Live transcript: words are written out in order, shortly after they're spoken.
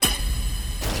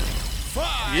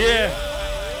Yeah.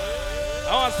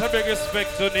 I want some big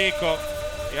respect to Nico.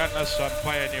 You understand,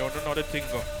 Pioneer, you don't know the thing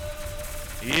go.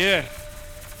 Yeah.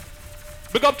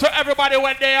 Big up to everybody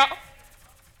when they are.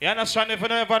 You understand, if you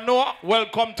never know,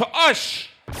 welcome to Ush.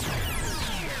 The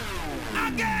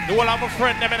whole of my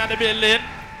friend them in the building.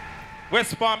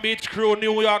 West Palm Beach crew,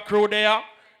 New York crew there.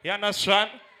 You understand?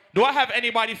 Do I have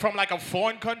anybody from like a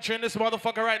foreign country in this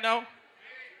motherfucker right now?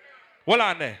 Hold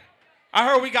on there. I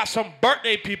heard we got some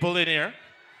birthday people in here.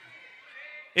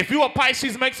 If you a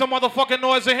Pisces, make some motherfucking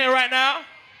noise in here right now.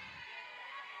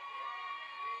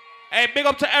 Hey, big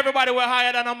up to everybody we're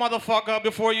higher than a motherfucker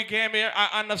before you came here.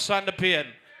 I understand the pain.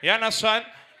 You understand?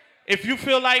 If you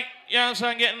feel like, you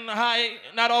understand, getting high,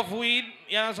 not off weed,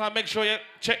 you understand, make sure you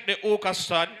check the Oka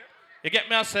stand. You get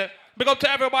me? I say, big up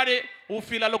to everybody who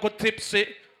feel a little tipsy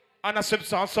and a sip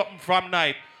on something from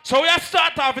night. So we have to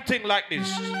start off a thing like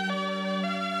this.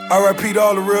 R.I.P. to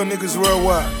all the real niggas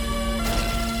worldwide.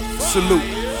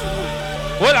 Salute.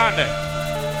 Hold on there.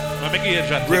 Let me give you a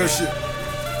shot. Real shit.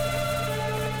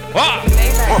 What?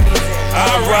 I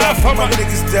ride for my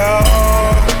niggas, dawg.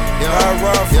 I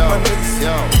ride for my niggas.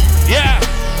 Yeah.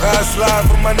 I slide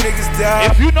for my niggas, dawg.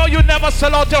 If you know you never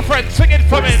sell out your friend, sing it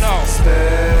for me now.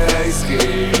 Stay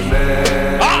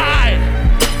scheming. Alright.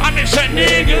 I miss your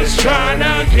niggas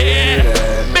tryna get.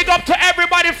 Big up to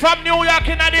everybody from New York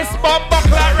in this bumper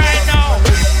clock right now.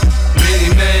 Many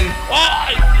men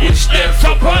wish death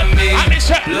upon me.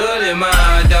 Blood in my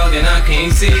eye, dog, and I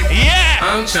can't see. Yeah.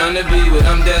 I'm trying to be what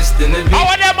I'm destined to be. How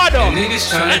are them, mother? And niggas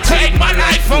trying to take my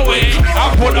life away.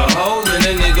 I put a hole in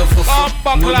a nigga for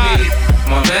fucking with me.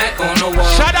 My back on the wall.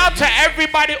 Shout out to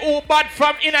everybody who bought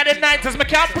from in the 90s. I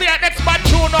can't play a next bad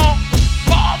tune now.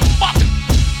 Fuck.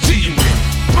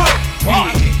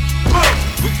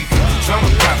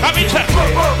 Let me check.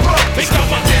 Big up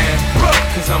my damn.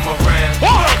 Cause I'm around.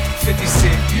 50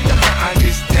 Cent, you know how I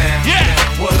get down. Yeah.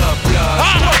 What up, blood?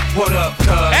 What up,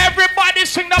 cuz? Everybody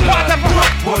sing the part of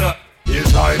what up?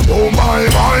 It's like, oh my,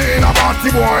 in a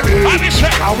party boy.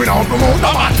 Now we don't promote the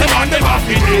party man, the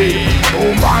party day.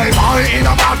 Oh my, in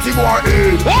a party boy.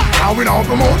 Now we don't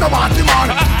promote the party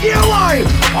man. Yeah, why?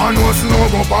 I know it's no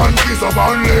go band, kiss a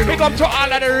band. Big up to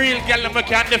all of the real girls who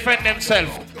can defend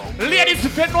themselves. Ladies,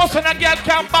 if you know some girl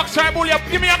can't box her bully up,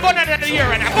 give me a gun in the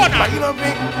ear and a gun. Like, you know what I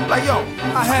mean? Like, yo,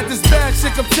 I had this bad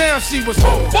chick uptown, she was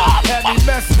had me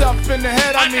messed up in the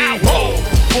head, I mean.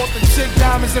 Bought the chick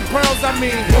diamonds and pearls, I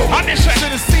mean.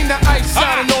 Should've seen the ice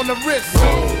shining on the wrist.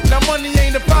 Now money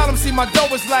ain't a problem, see my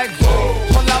dough is like,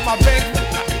 pull out my bank.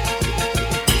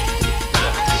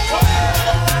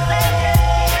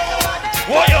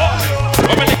 Whoa, yo.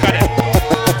 Come and look at it.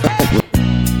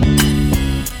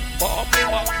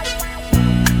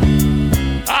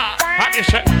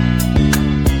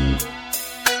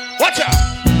 Watch out!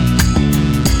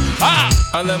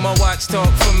 I let my watch talk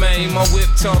for me, my whip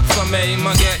talk for me,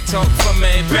 my gat talk for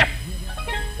me.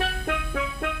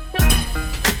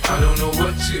 I don't know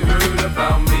what you heard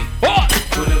about me. What?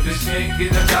 But a bitch can't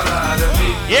get $1 out of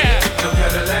me. Yeah. No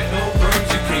Cadillac, no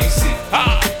birds you can't see.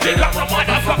 They got my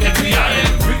motherfucking PIN.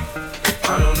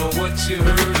 I don't know what you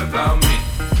heard about me.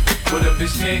 But a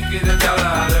bitch can't get $1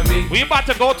 out of me. We about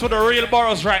to go to the real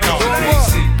boroughs right now.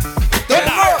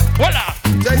 Hold on.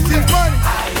 JC Money.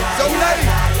 So lady.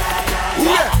 Who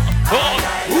that?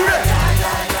 Who that?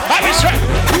 Let me straight.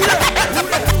 Who that?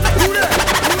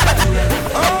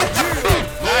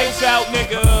 Nice out,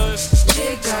 niggas.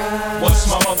 What's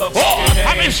my motherfucking name?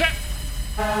 Let me straight.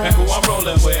 And who I'm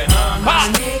rolling with, huh?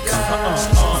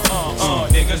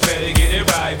 Niggas better get it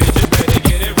right. Bitches better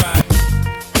get it right.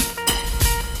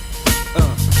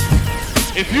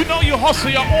 If you know you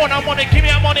hustle your own money, give me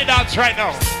a money dance right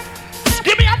now.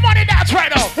 Give me a money dance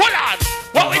right now. Hold on.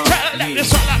 What we tell them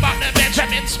is all about the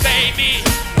Benjamins, baby.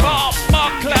 Oh,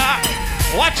 buckler.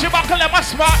 Watch your buckle, I'm a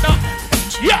smart now.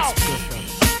 Yo.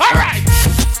 All right.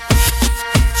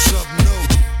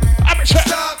 I'm sure.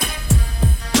 Stop.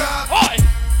 Oi.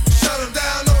 Shut them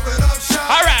down, open up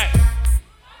shop. All right.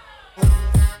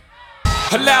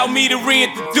 Allow me to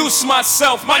reintroduce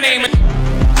myself. My name is.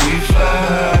 We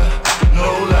fly,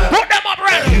 no lie. Put them up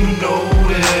right. You know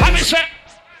that. Let me say.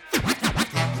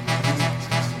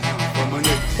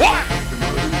 What?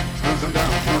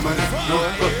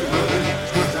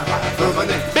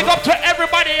 Big up to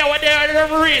everybody out there, the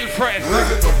real friends.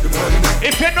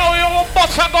 If you know you will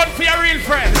bust a gun for your real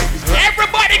friend,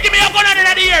 everybody give me a gun in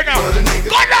the ear now.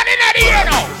 Gun in the ear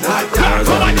now.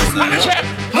 Come on, let me check.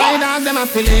 My dog them a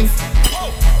feelings.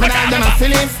 My dog them a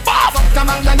feelings. Fuck a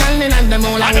bag of girl in and them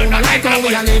all a woman like how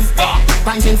we a live.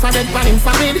 Punching for bed, punching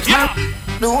for bed.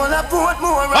 The whole of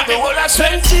Portmore, the whole of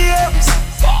St. James.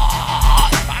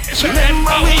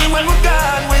 Remember we when When we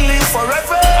gone, we live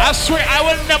forever. I swear I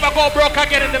will never go broke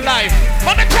again in the life.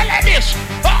 Let me tell you this.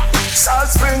 South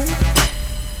Spring.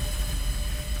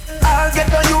 I'll get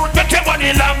the youth. Get your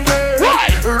money longer.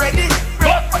 Right. Ready.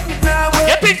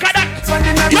 You think of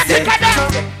that? You think of that?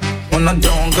 When I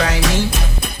don't grind me.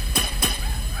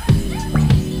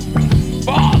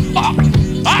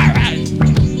 Alright.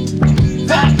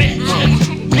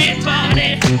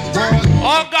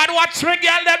 Oh God, what's ring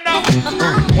girl them now?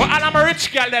 Well, I'm a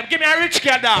rich girl them. Give me a rich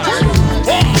girl now.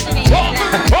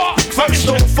 First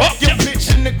don't fuck your bitch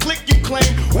in the click you claim.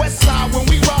 West side when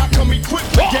we ride, come equip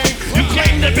the game. You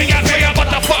claim the big player,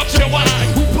 but the fuck's your wife.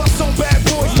 We bust on bad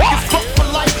boys, niggas fuck for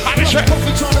life. I'm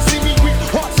puffy trying to see me weak,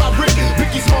 hearts I rip.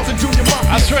 Biggie Smalls and Junior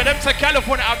Mafia. I swear them to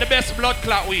California have the best blood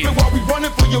clot weed. While we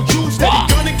running for your juice, steady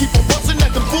gunning, keep on busting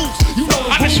at the boots. You know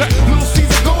the rules. Sure. Little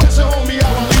Caesar, go ask your homie out.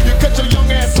 I'll leave you, cut your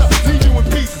young ass up, leave you in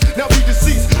pieces. Now be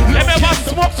deceased. Let me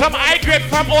smoke some high grade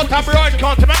from Outer Broad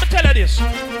County. Let me tell you this. I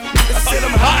said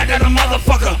I'm high than a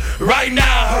motherfucker right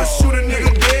now. I shoot a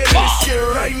nigga dead in this shit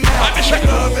right now.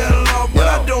 Love and love, but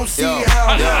I don't see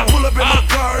how. I pull up in my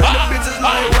car and the bitches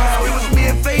like wow. It was me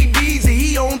and Faye Beezy,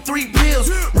 he on 3 pills.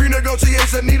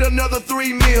 Renegotiation, need another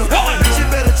 3 meals. Bitch, you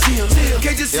better chill.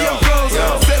 Can't you see I'm close?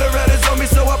 Better riders on me,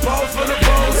 so I pause for the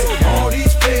pose. All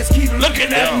these fans keep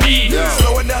looking at me.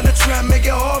 Slowing down the trap, make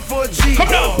it hard for a G.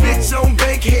 Bitch on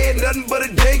bank head, nothing but a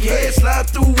dank head. Slide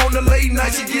through on the late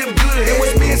night, she give good head. It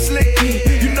was me and Slick P.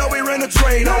 You know we ran a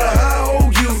train on the high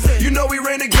old you. You know we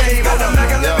ran the game on the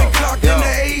Mac 11 clock in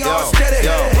the AR steady.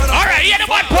 Alright, yeah, the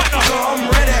one partner. I'm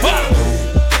ready.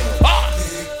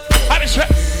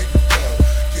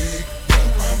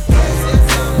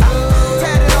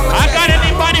 I got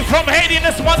anybody from Haiti in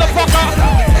this motherfucker?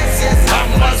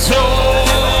 I'm a soul.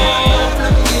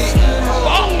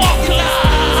 Oh my God.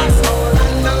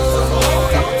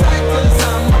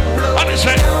 I'm a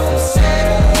soul.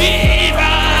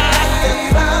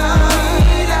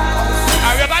 I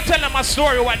remember telling my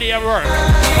story one day at work.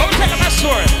 Let me tell you my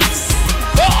story.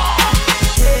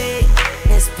 Hey,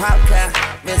 Miss Polka,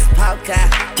 Miss Polka.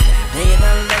 You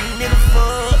done let me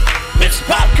fuck. Miss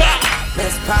Polka.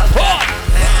 Miss Polka.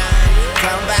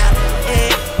 Come back,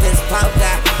 hey, Miss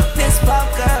Polka. Miss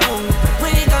Polka.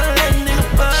 When you gonna let me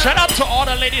fuck? Shout out to all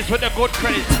the ladies with the good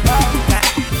credit.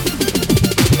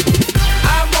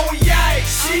 I'm on Yike,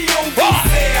 she on Goose.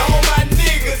 All my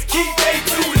niggas keep they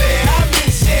toolie. I'm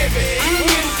in Chevy, he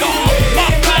in Dooley.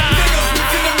 My niggas, we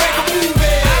finna make a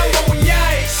movie. I'm on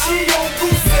Yike, she on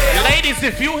Goose. Ladies,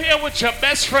 if you here with your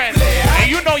best friend and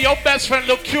you know your best friend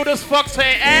look cute as fuck,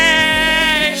 say,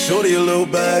 hey. Shorty a little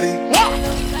body.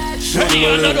 What? Shorty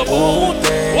a little old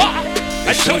thing. What?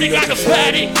 And Shorty got the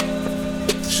fatty.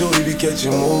 Shorty be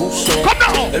catching moves. So come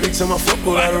on. every time I fuck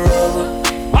with her rubber,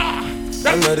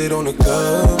 I let it on the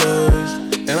covers.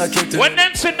 And I kept it. When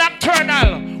them say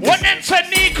Nocturnal, when them say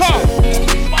Nico.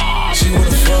 She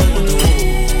wanna fuck with the.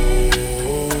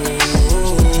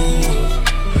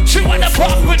 She wanna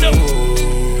fuck with them.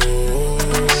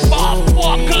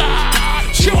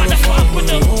 She wanna fuck with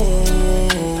them.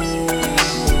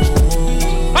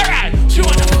 Alright, she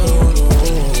wanna.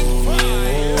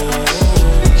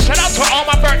 Shout out to all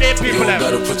my birthday people. You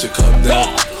gotta put your cup down.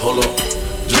 Hold on.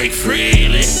 Drink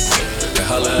freely.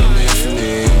 Holla at me if you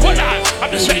need. Hold on, I'm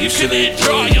just saying you can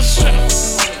enjoy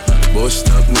yourself. Boy,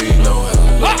 stop me, no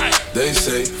help. Alright. They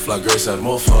say fly girls have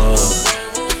more fun.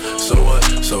 So what?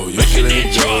 So you can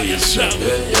enjoy yourself.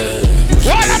 Yeah.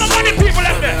 What are the money people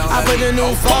up there? I put the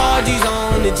new 4Gs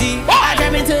on the G. I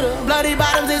trap into the bloody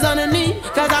bottoms is underneath.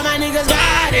 Cause all my niggas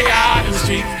ride it out the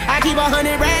street. I keep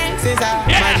 100 racks inside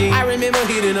my jeans. I remember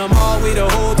hitting them all with the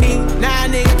whole team. Now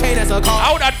nigga can't that's a call.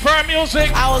 Out that firm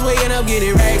music. I was waking up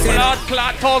getting racks in. Blood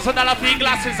clot, $1,000 fee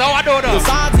glasses. How I do that?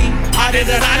 Salty. I did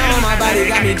that on my body,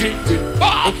 got me drink.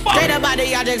 Straight up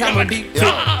body, I just I'm a beat.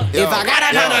 If I got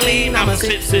a ton of lean, I'm a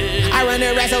sip. I run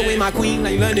the rest up with my queen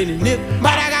like London and Nip.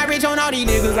 But I got rich on all these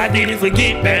niggas, I didn't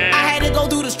forget that. I had to go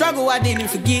through the struggle, I didn't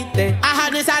forget that. I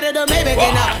hopped inside of the Maybach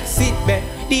and I sit back.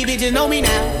 These bitches know me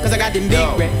now, cause I got them big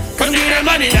racks. Cause I'm getting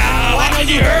money now, I know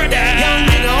you heard that. Young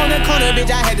nigga on the corner,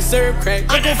 bitch, I had to serve crack.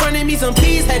 Uncle fronted me some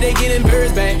peas, had to get them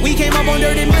birds back. We came up on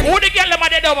dirty money. Who the girl them at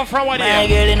the over from one My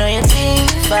girl, you know your team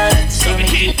fight. So we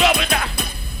keep rubbing that.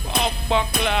 Oh,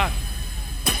 buckler.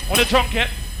 On the drunk yet?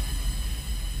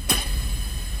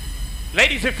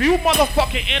 Ladies, if you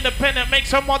motherfucking independent, make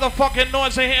some motherfucking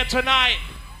noise in here tonight.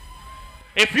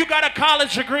 If you got a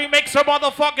college degree, make some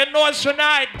motherfucking noise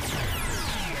tonight.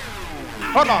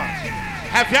 Hold on.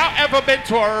 Have y'all ever been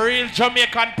to a real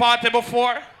Jamaican party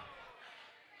before?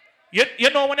 You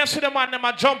know when you see the man, them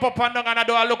a jump up and down and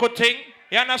do a little thing?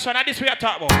 You understand? That's what we are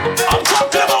talking about. I'm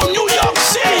talking about New York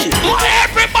City.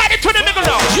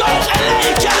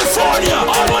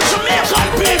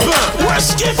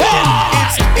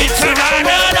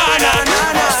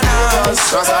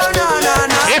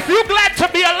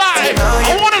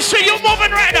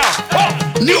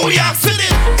 New York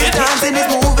City. The dancing is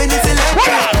moving, it's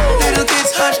electric. Little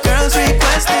kids, hush, girls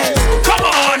request this. Come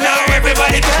on now,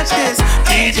 everybody catch this.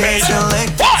 DJ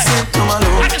select, skip to my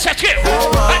loop. I just said skip.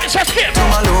 I just said skip. To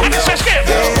my loop. I just said skip.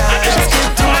 I just said skip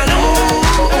to my loop.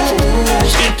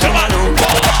 Skip to my loop.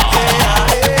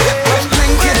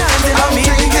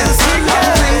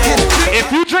 If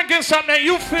you drinking something,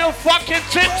 you feel fucking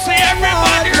tipsy,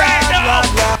 everybody right now.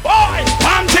 Boy,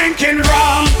 I'm drinking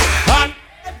rum.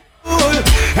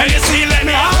 And you see, let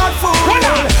me heart full. You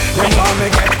know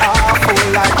me get heart full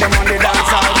like them on the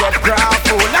dance, I'll get crowd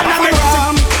full. I'm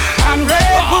rum, I'm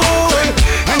Red Bull.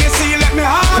 And you see, let me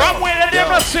heart full. From where they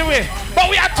never see me, but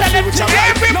we are telling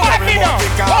everybody now.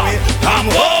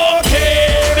 I'm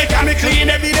okay, because me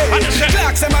clean every day.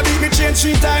 Clocks and my beat me change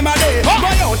 3 times a day. Go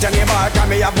out and you mark and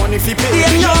me have money for pay.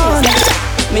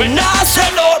 Me nah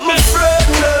sell out my friend.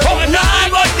 Nah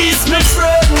got this my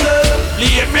friend.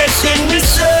 Leave everything me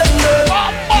send.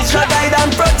 It's your guide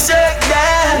and protect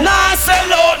them. Nah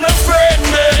sell out my friend.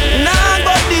 Nah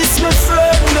got this my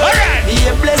friend.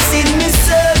 Leave blessing me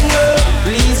send.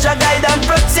 Please your guide and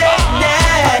protect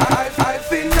them. I've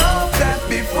been know that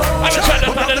before, but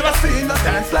I've never seen a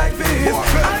dance like this.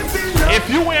 If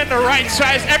you wearing the right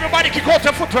size, everybody can go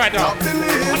to foot right now.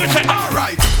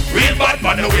 Alright, real bad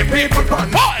man, the way people run.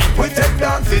 We take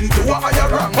dancing to a higher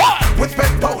rank. We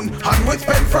spend pound and we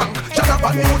spend franc. Shut up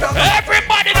and you down.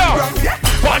 Everybody know.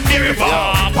 On the river,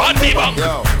 on the bank.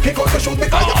 Kick out the shoes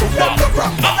because you took them to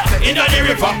cramp. In the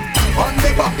river, on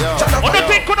the bank. Shut up on the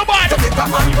thing, couldn't buy. Jamaica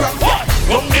and Grand.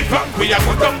 Down the flank, we are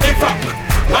go down the flank.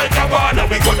 Like a banner,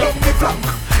 we go down the flank.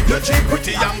 You're cheap,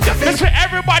 pretty, and just listen,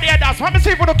 everybody at us. Let me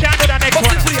see if we can do the next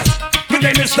one. You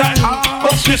get this time,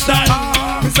 bust this time.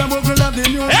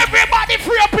 Everybody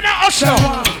free up in the usher.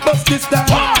 Bust this time,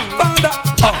 banda.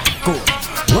 Good.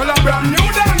 Well, a brand new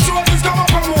dance show is coming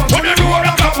from one. To the road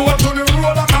and come out, to the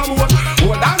road and come out.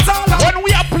 Oh, dance all out. When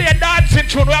we are playing dancing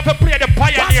tune, we have to play the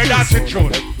pioneer dancing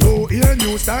tune. No ear,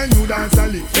 new style, new dance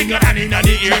and lick. Finger hand in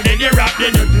the ear, then you rap,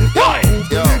 then you dip. Why?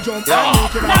 Jump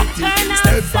and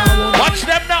step forward. Watch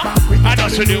them now. And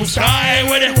that's a new style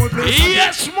with it.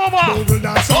 Yes, mama. Oh,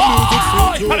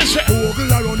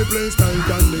 Google around the place, time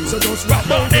can lay. So just rap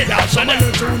down the dance and then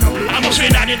I'm a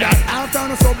swing on the dance. After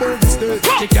the suburb state,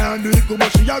 she can't do it,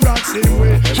 but she a rock same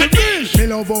way. She is. Me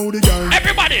love how the gang.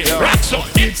 Everybody, rock so,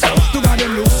 it's so. To God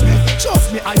them look sweet.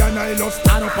 Trust me, I and I love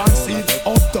stand up and see.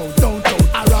 Uptown, downtown,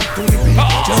 I rock to the beat.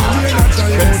 Just me and I try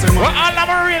to well, all of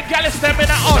my real gals them in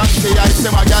the house.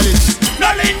 No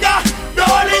linger, no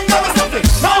linger, me something.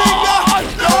 No linger,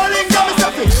 no linger, me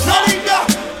something. No linger,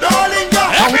 no linger.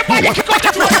 Everybody kick out the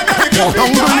floor.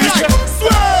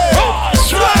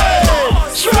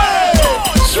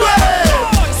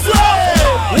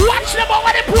 Watch them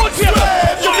over the pool table.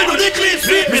 You do the clean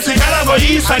sweep. Me say gotta go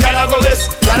east and gotta go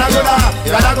west. Gotta go down,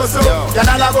 gotta go south,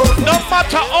 gotta go. No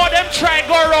matter how them try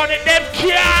go around it, them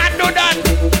can't do that.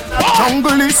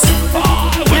 Jungle is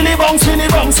Willy bounce, Willy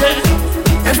bounce.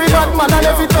 Every bad man and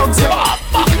every dog say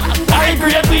I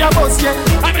agree we a buzz, yeah.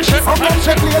 From one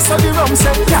place of the rum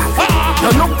say, yeah. You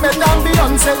look better than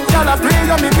Beyonce. Y'all a pray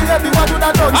you me baby, what do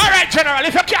that done? Alright, General,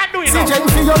 if you can't do it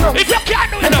now. If you can't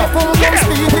do it now.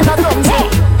 Speed in a drum say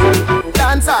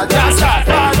dance all, can't start.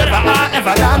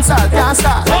 Never dance all, can't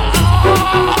start.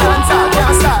 Dance all,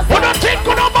 can't start. What do you think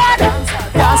of nobody?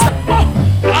 Can't start.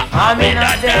 I'm in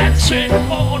a dancing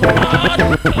mode.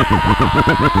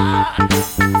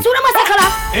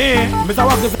 Mr.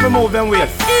 Wax, just remove them ways.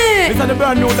 Mr. the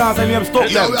brand new dance and we have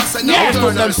stopped them. Yeah,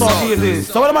 stop them so easy.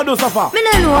 So what am I do so far?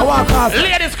 I walk past them.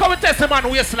 Ladies, come and test the man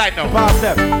waistline now. Past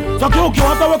them. So Cook, you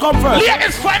want to come first?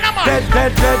 Ladies, find a man. Dead.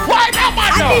 Find a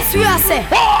man now. And this we are say.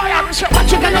 Boy, I'm sure.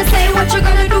 What you gonna say, what you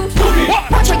gonna do?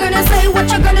 What you gonna say,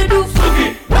 what you gonna do?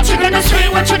 What you gonna say,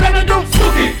 what you gonna do?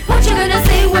 What you gonna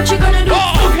say, what you gonna do?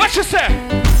 Oh, what you say?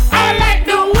 I like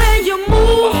the way you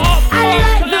move. I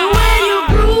like the way you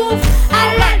groove.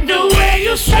 I like the way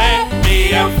you set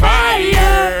me on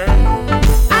fire.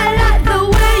 I like the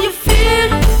way you feel.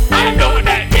 I know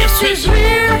that this is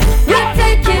real. You're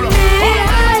taking me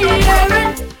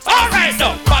higher. Alright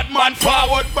now. Bad man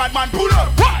forward, bad man pull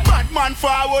up. Bad man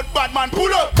forward, bad man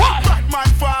pull up. Bad man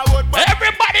forward.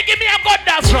 Everybody give me a good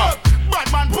dance now.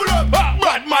 Bad man pull up.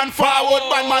 Bad man forward,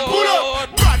 bad man pull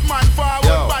up. Bad man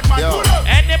forward, bad man pull up.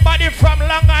 Anybody from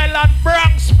Long Island,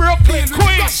 Bronx, Brooklyn,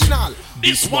 Queens?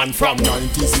 This one from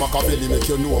 90s Machiavelli make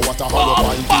you know what a hollow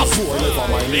pint is. Forever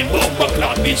my name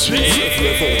Bumbleclot this way.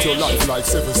 Live out your life like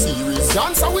 7 series.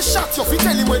 Dancer we shot you fi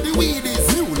tell him where the weed is.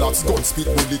 New lots gun spit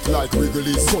bullet like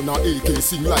Wrigley's. Gonna AK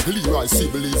sing like Leroy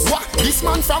Sibbles. What? This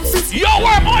man from 50. Yo,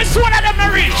 where boys one of them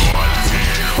are rich.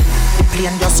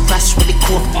 plane just crash with the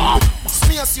coke.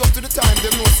 Smear you up to the time,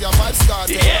 them know see a 5-star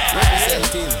team.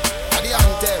 Representing, and the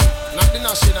anthem, not the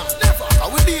national. Never, I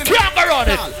will be in the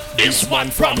This one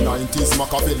from 90s,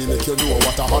 Machiavelli make you know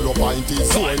what a hollow pint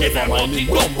is. So I never mind in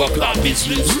bumper club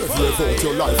business. Rev out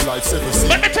your life like 7 seas.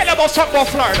 Let me tell you about something about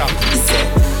Florida.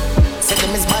 Say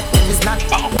them is bad, them is not.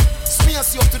 Smear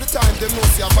you up to the time, them know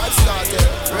see a 5-star team.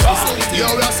 Representing, Yo,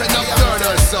 we are setting up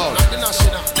Florida, so not the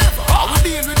national. Never, I will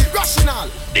deal with the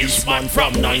rational. This man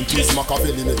from 90s.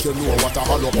 Machiavelli make you know what a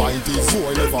hollow pint is. So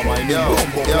I never mind in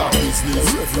bumper club business.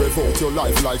 Rev out your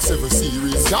life like 7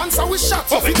 series. Dancer with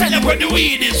shots. What we tell you where the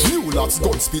weed is? New lads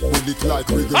gun spit bullet like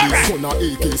Wrigley's. Son of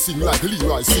AK sing like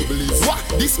Leroy Sibbles. What?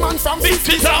 This man from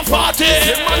 50s and 40s.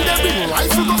 The man they bring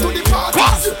rifle go to the party.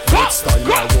 Next time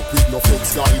I walk with no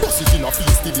flex guy. Bust it in a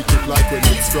feast till it look like when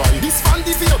it's fry. This fan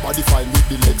the veer body fine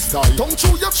with the legs tie. Tongue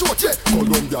through your throat, yeah.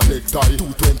 Columbia necktie.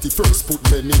 221st put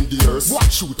men in the earth. What?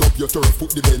 Shoot up your turf, put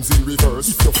the Benz in reverse.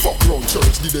 If you fuck round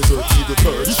church, the desert need the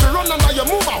purge. If you run under your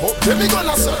move a hop, then we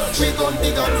gonna search. We gon'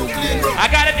 dig a Brooklyn. I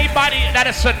got anybody that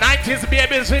is the 90s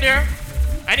babies in here?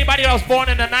 Anybody that was born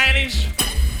in the 90s?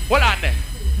 Hold on there.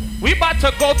 We about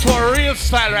to go to a real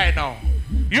style right now.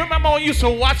 You remember when you used to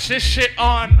watch this shit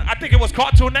on, I think it was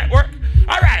Cartoon Network?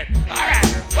 Alright.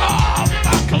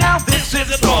 Now this is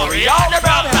a story all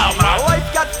about how my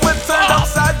life got flipped turned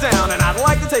upside down. And I'd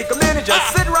like to take a minute,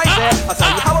 just sit right there. I'll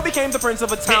tell you how I became the prince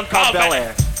of a town called Bel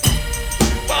Air.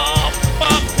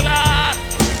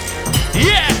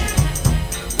 Yeah!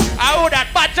 I owe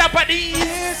that bad Japanese.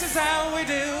 This is how we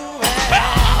do it.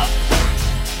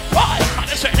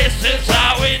 This is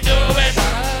how we do it.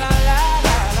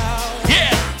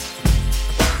 Yeah!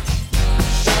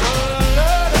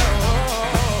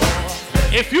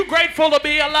 If you're grateful to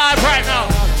be alive right now,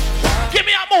 give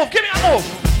me a move.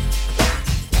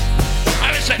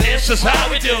 I would say this is how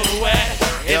we do it.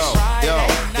 It's Yo.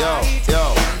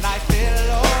 And I feel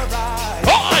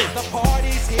alright. The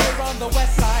party's here on the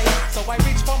west side, so I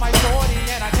reach for my 40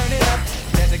 and I turn it up.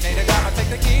 Designated driver, take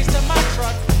the keys to my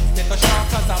truck. Get the shock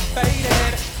 'cause I'm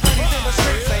faded. Honey's in the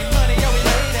streets, say money, yo, we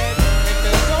made it. It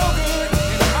feels so good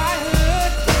in my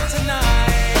hood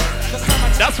tonight. The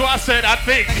summertime. That's what I said, I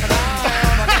think.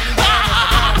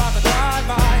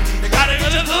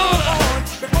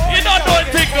 You don't know it,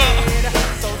 Tinker.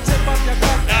 So tip up your cup.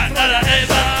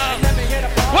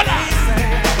 What up?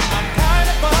 I'm kind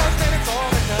of buzzed and it's all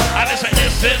enough. I just say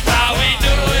this is how we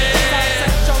do it.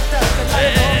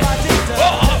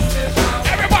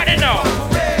 Everybody know.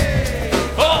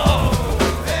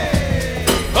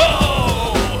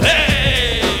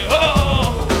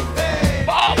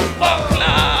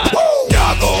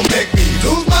 y'all gon' make me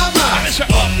lose my mind.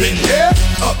 Up in here,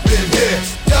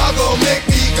 y'all gon' make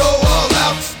me go all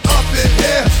out. Up in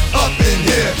here,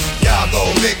 y'all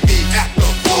gon' make me act a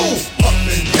fool. Up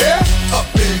in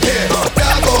here,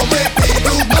 y'all gon' make me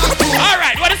lose my cool. All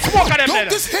right, what is smoke on them? Don't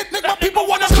this hit make my people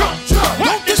wanna jump.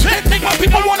 Don't this hit make my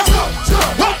people wanna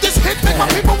Don't this hit make my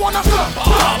people wanna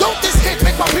Don't this hit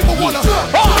make my people wanna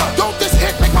Don't this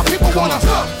hit make my people wanna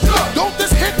Don't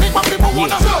this hit make my people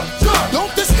wanna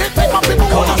Don't this hit make my people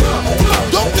wanna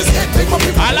Don't this hit make my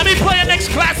people wanna. Let me play a next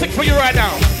classic for you right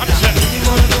now. I'm just saying.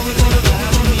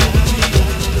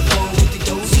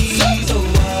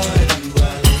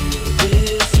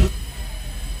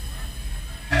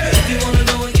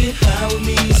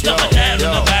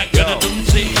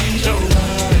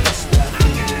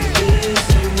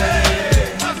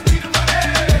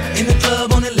 In the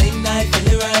club on a late night,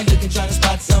 feeling right, looking, trying to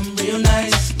spot something real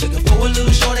nice. Looking for a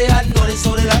little shorty, I know this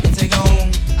so that I can take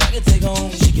home.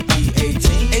 She could be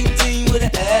 18 with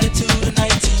an attitude of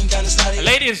 19, kind of snotty.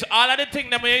 Ladies, all of the things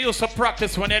that we used to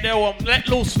practice when they're there, let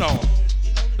loose now.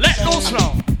 Let loose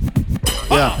now.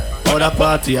 Yeah, how the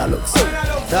party I look.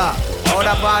 Yeah, how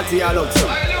the party I look.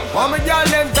 How me girl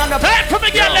them turn up. Hey, for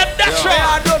me girl them, that's right.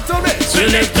 I do to me.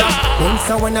 Selector. Once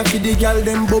I wanna see the girl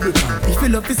them bubble pan. If you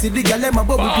love to see the girl them a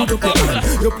bubble, put up your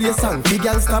hand. You play song, the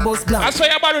girl star bus blank. I saw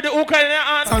you about the hookah in your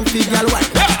hand. Song, the girl white.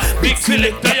 Big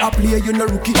selector, I play you no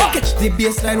rookie. Catch the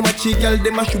baseline, watch the girl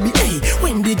them a should be. Hey,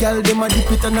 when the girl them a dip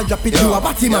it and a drop it, you a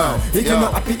batty man. If you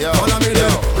not happy, follow me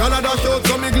there. Y'all a dash out,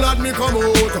 so me glad me come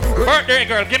out. Birthday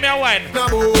girl, give me a wine.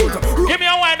 Give me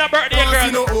a wine, a birthday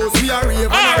girl.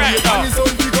 All right, now.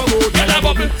 Gala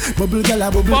bubble, bubble, gala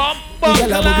bubble,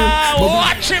 gala bubble.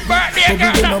 Watch it, birthday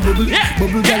girl.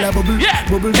 Bubble, gala bubble,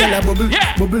 bubble, gala bubble,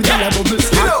 bubble, gala bubble.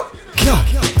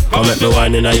 Come make me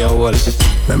wine in a your hole.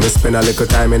 Let me spend a little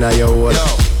time in a your hole.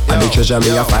 And the treasure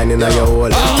me a find in a your hole.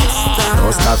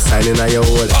 Don't stop signing a your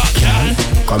hole.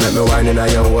 Come make me wine in a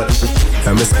your hole.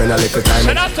 Let me spend a little time.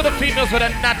 Shout out to the females with a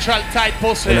natural tight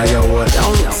pussy. In your wall.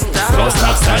 Don't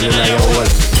stop standing in your wall.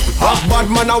 Have bad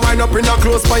man a wind up in a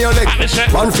close by your leg.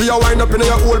 Man for your wind up in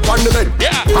your hole pan the bed.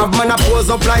 Have man a pose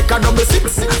up like a double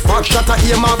six. Back shot a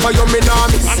aim off for your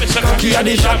minamis. Cocky a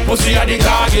the shot, pussy a the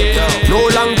target. No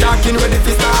long talking, ready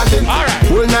to start it.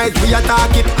 Whole night we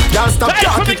attack it. Y'all stop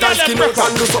talking and skin out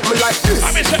and do something like this.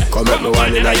 Come at me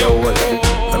one in your wall.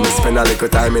 Let me spend a little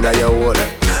time in your wall.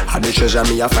 Had the treasure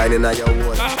me a find in your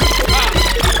wall.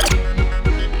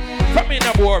 From in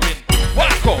a boring,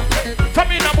 walk out. From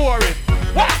in a boring,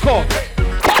 walk out.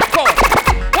 Walk out.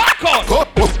 Walk out.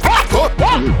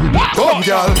 Come,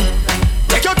 girl.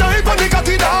 Take your time on the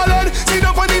cocky, darling. Sit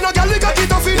up on the no girl, the cocky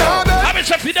tough in her bed. I'm in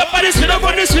sit up on the sit up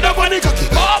on the sit up on the cocky.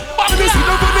 Sit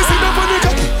up on the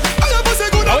cocky. I have a say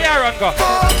good. Oh yeah, run go.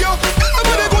 Fuck you.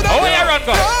 Oh yeah, run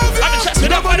go. I'm in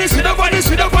sit up on the sit up on the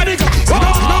sit up on the cocky.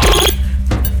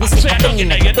 I'm saying don't you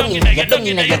know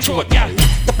your throat, girl.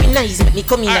 Nice, me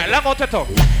come in. Alright, long out the tongue.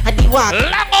 I do what?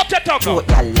 Long out the tongue.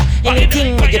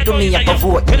 Anything you do me, I go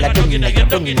vote. You don't you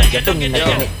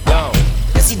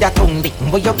see that tongue big,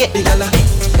 but you get the gala.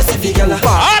 You see the gala.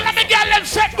 All of the girls them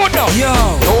set good now. Yo,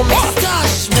 no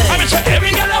mustache, man. I'm saying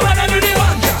every girl I wanna do the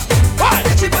one. What?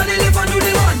 Everybody live and do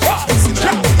the one.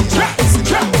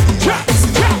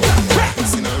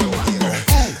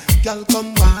 Girl,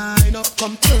 come wine up,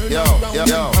 come turn around.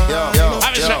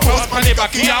 I'm saying come on the back,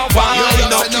 yo,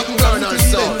 wine up.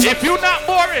 If you not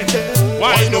boring,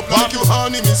 wine up like you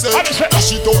honey, me say.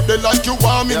 Dash it out there like you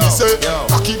want me, me say.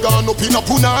 Cocky gone up in a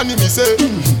punani, me say.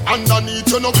 Underneath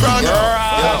you no cranny.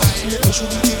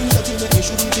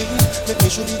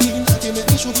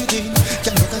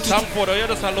 Some photo, you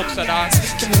just look at that.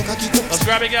 Let's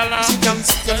grab a girl now.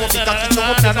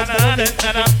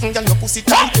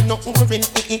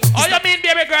 Oh, you mean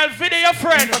baby girl, video your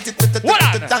friend? What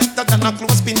on?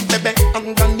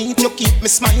 Underneath you keep me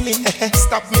smiling.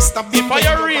 Stop me. If I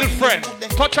your real friend,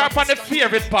 touch her upon the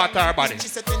favorite part of her body.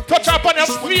 Touch her upon your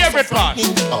favorite part.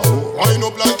 Oh, wind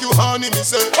up like you honey, me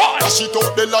say. Dash it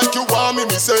out there like you want me,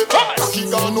 me say. Cocky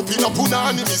gone up in a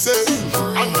punani, me say.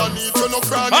 Underneath you no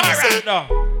cranny, me say.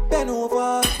 Bend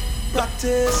over,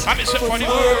 practice. I'm for the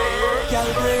word. Girl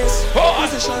brace,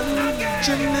 position,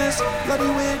 gymnast. Love the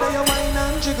way that you whine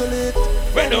and jiggle it.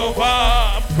 Bend over,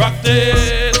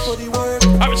 practice. For the work,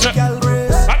 girl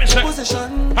brace,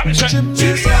 position,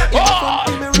 gymnast.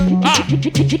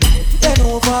 Bend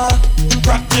over,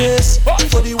 practice.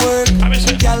 For the work,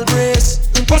 girl brace,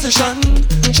 position,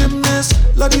 gymnast.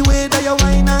 Love the way that you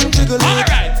whine and jiggle it.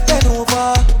 Bend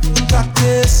over,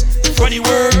 practice. For the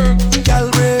work, girl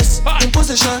brace,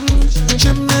 position,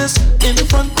 gymnast. In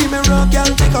front the mirror, girl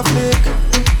take a flick.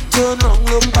 Turn round,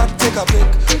 look back, take a pick.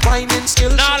 Whining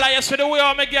skills. Nah, like you see the way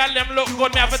all my girl them look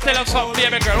good. Me have to tell them something,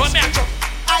 baby girl. What me have to?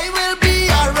 I will be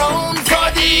around for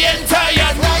the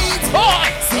entire night.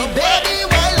 See, baby,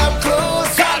 while I'm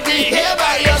close, I'll be here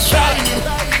by your side.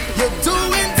 You're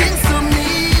doing things to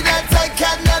me that I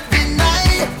cannot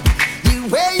deny. The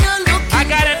way you look. I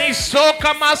got any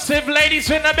soca massive ladies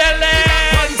in the belly.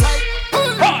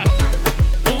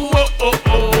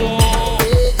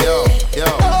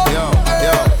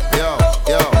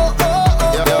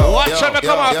 Watch them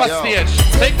come off a stage.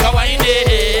 Take a wine,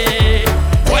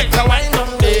 wine a wine on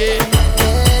me.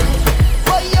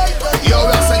 Yo,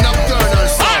 we're setting up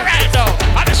Colonel's. All right now,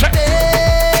 I'm just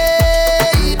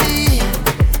baby,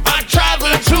 I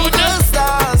travel to the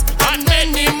stars and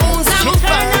many moons to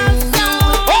find you.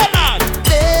 Hold on,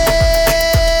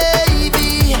 baby,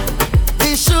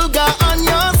 the sugar on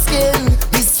your skin,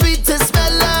 the sweetest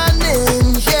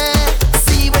melanin. Yeah,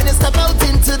 see when you step out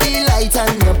into the light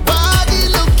and your body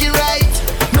looking right.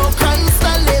 No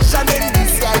constellation in the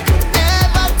sky could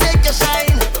ever take a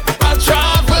shine. I'll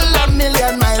travel a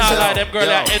million miles. now like them girls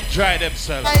that enjoy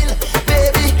themselves.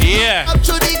 Baby, Yeah. up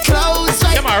to the clouds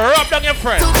right. Come on, rub down your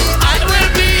friend. I will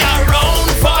be around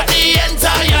for the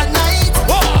entire night.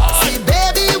 See,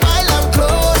 baby, while I'm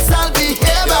close, I'll be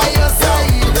here by your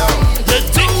side. You're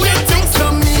doing things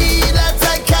to me that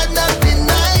I cannot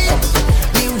deny.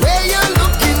 The way you're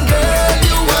looking, girl,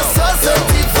 you are so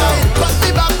certified. Put me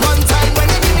back one time when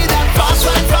you give me that fast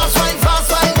wine, fast wine, fast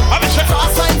wine.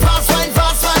 Fast wine, fast wine,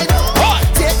 fast wine.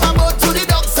 Take my boat to the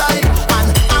dockside and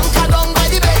anchor down by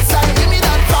the bedside. Give me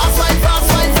that fast wine, fast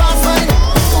wine, fast wine.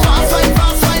 Fast wine,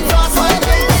 fast wine, fast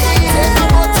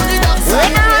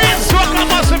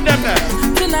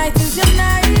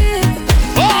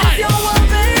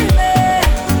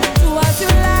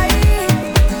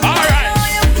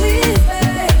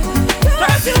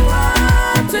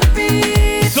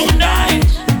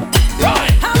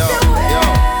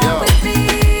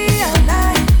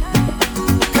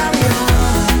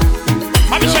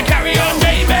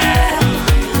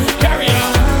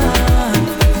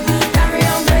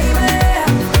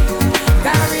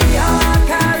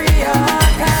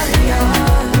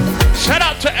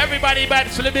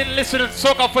actually been listening to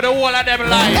soca for the whole of them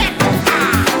life.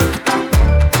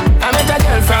 I met a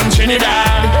girl from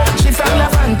Trinidad. She from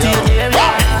Levante area.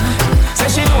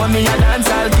 Say she know me a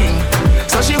dancehall king.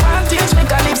 So she want teach me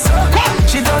calypso.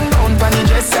 She done down pon the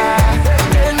dresser.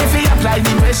 Tell me fi apply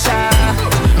the pressure.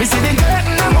 Me see the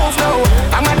curtain a move now.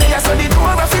 I'm a day so the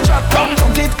door a fi drop. Come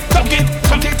took it, took it,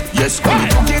 took it. Yes, come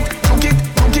took it, took it,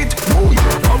 took it. Ooh,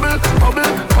 bubble, bubble, bubble.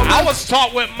 I was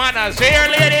taught with manners. Here,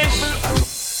 ladies.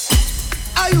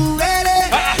 Are you ready?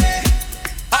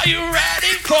 Are you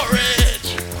ready for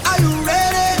it? Are you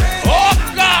ready? Oh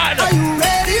God! Are you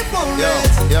ready for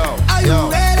it? Are you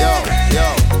ready?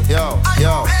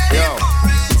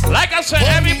 Like I said,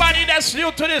 everybody that's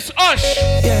new to this, Ush.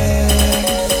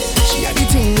 Yeah, she had the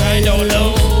thing I don't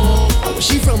know. Where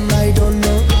she from, I don't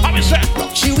know. I'm a set.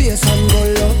 Rock she wears and go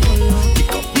low. Pick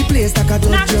up the place like a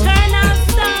dojo. Nocturnal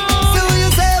sound. So what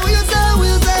you say, what you say, what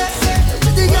you say?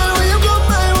 The girl when you come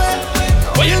my way.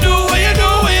 What you do, what you do,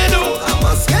 what you do? I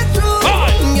must get through.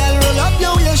 Girl, roll up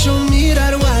your way, show me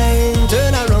that wine.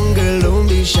 Turn around, girl, don't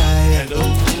be shy.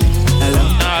 Hello.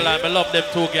 Nah, like, I love them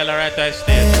two girls right there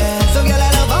stage. So girl,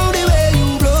 I love how the way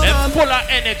you blow. They're full of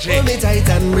energy. Hold me tight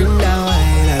and bring down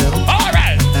wine. Hello. All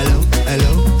right. Hello,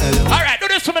 hello, hello. All right, do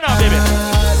this to me now, baby.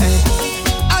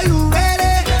 Are you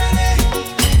ready?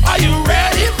 Are you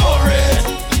ready for it?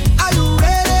 Are you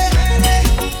ready?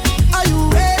 Are you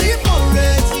ready for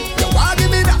it? You want give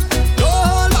me that? No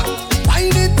hold back.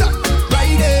 Wind it up,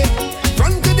 right there.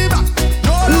 Front to the back.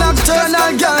 No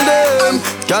Nocturnal girl them.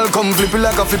 Girl come flip it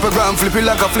like a flippergram, flip it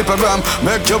like a flippergram.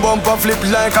 Make your bumper flip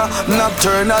like a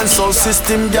nocturnal sound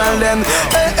system girl them.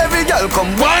 Hey, every girl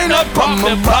come wind up on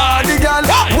my body girl.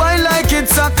 Wine like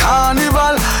it's a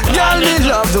carnival. Girl me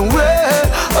love the way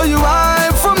oh you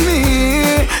wine for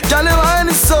me. Girl your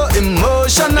wine is so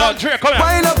emotional.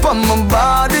 Wine up on my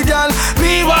body girl.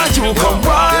 Me want you come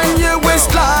wine your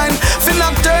waistline. For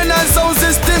nocturnal sound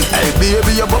system. Hey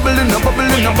baby you bubbling,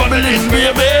 bubbling, bubbling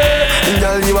baby.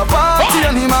 Girl you a party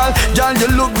animal. Girl you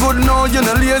look good now you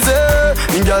no lazy.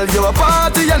 Girl you a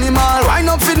party animal. Wine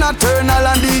up for nocturnal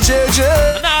and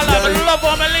DJJ. Nah, love, I love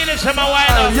all my ladies in my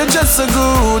wine up. You're just so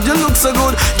good, you look so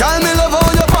good. Girl me love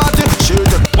how you party. Shoot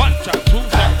it. 1, 2, 3.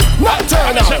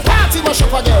 Nocturnal, party mash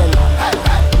up again.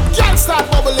 Can't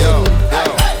start bubbling.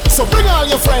 So bring all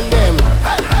your friend them.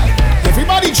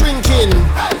 Everybody drinking.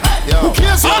 Who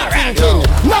cares what I'm thinking?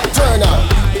 Nocturnal.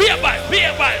 Beer,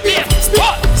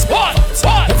 spot.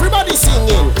 Everybody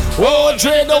singing. Oh,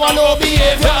 Dre don't want no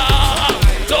behavior.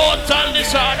 Total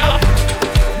disorder.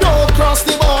 Don't cross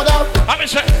the border. I'm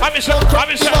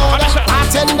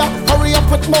Attender, hurry up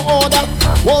with my order.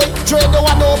 Oh, Dre don't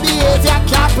want no behavior.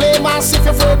 Can't play massive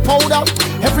if you're powder.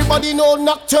 Everybody know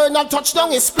nocturnal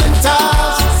touchdown is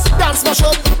splinters. Dance mash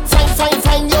up.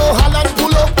 Fine, yo, Holland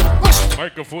pull up.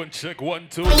 Microphone check 1,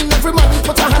 2. Every man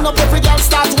put a hand up, every girl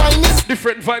start whining.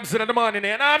 Different vibes in the morning, you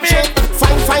know what I mean?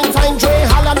 Fine, Dre,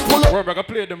 Holland pull up. We're gonna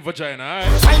play them vagina,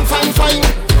 alright? Fine.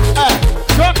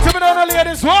 Talk to me now,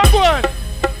 ladies. Walk one.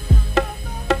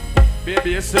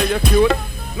 Baby, you say you're cute.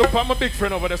 Look at my big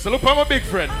friend over there. So look at my big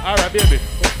friend. Alright, baby.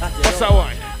 What's that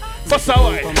wine? What's that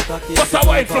wine? What's that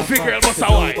wine, fluffy girl? What's that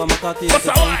wine? What's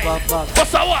that wine?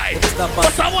 What's that wine?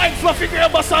 What's that wine, fluffy girl?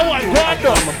 What's that wine?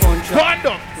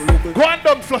 Go on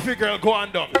down, fluffy girl. Go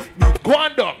on down,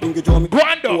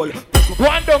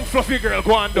 fluffy girl.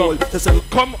 Go on down.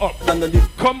 Come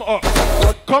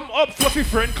up, fluffy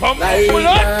friend. Come up.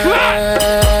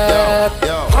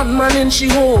 One man in she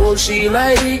hole, she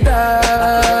like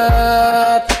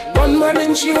that. One man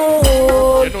in she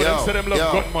hole. You know them say them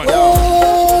love gunman.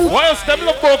 Why else them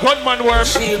love gunman work?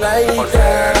 She like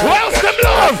that. Why else them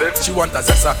love? She want a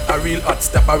zessa, a real hot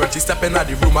stepper. When she step in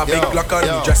the room, a big block on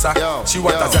the dresser. She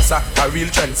want a zessa, a real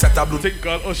trend setter. Blue thing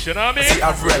called Ush, you know what I mean? She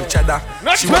have real cheddar.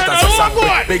 She want a zessa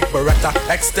with big beretta.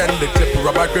 Extend the clip,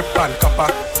 rubber grip and copper.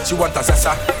 She want a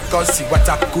zessa, cause she want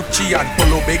a Gucci and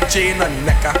polo, big chain and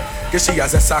necker. Cause she a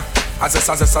zessa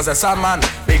man.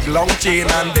 Big long chain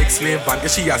and big slave band.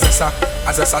 Cause she a zessa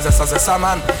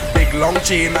man. Big long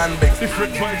chain and big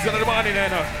different vibes in the morning, you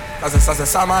know.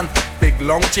 Zessa man. Big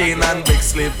long chain and big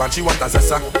slave band. She want a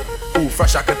zessa who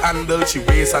fresh I could handle. She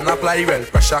weighs and apply well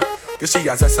pressure. Cause she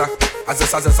a zessa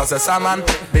man.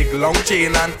 Big long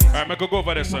chain and alright, me go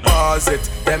over this one. Pause it.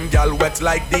 Them gal wet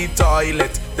like the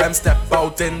toilet. Them step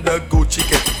out in the Gucci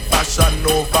kit. Fashion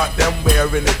over them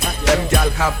wearing it. Them gal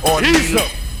have on Ease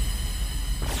up.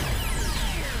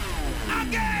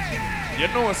 You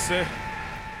know, say,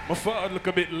 my father look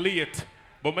a bit late,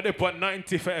 but me dey put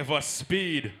 95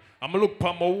 speed. I'ma look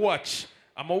for my watch.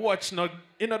 I'ma watch now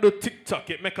in the TikTok.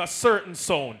 It make a certain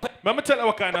sound. Let me tell you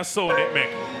what kind of sound it make.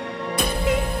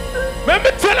 Let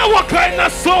me tell you what kind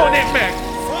of sound it make.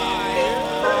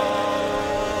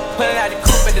 Pulling out the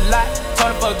coupe at the lot.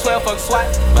 Told for 12 fuck SWAT.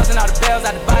 Busting all the bells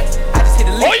out the box. I just hit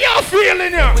a lick. Oh, y'all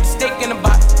feeling ya? With the stick in the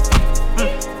box.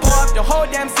 Pour up the whole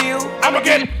damn seal. I'ma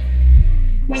get.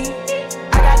 I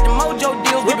got the mojo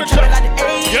deals. We been tripping like the A.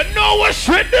 You know what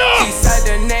shit do? She said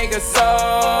the nigga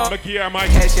so. Look here,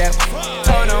 Mike. Cash out.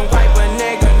 Told him wipe a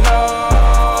nigga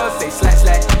no. Say slash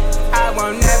slash. I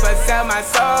won't never sell my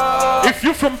soul. If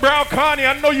you from Brown County,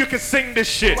 I know you can sing this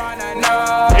shit.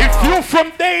 If you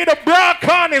from Dade or Brown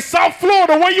County, South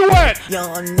Florida, where you at?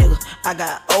 Young nigga, I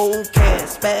got old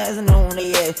cash, spazzing on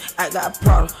the ass. I got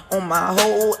product on my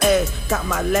whole ass. Got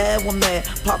my lab one man,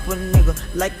 pop a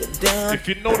nigga like a damn. If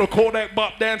you know the Kodak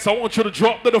Bop dance, I want you to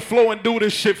drop to the floor and do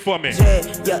this shit for me. Yeah,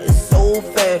 it's so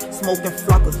fast, smoking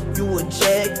flockers, you a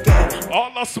jackass.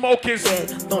 All I smoke is. Yeah,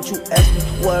 don't you ask me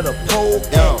where the pole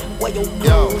at, where your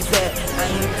nose at. I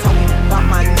ain't talking about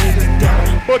my niggas,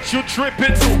 damn. But you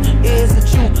tripping. Is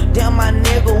it you? Damn, my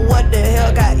nigga, what the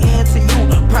hell got into you?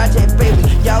 Project baby,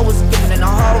 y'all was skipping in the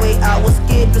hallway, I was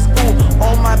scared to school.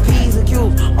 All my P's and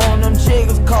Q's, on them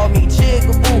jiggers, call me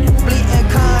Jigaboo. Bleeding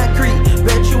concrete,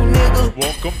 bet you niggas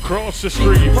walk across the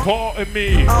street, pardon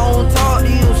me. I don't talk to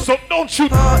you, so don't you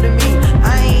talk to me.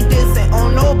 I ain't dissing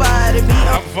on nobody, be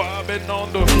I'm vibing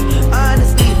on the.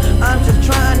 Honestly, I'm just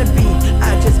trying to be,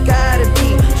 I just gotta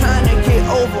be, trying to get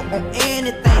over on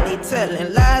anything they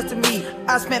telling lies to me.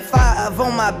 I spent 5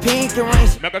 on my pink ring.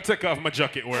 I'm gonna take off my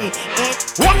jacket, word.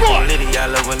 One more! Liddy, I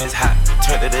love when it's hot.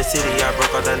 Turn to the city, I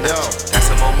broke all the nuts. Got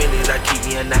some more millions, I keep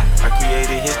me a knot. I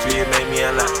created history, it made me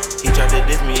a lot. He tried to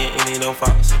diss me and any no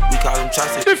fox. We call him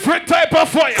Chaucer. Different type of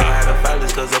fire. I had a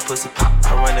phallus cause a pussy pop.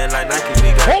 I run it like Nike,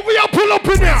 we got. Oh, we all pull up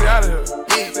in there. Stay out of here.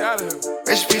 Yeah, stay out of here.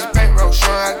 Recipes of bankroll,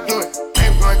 showing how to do it.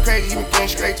 Ain't going crazy, even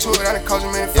getting straight to it. I done caused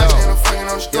a man flashing and I'm fucking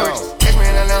on the stories. Catch me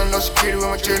in Atlanta, no security with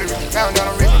my jewelry. Found out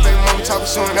I'm rich, baby mama talking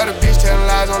soon. Another bitch telling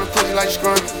lies on the pussy like you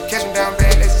screwing me. Catch me down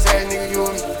bad, that's his ass, nigga, you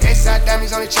and me. Side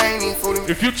diamonds on the chain, ain't fooling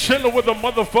me. If you chillin' with a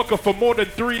motherfucker for more than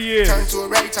 3 years,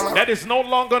 that is no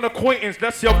longer an acquaintance.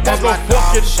 That's your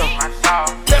motherfucking show.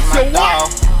 That's your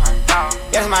what?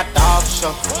 That's my dog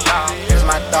show. That's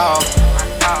my dog.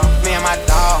 Me and my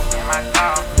dog.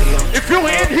 If you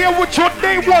in here with your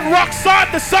day one, rock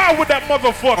side to side with that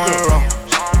motherfucker.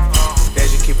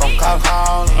 Keep on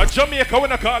calling. A Jamaica,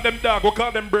 when I call them dog, we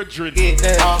call them brethren. Get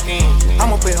that talking.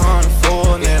 I'ma put on the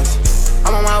floor now.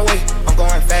 I'm on my way, I'm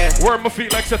going fast. Where my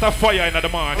feet like set a fire in the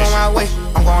morning. I'm on my way,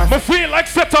 I'm going fast. My feet like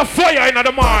set a fire in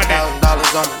the morning.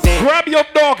 $1,000 on the day. Grab your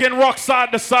dog and rock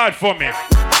side to side for me.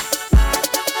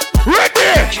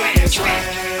 Ready?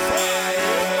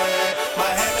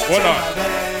 Hold on.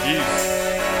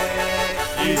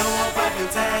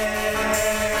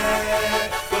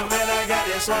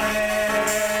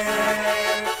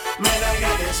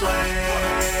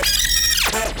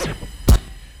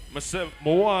 Myself, I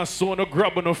want to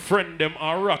grab on a friend them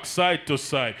and rock side to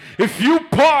side. If you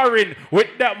parring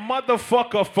with that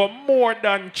motherfucker for more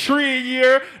than 3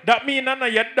 years, that mean none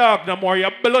of your dog no more,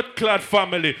 your blood clot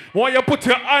family. When you put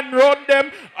your hand around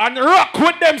them and rock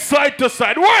with them side to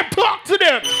side. Why talk to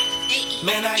them?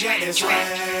 Man, I got this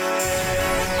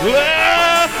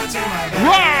Left,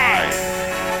 right,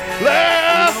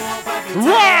 left,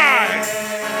 right,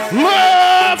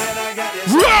 left,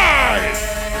 right,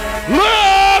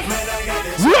 left,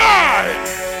 right,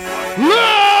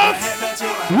 left,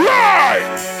 right,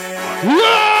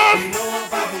 left,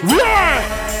 right.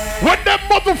 When that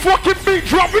motherfucking beat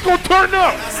drop, we gon' turn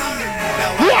up.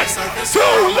 1, 2,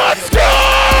 let's go!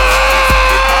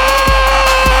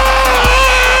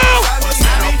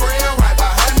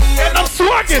 And I'm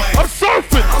swagging, I'm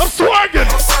surfing, I'm swagging.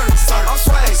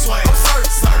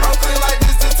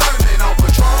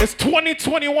 It's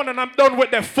 2021 and I'm done with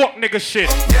that fuck nigga shit.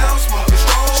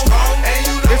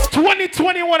 It's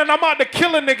 2021 and I'm out to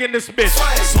kill a nigga in this bitch.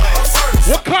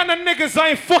 What kind of niggas I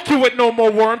ain't fucking with no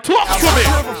more, Worm? Talk to me.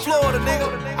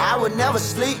 I would never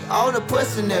sleep on a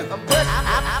pussy nigga.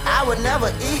 I would never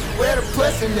eat with a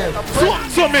pussy nigga.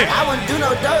 Talk to me. I wouldn't do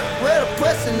no dirt with a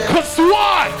pussy nigga. Cause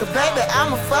why? Cause baby,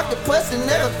 I'm a fucking pussy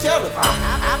nigga killer.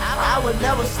 I would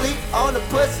never sleep on a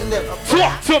pussy nigga.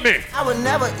 Talk to me. I would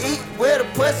never eat with a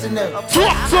pussy nigga.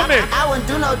 Talk to me. I wouldn't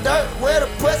do no dirt with a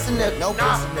pussy nigga. No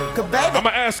pussy nigga. Cause baby, I'ma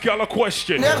ask y'all a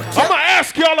question. I'ma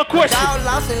ask y'all a question. Dog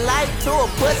lost his life to a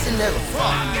pussy nigga.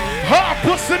 Ha,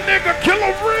 pussy nigga, kill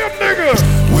a real nigga.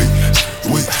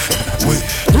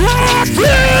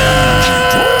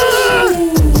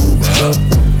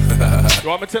 You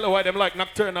want me to tell you why them like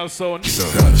nocturnal sound?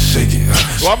 Shake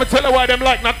it. You want me to tell you why them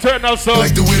like nocturnal sound?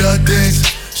 Like the way that I dance.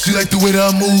 She like the way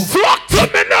that I move. Talk to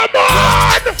me, no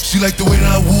man. She like the way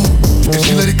that I woo. If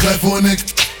she let it clap for a nigga,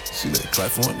 she let it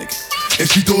clap for a nigga.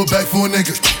 If she throw it back for a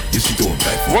nigga, yeah, she throw it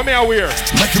back for a nigga. What me out here?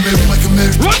 Michael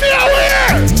Mary. What me out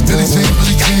here? Billy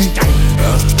Jean.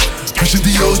 Christian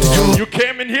Dior. You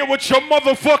came in here with your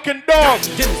motherfucking dog.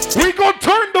 We gon'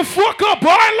 turn the fuck up,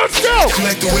 alright? Let's go. She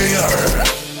like the way I heard.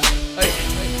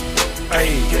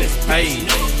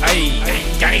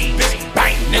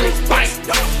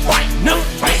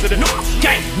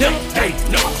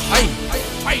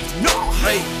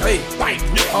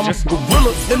 I'm a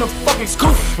gorilla in a fucking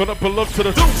scoop. Finna pull up to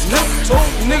the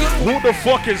nigga. Who the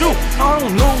fuck is I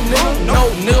don't know, nigga. No,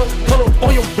 nigga. Pull up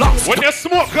on your blocks. When you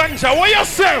smoke ganja, what you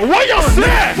say? What you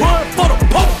say? Run for the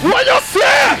pole. What you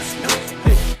say?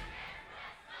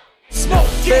 Smoke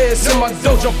gas in my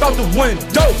dough, jump out the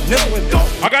window,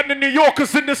 nigga. I got the New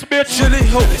Yorkers in this bitch.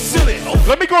 Silly ho.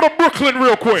 Let me go to Brooklyn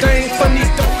real quick. They ain't funny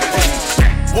though.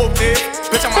 Whoop it,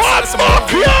 bitch, I'm outside of some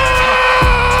blue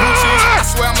cheese. I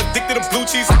swear I'm addicted to blue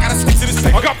cheese. I gotta stick to this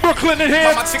paper. I got Brooklyn in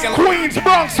here. Queens,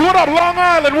 Bronx, what up? Long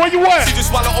Island, where you at? She just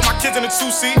swallowed all my kids in a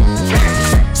 2-seat.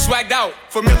 Swagged out,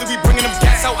 familiar, we bringing them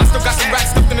gas out. I still got some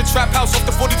racks stuffed in the trap house. Off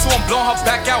the 42, I'm blowing her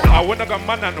back out. We're not got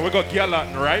man and we got girl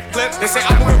out, right? They say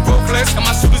I'm moving ruthless, and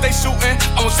my shooters they shooting.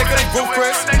 I'm sick of they roof,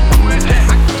 Chris.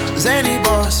 Zany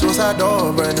boss, suicide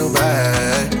door, brand new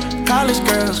bag. College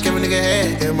girls, give a nigga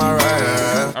head in my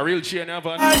ride. A real chain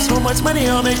ever. So much money,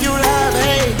 I'll make you laugh.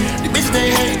 Hey, the bitch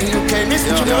they hate, and you can't miss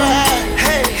what you never had.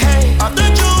 Hey, off the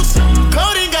juice,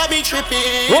 coding got me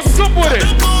tripping. What's up with it?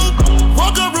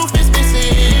 Walker roof is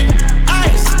missing.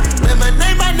 Ice,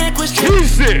 lemonade, my neck was tripping.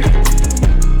 Easy.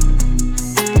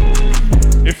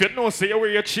 If you know, say you wear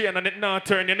your chain and it not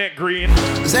turn your neck green.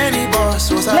 Zany boss,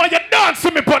 suicide. Why you dance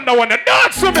with me, Panda? Wanna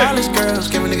dance with me? College girls,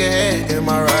 give a nigga head in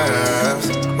my raps.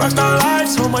 Rockstar life,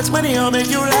 so much money, I'll make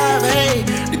you laugh. Hey,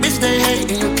 the bitch they hate,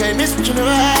 and you can't miss what you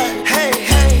never had.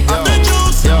 Hey, off the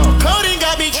juice, coding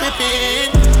got me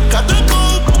tripping. Cut the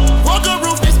coupe, walker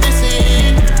roof is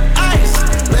missing. Ice,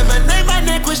 lemonade, my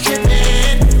neck was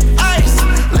tripping. Ice,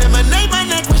 lemonade, my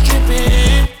neck was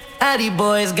tripping. Addy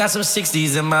boys got some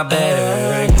 60s in my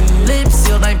bag. Lips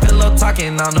sealed, ain't pillow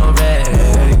talking on no rag.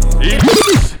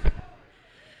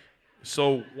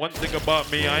 So one thing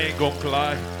about me, I ain't gonna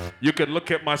lie. You can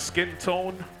look at my skin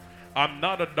tone. I'm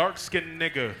not a dark-skinned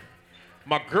nigga.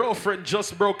 My girlfriend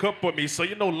just broke up with me, so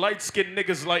you know light-skinned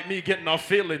niggas like me getting our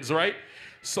feelings, right?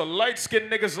 So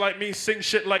light-skinned niggas like me sing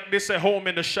shit like this at home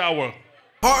in the shower.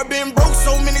 Heart been broke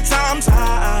so many times,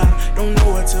 I don't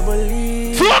know what to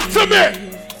believe. Talk to me!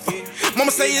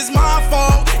 Mama say it's my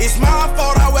fault,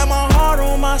 I wear my heart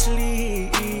on my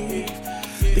sleeve.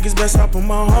 Think it's best I put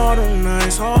my heart on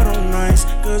ice,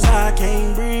 cause I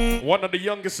can't breathe. One of the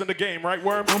youngest in the game, right,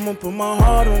 Worm? I'ma put my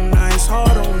heart on ice.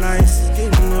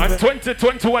 I'm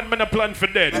 2021, man, I plan for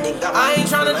dead. I ain't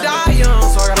tryna die young,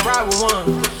 so I gotta ride with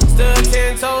one. Stood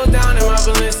 10 toes down in my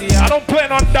Balenciaga. I don't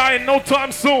plan on dying no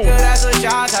time soon. That's a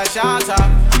shot.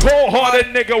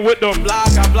 Cold-hearted nigga with them.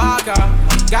 Blocker.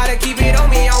 Gotta keep it on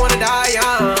me, I wanna die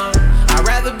young. I'd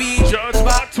rather be judged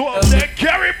by 12 then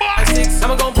carry by 6.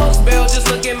 I'ma gon' post bail, just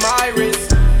look at my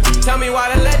wrist. Tell me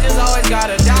why the legends always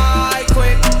gotta die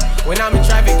quick. When I'm in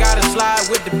traffic, gotta slide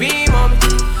with the beam on me.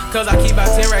 Cause I keep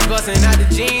out 10 racks bustin' out the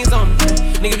jeans on me.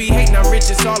 Nigga be hating, I'm rich,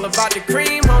 it's all about the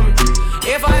cream on me.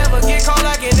 If I ever get caught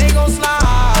again, they gon'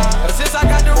 slide. But since I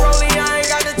got the rollie, I ain't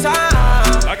got the time.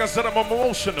 Like I said, I'm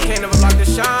emotional. Can't never block the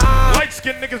shine.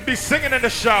 Light-skinned niggas be singing in the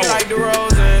shower. Like the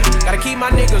Rosen. Gotta keep my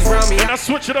niggas round me. And I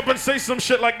switch it up and say some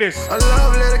shit like this. A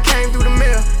love letter came through the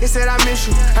mail. It said I miss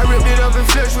you. I ripped it up and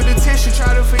flushed with the tissue.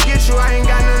 Try to forget you. I ain't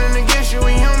got nothing against you.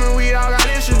 We human, we all got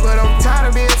issues. But I'm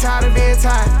tired of being tired.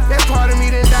 That part of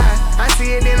me done died. I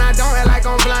see it, then I don't act like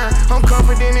I'm blind. I'm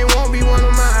confident it won't be one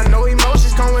of mine. I know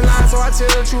emotions come with lines, so I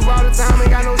tell the truth all the time. Ain't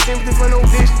got no sympathy for no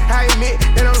bitch. I admit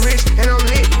that I'm rich and I'm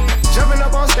lit. Jumping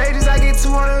up on stages, I get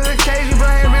 200 occasions.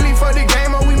 But I ain't really for the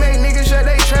game, or we make niggas shut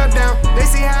they trap down. They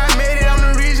see how I made it, I'm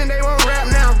the reason they won't rap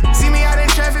now. See me out in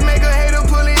traffic, make a hater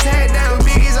pull his head down.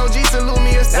 Biggie's OG salute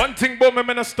me a stop. One thing about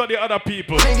me, I study other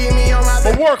people.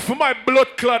 I work for my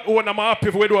blood clot own, I'm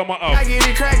happy with what I'm I get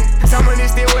it cracking, some of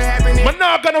this still what happening. But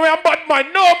now I'm gonna wear a bad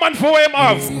mind, no man for where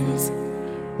I'm have.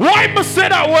 Why me say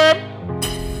that word?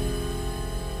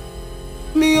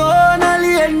 Me own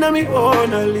alien, me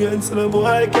own alien, so the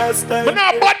boy can't stand. But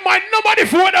now bad mind, nobody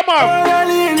for what I'm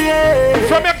have.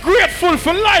 From you're grateful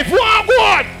for life,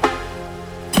 what?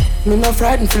 Me no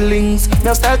frightened feelings, me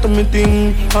a start to me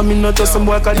thing. And me no trust some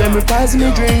boy cause them reprise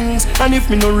me drinks. And if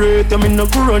me no rate you, me no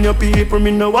go run your people.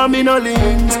 Me no want me no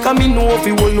links, cause me know if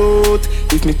you will out.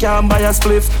 If me can't buy a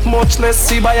spliff, much less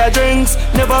see buy a drinks.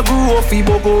 Never grew up fi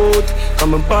bogot.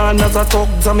 Come and born as a thug,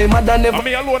 so me mother never. And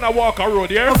me alone I walk a road,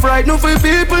 yeah? I'm frightened for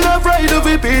people, I'm frightened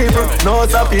for people. No,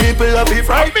 some people I be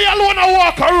frightened. Me alone I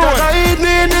walk a road. I hate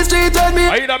me in the street and me.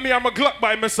 Either me or my Glock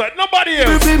by my side, nobody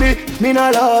else. Me no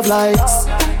love lights.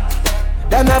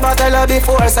 Them never tell her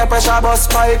before, say pressure bus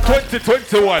spike.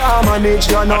 2021. I manage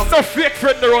you now. No fake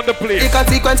friend around the place. It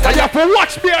consequence. And you have to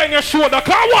watch behind your shoulder,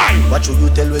 car why? What should you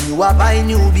tell when you are buying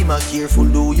you? Be more careful,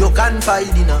 do you confide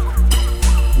in her.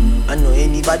 I know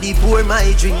anybody pour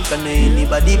my drink, I know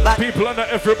anybody bad. People under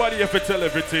everybody if you tell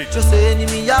everything. Just say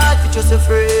enemy yard, just a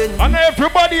friend. I know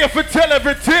everybody if you tell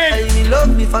everything. I me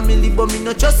love me family, but me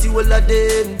not trust you all of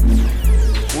them.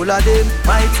 All of them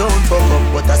might sound fuck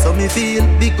up, but that's how me feel.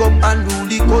 Big up and rule,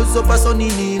 cause up a sunny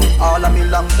kneel. All of me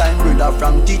long time brother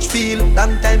from Teachfield.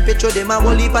 Long time petro them a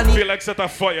whole heap and feel like set a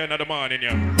fire in the morning,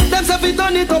 yeah. Them say fi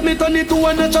turn it up, me turn it to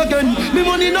one notch again. Me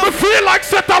money no. Me feel like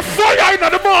set a fire in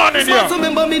the morning, yeah. So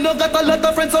remember me no got a lot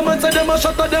of friends. Someone say them a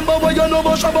shot at them, but what you know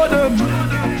about them?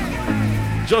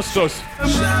 Just us.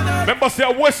 Remember say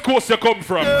a West Coast you come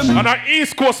from, and a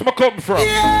East Coast me come from.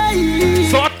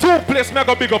 So a two place me I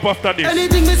go big up after this.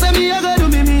 Anything me say me I go do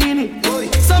me mean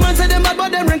it. Someone say them bad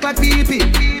but them rank like PP.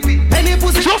 Any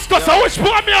pussy. Just us, I wish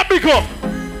boy me a big up.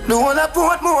 The whole of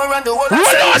Portmore and the whole of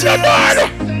St.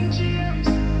 James.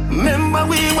 Remember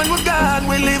we when we're gone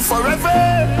we live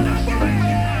forever.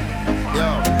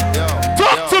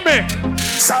 Talk to me.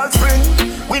 Salt Spring,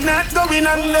 we not going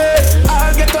under.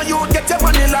 I'll get on you, get your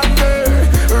money longer.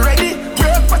 Ready,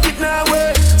 break pocket now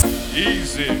way.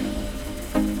 Easy.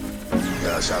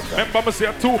 Remember me say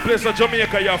a two places in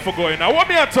Jamaica you have to go in. Now what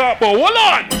me a talk about? Hold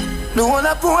on. The whole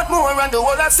of Portmore and the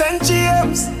whole of St.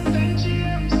 James.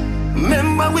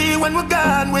 Remember we when we're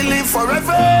gone we live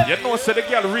forever. You know say the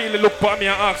girl really look for me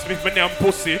and ask me if me name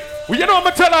pussy. Well, you know what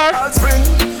I tell her? Salt Spring,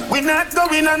 we not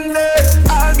going under.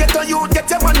 I'll get on you, get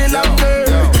your money longer.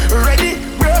 Ready,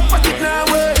 break pocket now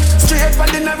way. Straight for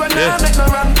dinner and now make no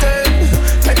wrong turn.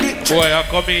 Boy, a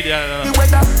comedian. The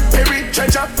weather, Perry,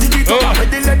 treasure, dig it up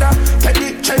with the leather. Take the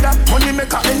cheddar, money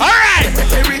maker. Alright!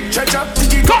 Perry, treasure,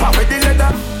 dig it up with the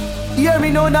leather. Hear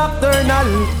me no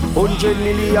nocturnal. $100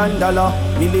 million,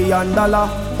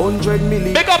 $100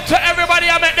 million. Big up to everybody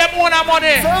I make them own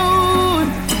money.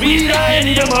 We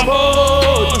need them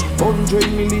about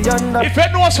 $100 million. If you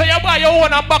know so you buy your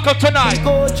own and buckle tonight.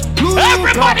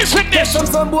 Everybody sing this.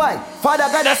 Some boy. Father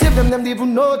God I save them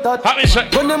even know that.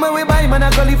 When them when we buy man I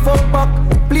go live fuck back.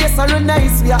 Place are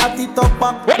nice, we are at the top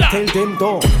back. Tell them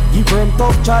don't, give them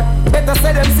tough chat. Better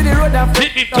say them see the road and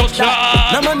fit the tough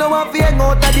chat. No man no one fear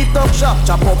out at the top shop.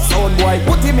 Chop up sound boy,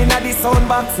 put him in at the sound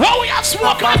box. Wow, we have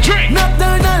smoke and drink.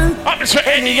 Nocturnal, I'm just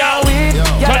anyhow we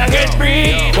gotta get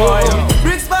free, boy.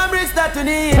 Bricks for bricks that we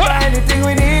need. Buy anything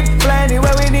we need, fly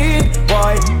anywhere we need,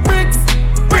 boy. Bricks,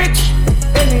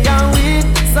 anyhow we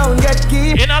sound get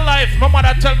key. In a life, my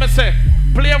mother tell me say,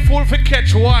 play a fool for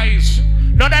catch wise.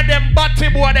 None of them batty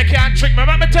boy they can't trick me.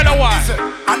 Let me tell you why.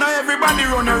 I know everybody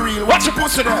run a reel. Watch your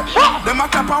pussy there. Them a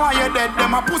clap while you're dead.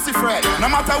 Them a pussy friend. No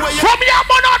matter where you. From your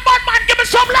man on bad man, give me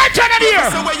some light in here.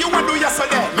 So where you want to do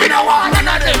yesterday? Me no want none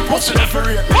of them pussy there for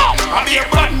real. I be a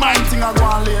bad mind thing I go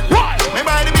on late. Me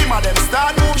by the beam of them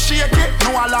start move shake it.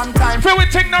 No a long time. Feel we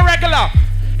think no regular.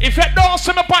 If you don't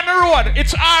see me on the road,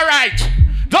 it's alright.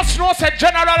 Just know say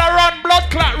General run blood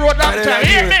clot road that time.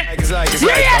 Hear me? Exactly.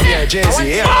 Yeah, Jay-Z,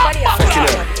 yeah.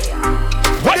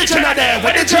 What did you know there?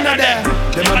 What did you know there?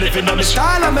 Them a living on the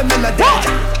style and me melody.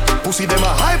 Pussy them a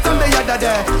hype from the other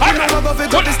day. You know about fi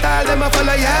got the style them a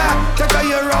follow yeah. Take a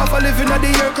year off a living on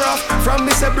the aircraft. From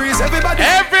Mr. Breeze everybody.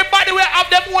 Everybody will have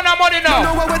them one money now.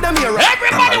 You know what them here?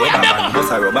 Everybody will have them.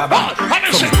 Bossa rubber band.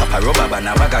 Papa rubber band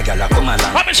a baga gyal a come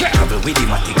along. Travel with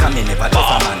him a tick and me never do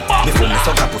a man. Before me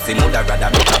suck a pussy mother rather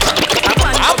broke a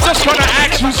bank. I'm just gonna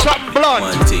ask you something blunt.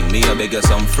 One thing, me a beg you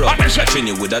some front. I train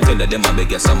you with a tell them I beg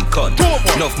you some cunt.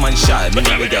 Enough man shy, me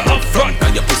a beg you up front.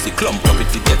 And your pussy clump up if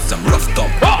you get some rough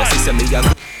thump. The sister me a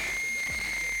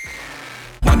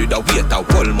man with a wait a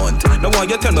whole month. No one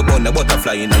you tell me about the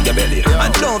butterfly in your belly.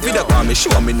 And don't video call me,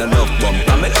 show me no love bump.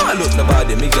 I mean, I look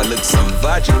nobody, me a look some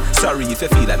virgin. Sorry if you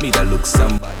feel like me that look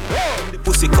somebody. The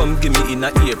pussy come give me in a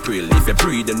April. If you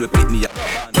breathe then repeat me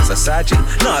as a sergeant.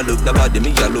 Now look nobody,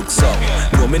 me a look some.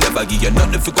 No, me never give you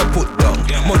nothing if you can put down.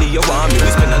 Money you want me, we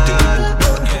spend until we put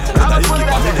down. But I keep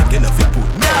on me again if you put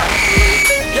down.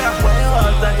 Yeah, why you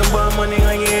all talking about money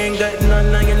when you ain't got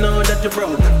none and you know that you're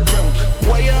broke?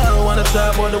 Why you all wanna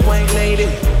talk about the white lady?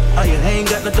 Oh, you ain't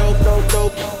got no dope.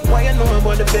 Why you know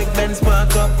about the big Benz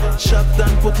park up? Shop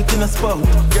done, put it in a spot.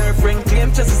 Girlfriend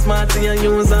claim just as smart and you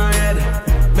use her head.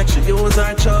 Make sure you use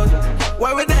her child.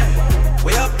 Why we there?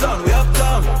 We uptown.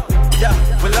 Yeah,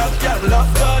 we love gun. We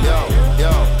uptown.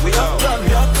 We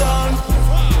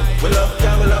love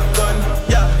gun.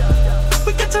 Yeah.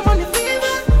 We get your money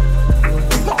fever.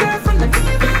 My girlfriend a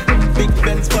diva. Big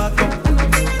Benz park up.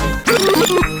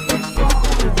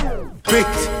 Brick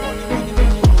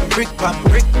pam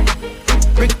brick.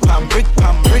 Brick pam brick.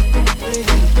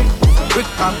 Brick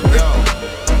pam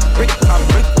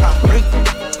brick.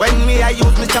 When me I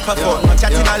use me chopper phone, no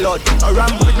chatting a lot. Or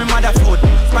ram with me mother food.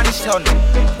 Spanish town,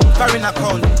 foreign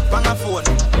account, bang a phone.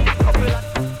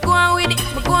 Go on with it.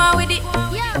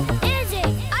 Yo, Izzy,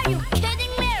 are you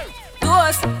kidding me?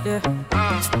 Ghost, yeah.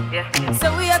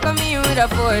 So we are coming with a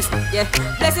force, yeah.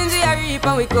 Blessings we are reap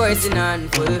and we coursing on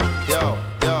full. Yo.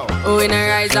 Oh, we not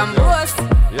rise and boast.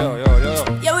 Yo.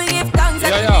 Yeah, we give thanks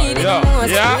that we need it the most.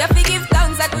 We have to give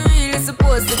thanks that we really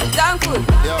supposed to be thankful.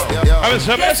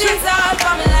 Blessings all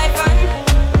for my life and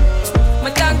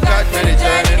my thank God for the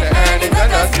journey, the earnings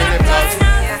that us in the plus.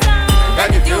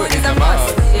 Gratitude is a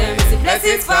must. Yeah, me see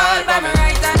blessings fall by my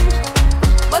right hand.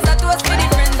 But that was for the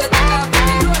friends that I have.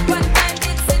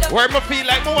 Where me feel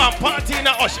like me want party in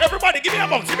a hush. Everybody give me a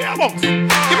box. Give me a box.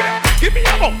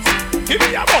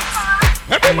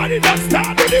 Everybody dance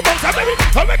start do the box. I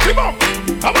make the box.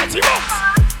 I watch the box.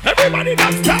 Everybody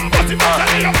dance start but the box.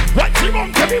 Watch the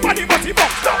box. Everybody but the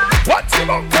box. Watch the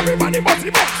box. Everybody but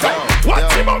the box.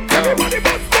 Watch the box. Everybody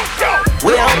but the box.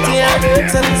 We out here.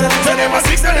 Tell them a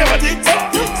six, tell them a tick.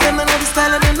 Them know the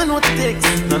style and them know the ticks.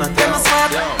 None of them are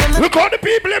smart. Look all the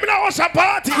people in our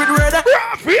party. With red.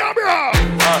 Bro.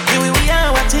 Here we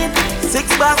are watching. 6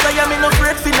 bars I am in a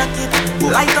afraid for not it.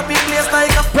 Light up in place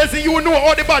like a Prezi, you know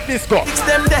how the badness go. Fix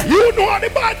them there. You know how the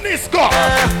badness go.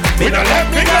 We don't let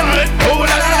me go. Oh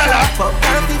la la la.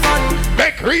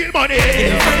 Make real money.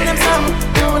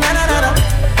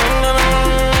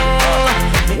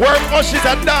 Work Ushes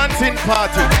a dancing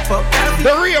party.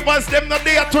 The ravers them not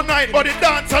there tonight, but the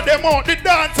dancer them out.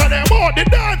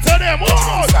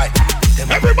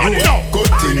 Everybody know. Good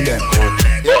thing them.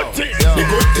 Good thing. The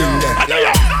good thing them.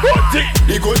 Good thing.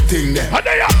 The good thing them.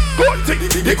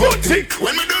 The good thing.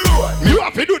 When we do road, you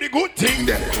have to do the good thing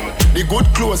them. The good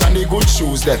clothes and the good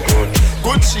shoes them.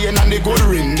 Good chain and the good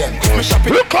ring them. Me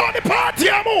shopping. Look how the party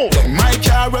I move. My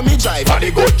car when me drive and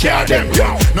the good car them.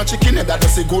 No chicken head that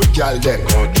does a good girl them.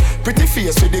 Pretty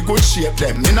face with the good shape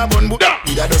them. In a bun book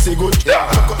that does a good.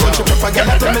 Country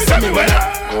propaganda tell me say me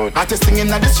well. Artist singing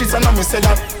in the streets and I me say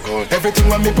that. Everything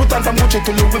when me put on from Gucci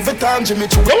to Louis Vuitton, Jimmy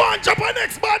Choo. Go on, jump on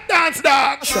next bad dance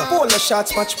dog. Polo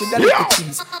shots match with the little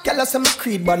cheese. Girl us some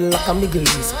creed bottle like a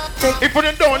Miguel's. If you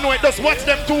don't know it, just watch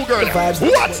them two girls.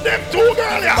 Watch them two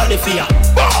girls. Body fear.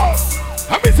 Boss.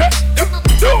 Have me say, do it.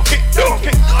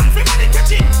 Everybody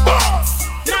catch it. Boss.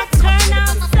 Nocturnal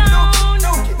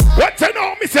sound. What you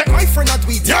know me say? My friend not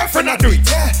do it. Your friend not do it.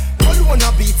 Yeah. All you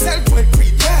wanna be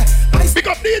self-creed. Yeah. Pick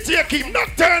up DJ Keem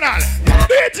Nocturnal.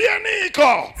 DJ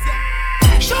Nico.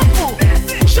 Shampoo.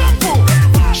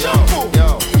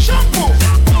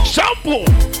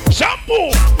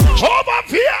 Over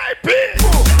VIP.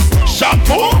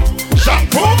 Shampoo.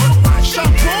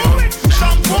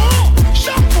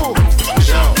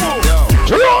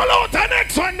 Roll out the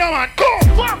next one now and go.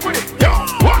 Walk with it.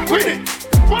 Walk with it.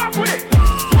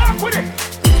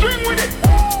 Swing with it.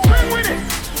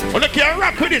 Well, look here,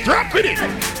 rock with it.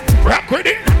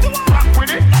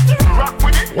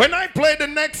 When I play the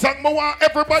next song, I want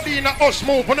everybody in the hush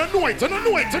move. And I know it.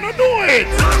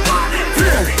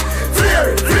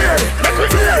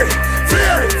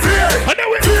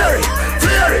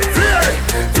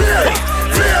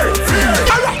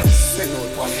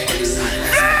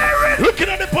 Looking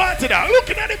at the party now.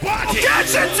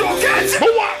 Catch it. I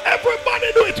want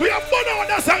everybody do it. We have fun on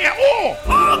that song here. Oh,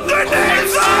 the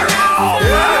names are out.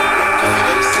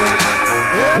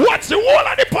 Watch the whole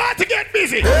of the party get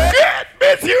busy. Get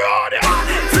busy on it.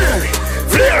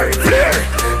 Flare.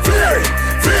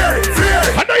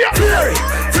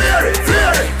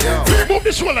 Move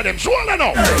the shoulder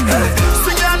now.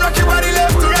 Sing and rock your body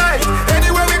left to right.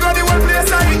 Anywhere we go, the whole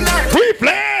place I ignite. We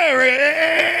flare it.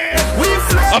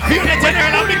 I feel the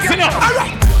general and mixing up. All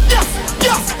right.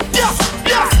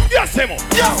 Yes, Emo.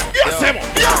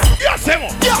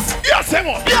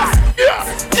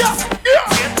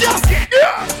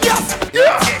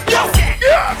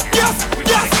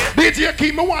 DJ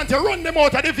Keem, I want to run them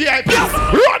out of the VIP.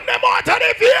 Run them out of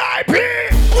the VIP.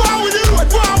 Go on with the road.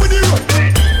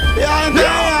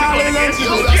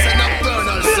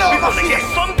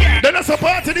 Then I a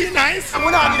party the nice. I'm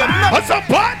gonna give them nothing. What's a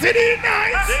party the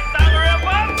nice?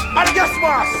 And guess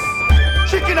what?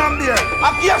 Chicken and beer.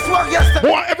 And guess what? Yesterday.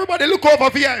 Boy, everybody look over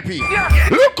VIP. Yeah.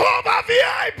 Look over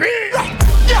VIP.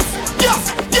 Yes,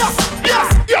 yes, yes, yes.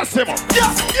 Yes, Simon.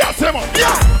 Yes, yes, Simon.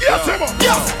 Yes, yes, Simon.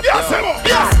 Yes, yes, Simon.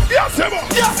 Yes, yes, Simon.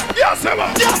 Yes, yes,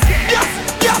 Simon. Yes, yes,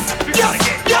 yes, yes,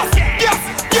 yes, yes,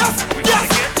 yes,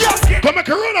 yes, yes. Come make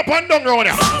a run up and down round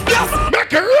here. Yes.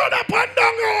 Make a run up and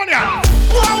down round here.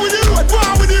 Go on with the road. Go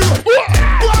on with the road. Go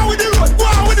on with the road. Go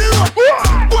on with the road. Go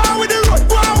on with the road.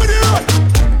 Go on with the road.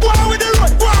 Go on with the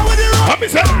road. Go on with the road. Let me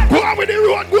say, go on with the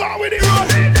road. Go on with the road.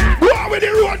 Go on with the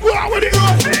road. Go on with the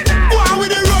road. Go on with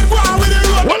the road. Go on with the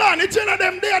road. Hold on, the gen of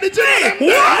them there. The gen of them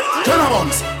there. What? Jenna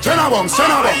Bunks, Jenna Bunks,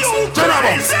 Jenna Bunks, Jenna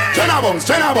Bunks, Jenna Bunks,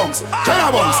 Jenna Bunks, Jenna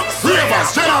Bunks,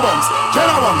 Ravers, Jenna Bunks,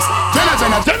 Jenna Bunks, Jenna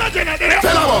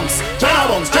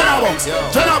Bunks, Jenna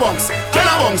Bunks,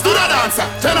 Jenna Bunks, do the dancer,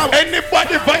 Jenna.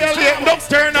 Anybody violate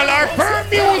nocturnal or firm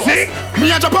music? Me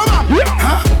a jump on man.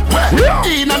 Huh? Well,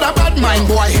 in a bad mind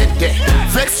boy head there.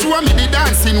 Vex show me the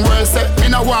dancing world set. Me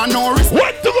no want no risk.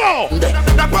 What to go?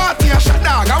 The party a shut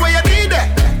down. How you need it?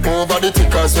 Over the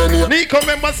tickers when you. Nico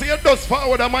member say you dust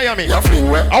forward at Miami. You fling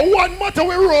where? And one matter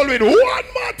we roll with. One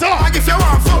matter. Like if you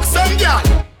want fuck some girl.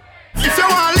 If you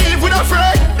want live with a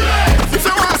friend. If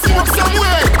you want smoke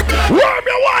somewhere. Where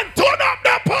me want turn up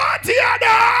the party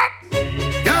dog.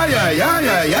 Yeah.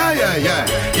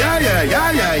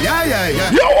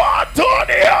 You want turn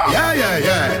here?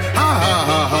 Yeah.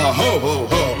 Ha ho.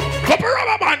 Couple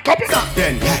rubber band, couple stop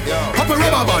then, yeah. Couple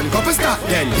rubber band, couple stop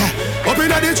then, yeah. Up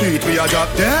inna the street we a drop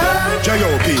dead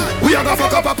J.O.P. We a go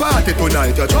fuck up a party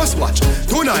tonight, you just watch.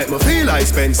 Tonight me feel I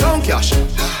spend some cash.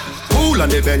 Cool on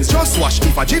the Benz, just wash.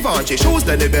 If a Givenchy shoes,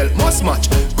 then the belt must match.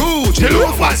 Gucci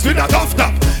loafers with a tough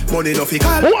top. Money no fickle.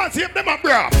 Who wants to see them a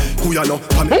bra? Who you know?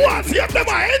 Who wants to see them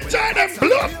a enjoy them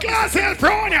blood class hell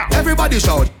brown ya? Everybody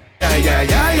shout.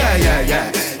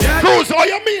 Yeah. Cruz, oh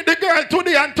you meet the girl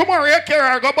today and tomorrow you carry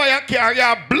her go buy a car.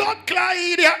 You blood clot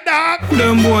idiot dog.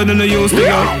 Them boy than they used to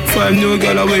get. 5 new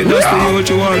girl away, that's the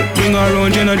usual. Bring her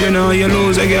around Jenna, you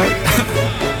lose a girl.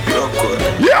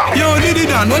 Yeah. Yo, Diddy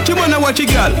Dan, what you wanna watch a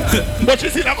girl? But she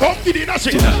see the come Diddy na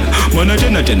shit. Wanna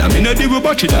Jenna, me no deal with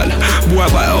batch it all. Boy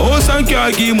buy a house and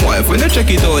car, give him wife when you check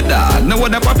it out dog. Now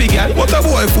what a papi girl, what a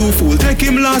boy fool. Take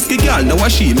him last girl, now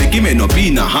what she make him end up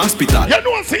in a hospital. You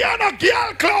know see you're not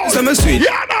girl clothes. So me sweet.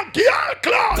 You're not girl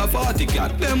clothes. 40 girl.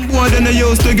 Them boy then they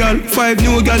used to girl. 5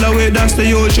 new girl away, that's the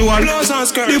usual. Blouse and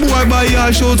skirt. The boy buy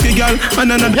all shorts for girl. And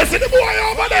then you see the boy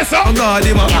over there sir. Oh God,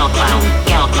 him a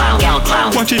Girl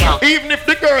clown. watch it. Even if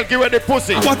the girl give her the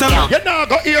pussy, What a you now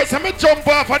go hear some jump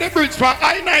off of the bridge from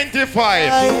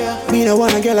I-95. Me no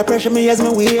wanna girl a pressure me as me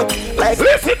wake. Like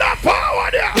listen up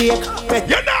forward here. You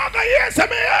now go hear some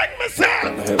hang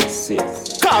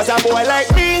myself. Cause a boy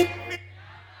like me.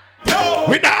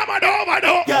 We now man over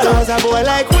though. Cause a boy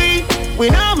like we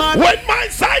now man. When my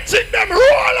side chick them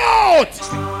roll out.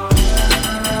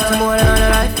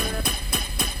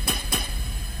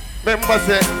 Remember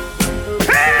say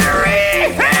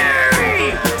Harry,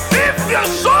 if your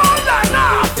soul are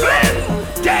not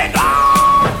flint, take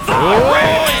off the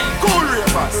ring. Cool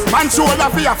ravers. Man shoulder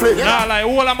for your flick. Nah, like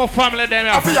all of my family them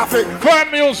here. For your flick.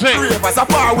 Firm music. Ravers a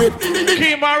bar with.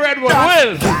 Keep my Redwood.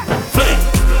 Will.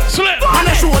 Slip. Man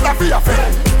a shoulder for your flick.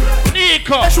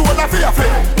 Nico. A shoulder for your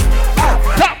flick.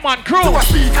 Top man crew.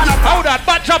 How that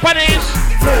bad Japanese.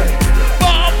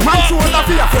 Man shoulder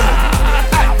for your flick.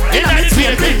 In a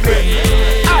mid-field bad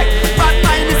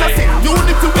mind is a sin. You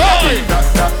need to be a king.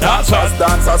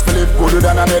 Dancers feel it gooder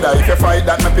than another. If you fight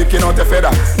that, me picking out a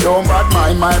feather. Don't bad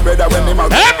mind my brother when they out.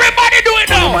 Everybody do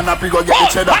it now. Man up, you go get the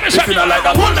cheddar. If you not like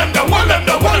that, hold them there. Hold them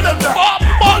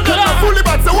fully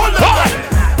back, so hold them there.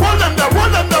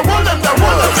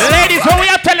 Ladies, what we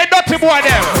are telling dirty boy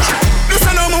them?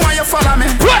 Listen to me why you follow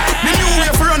me. Me knew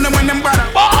you for run them when them bad.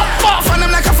 Fan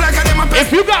them like a flag of them a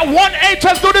If you got 1-8,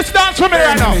 do this dance for me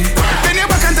right now. Then you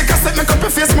back and take a step, make up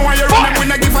your face me while you run them. When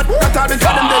I give a cut out because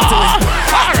them dead to me.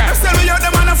 Tell me you're the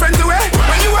man a friend to it.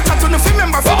 When you watch out on the film,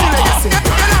 remember for the legacy.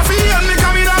 You're not feeling me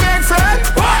come in a make friend.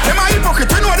 Them a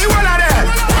hypocrite, you know the one of them.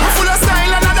 We full of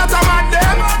style and that I'm at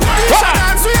them. Each a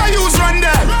dance we a use run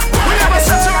them. We never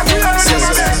stretch out, we never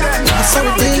make them.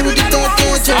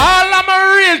 All of my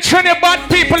real Trinidad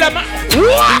people, them.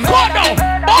 What now?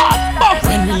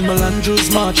 When Will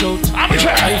Melandros march out, I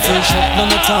feel shot,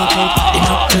 none of talk out. In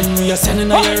up 10, we are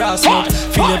sending out your ass out.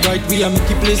 Feel it right, we are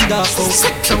making place dark out.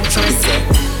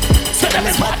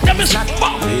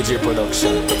 DJ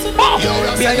production.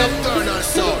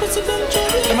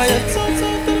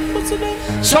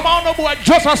 Somehow no boy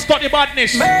just a study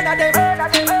badness.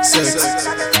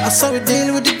 I saw we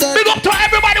deal with the Big up to to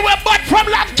everybody we're bad from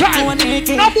long time.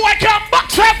 No boy can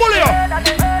box and bully you.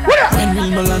 When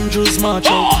Will Melandros march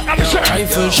out,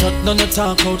 rifle shot, none to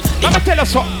talk out. Let me tell you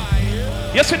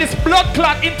something. You see this blood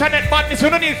clot internet badness, you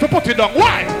don't need to put it down.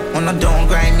 Why? On a don't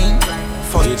grind me.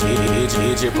 For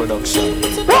AJ production.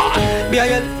 Why?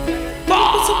 BIL. Why?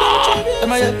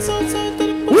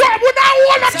 We're not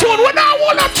all a tune. We're not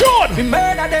all a tune. We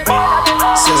murder them.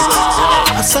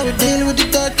 I saw the deal with the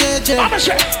dark KJ.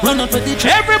 Run up with the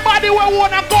truck. Everybody will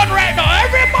want a gun right now.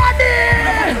 Everybody.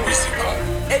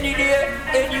 Any day,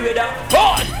 anywhere down.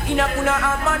 In a kuna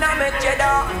man I make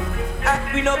cheddar.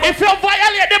 If you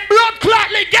violate the blood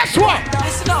clot, guess what?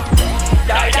 Listen up.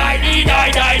 Die.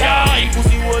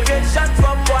 Pussy will get shot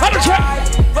from one side.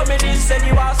 From any send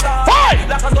you a star.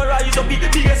 Like a gun rise up,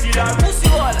 biggest killer. Pussy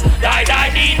will die.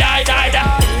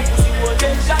 Pussy will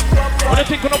get shot from one side. What do you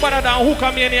think nobody down who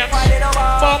come in here?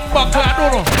 Bumba clot, I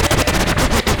don't know.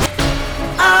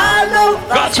 I know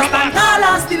got some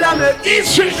man still a make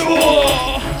history do.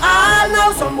 I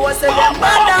know some boys say them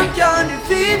bad and can't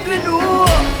defeat me do.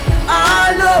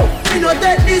 I know we no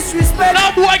take disrespect.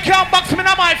 No boy can't box me in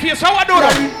my face. How I do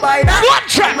that? One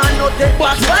track. Man no take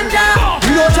box one down.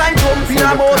 We no try to jump in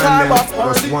a motor box.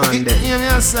 Hear me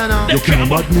a say now. You can't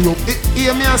bad me up.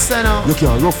 Hear me a say now. You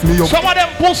can't rough me up. Some of them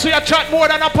pussy a chat more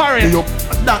than a parent.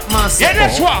 That mass. Yeah,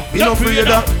 that's what. You no afraid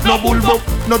of no bullbuck,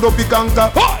 no dopey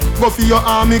canker. Go for your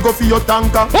army, go for your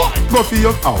tanker. Go for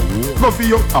your go for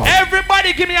your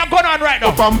Everybody give me a gun on right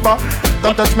now. Pampa.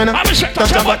 Come touch me now.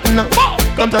 Touch a button now.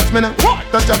 Come touch me now.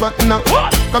 Touch a button now.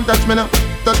 Come touch me now.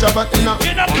 Touch a button now.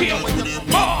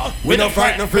 We don't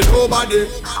frighten for nobody,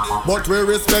 but we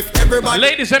respect everybody.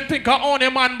 Ladies, them think I own a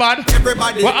man bad.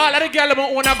 Everybody. Well, all of the girls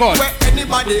own a gun. Where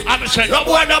anybody. I'm saying, no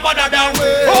boy, no bother down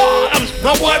way.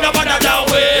 No boy, no bother down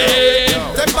way.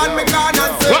 Them man me can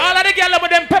and say. Well, all of the girls with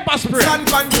them pepper spray.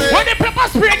 When the pepper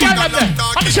spray, girl them there.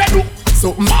 I'm saying,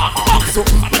 so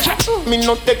me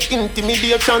no take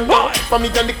intimidation. For me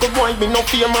and the good boy, me no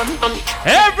fear man.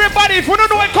 Everybody, if you don't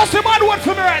know it, cause the bad word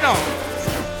for me right now.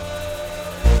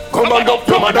 Come on up,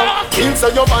 come on up.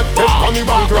 Inside your band, take on me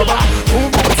bank rubber.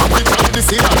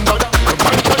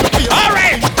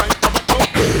 Alright.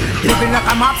 Living like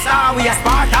a mobster, we a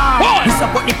Spartan. We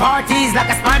support the parties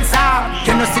like a sponsor.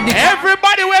 You know see the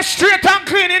everybody we're straight and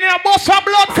clean in your boss of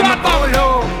blood clot.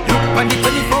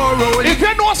 If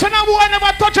you know so now boy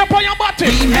never touch upon your body.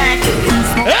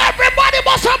 Everybody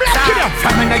boss of blood clot.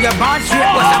 From under your bond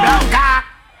straight boss of blood.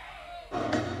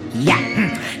 Yeah.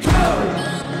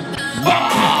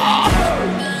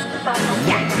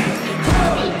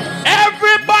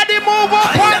 Everybody move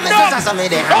up and down.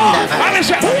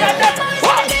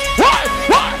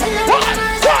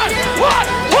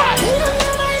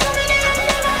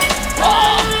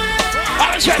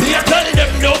 You're telling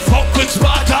them no fuck with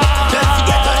Sparta.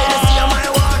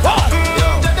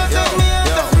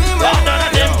 None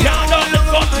of them count on the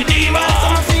fucking diva.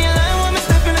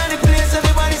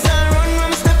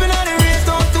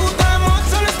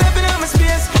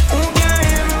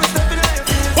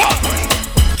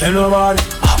 Tell nobody,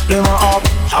 them a up,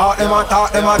 talk them a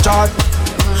talk, them a chat.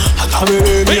 I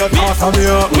mean, me a toss and me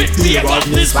a with the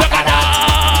badness back at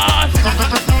that.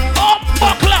 Up,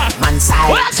 buckler. Man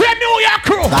side. Where's your New York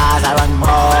crew? Cause I run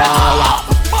more.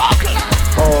 Buckler.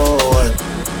 Oh.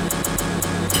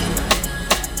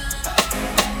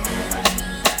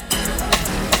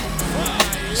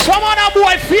 Some other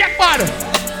boy fake bad.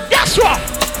 Guess what?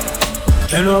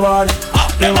 Tell nobody,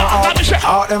 them a up,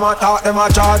 talk them a talk, them a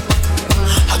chat.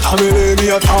 I mean, me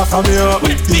a toss and me a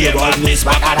with the badness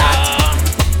back at that.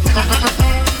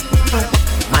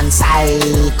 Man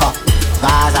psycho,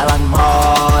 cause I run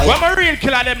more. Where my real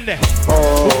killer them there?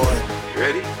 Oh.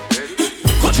 Ready?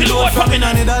 Cut the load from in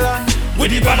another land.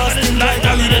 With the banners like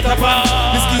a little tapa.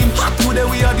 The scheme hot today,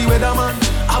 we are the weatherman.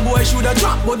 A boy shoulda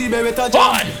drop, but the beretta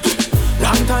jump.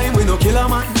 Long time we no kill a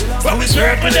man. But we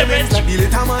serve with the bench. Like the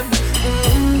little man.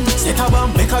 Set a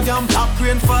bomb, make a damn black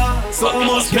rain fall. So we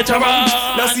must get around.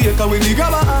 That's the echo when we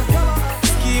grab a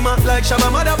scheme like Shabba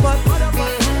Motherpot.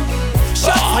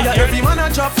 Shot fire, every man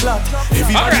a drop flat.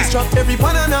 Everybody's drop, every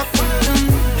pan a knock.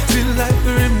 Feel like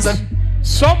the rims and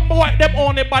some boy them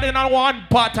only body in one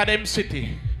part of them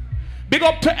city. Big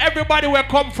up to everybody who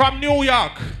come from New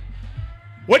York.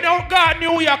 When you go to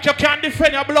New York, you can't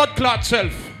defend your blood clot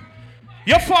self.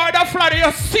 Your father flood,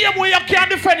 you same way you can't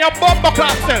defend your bumper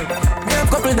clot self.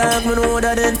 Couple dog, me know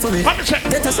that ain't for me.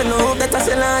 Let us know, let us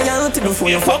loyalty before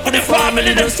you fuck with the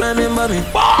family. Just remember me.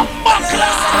 Bumper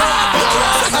clot.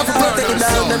 I protect the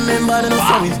dog, them member, they don't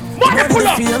for me. Money pull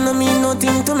up. You don't mean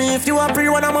nothing to me. If you are free,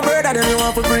 one I'm a brother, then you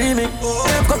want to free me.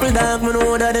 Couple dog, me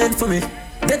know that ain't for me.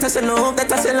 That I say love,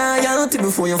 that I say loyalty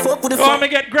before you fuck with the fuck. Oh, me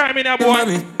get grimy now, boy.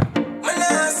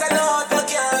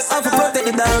 I for protect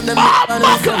the dog,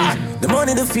 the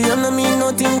money, the fame, no mean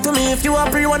nothing to me. If you are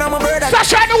free, one of my brother.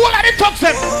 Sasha, the whole of the talks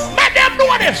them. Man, them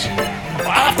know this.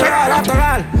 After all,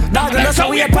 dog, that's how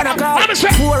we upon a car.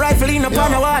 4 rifle in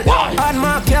upon a wall. On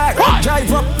my car,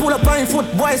 drive up, pull up on foot.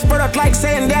 Boys spread out like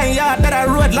saying damn yard that I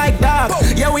rode like dog.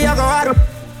 Yeah, we are going hard.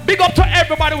 Big up to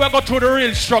everybody who go through the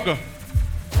real struggle.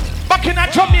 Back in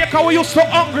Jamaica, we used to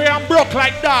hungry and broke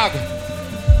like dog.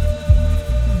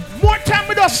 More time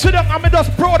we just sit down and me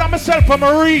just proud of myself and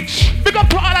my reach. Big up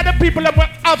to all of the people that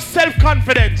have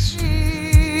self-confidence.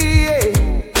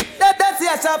 That's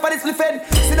your shop and it's flipping.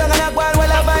 Sit down and go while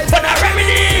I buy. But I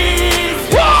remedy.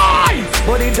 Why?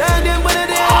 But it down them, but it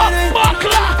down.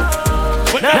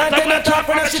 But I'm not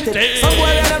talking about shit. Some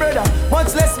boy and a brother,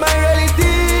 much less my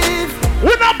relative.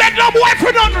 We not beg no boy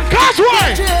for nothing, cause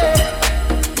why?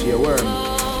 Yeah, word.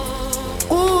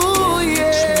 Ooh,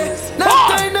 yeah.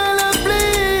 Not kind of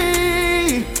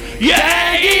lovely. Yeah.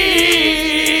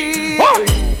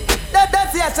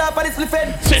 That's your shop and it's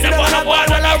flipping. Sit down on a boy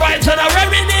when I write to the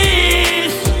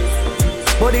remedies.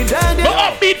 But it down there. The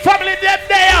upbeat family them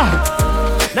there.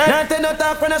 Nothing not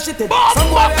talk when I shit it. Some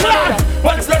boy and a brother,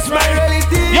 much less my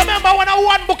relative. You remember when I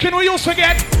one booking we used to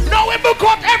get? Now we book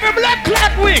out every blood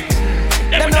clot week.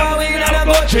 Them know we in a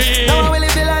country. Now we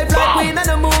live the life like we in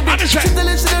a movie. She tell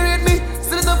her she don't rate me,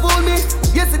 still doesn't fool me.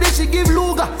 Yesterday she give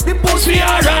Luga the pussy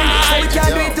alright. So we can't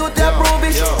do it to the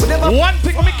approve. One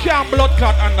thing me can't blood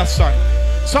clot understand.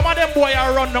 Some of them boy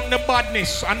are run down the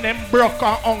badness and them broke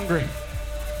and hungry.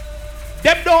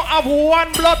 Them don't have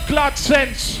one blood clot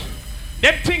sense.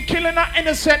 Them think killing an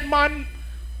innocent man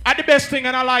are the best thing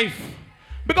in our life.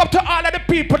 Big up to all of the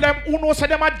people them who knows that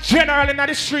them are general in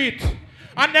the street.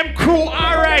 And them crew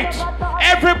alright.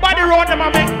 Everybody around them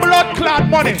are make blood clot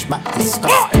money.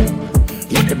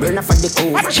 Let the burner for the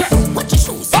cool. Watch your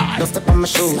shoes. Don't step on my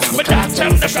shoes. But that's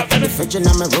the fridge in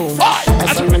my room.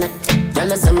 I saw me neck.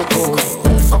 Y'all is me cool.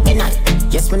 Fucking night.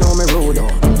 Yes, we know me rude.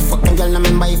 Fucking girl, I'm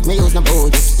in my if me use no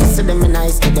boots. You see them in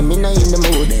nice, get them in the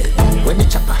mood. With the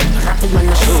chopper, rapid man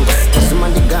the shoes. Some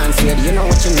of the guns here, you know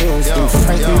what you mean. Skin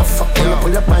frighten the fuck when I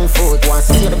pull up on foot. Want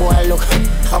to see the boy look.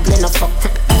 Ugly no fuck.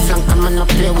 Flank I'm gonna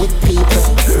play with people.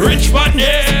 Rich man,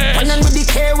 yeah. One with the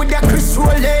K with that Chris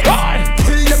Rolle.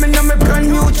 Kill them in my brand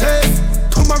new chest.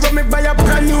 Tomorrow me buy a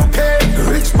brand new K.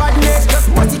 Rich badness, just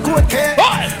what he could care.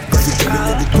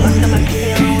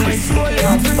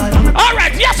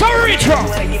 Alright, yes, I'm rich.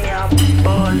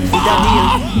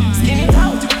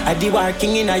 I be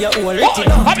working in a your own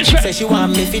retina. Say she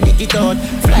want me fi dig it out.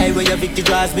 Fly where your victory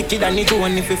draws wicked and it go.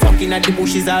 And if we fucking at the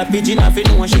bushes or pigeon off you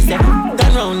know she say.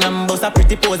 Turn round and bust a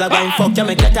pretty pose. I go and fuck you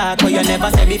make you talk but you never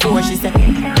say before she say.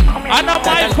 I know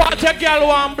my part your girl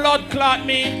want blood clot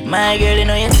me. My girl you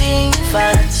know you sing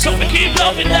fast. So me keep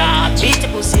loving that. Beat the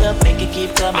pussy up make it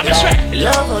keep coming back.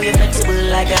 Love how you flexible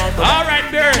like that.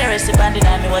 Alright girl. There's a bandit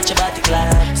on me watch your body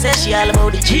clap. Say she all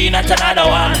about the G not another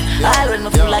one. All when me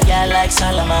feel like girl like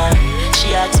Solomon.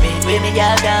 She asked me, where me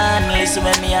girl gone? Listen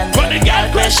when me answer the girl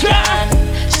question.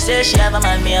 She says she have a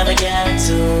man, me have a girl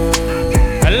too.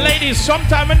 Ladies,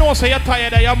 sometimes I know say you're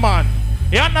tired of your man.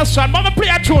 You understand? But I'm play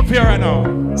a tune for you right now.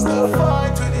 Stop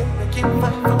fight with him, make him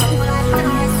fight for me.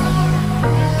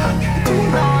 Too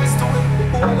nice to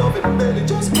him, boy love him belly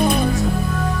just pause.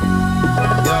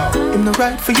 Him no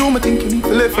right for you, me think you need to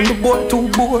live from the boy too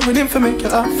boring him for make you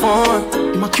have fun.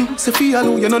 Him a cute, say feel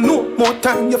alone, you know no more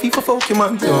time, you feel for fuck him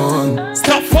and done.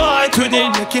 Stop fight with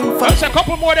him, make him fight. There's a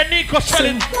couple more than Nico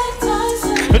selling.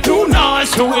 Too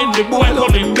nice to win, the boy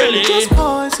love him belly. Just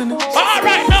poison it.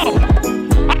 Alright now,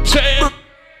 I'm saying.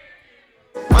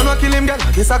 Man wa kill him, girl,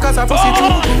 I guess I cause a pussy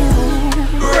too.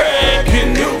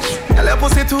 Breaking news. Girl, a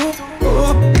pussy too.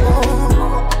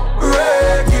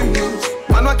 Breaking news.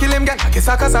 Man wa kill him, girl, I guess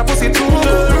I cause a pussy too.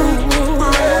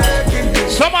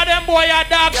 Some of them boy are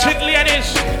dog shit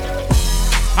ladies.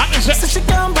 And say she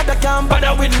can't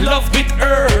bother with love with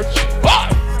urge.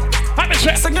 What? And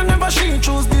say you never she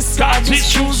choose this cause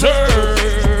it's choose her.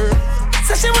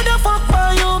 Say she woulda fuck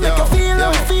by you, make you feel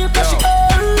how you feel cause she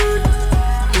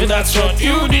earned. That's what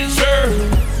you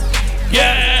deserve.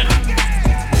 Yeah.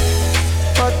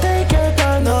 But take your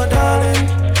time, no darling.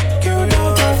 You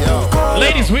don't have to call.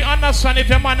 Ladies, we understand if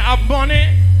your man have money,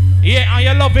 yeah, and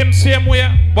you love him same way.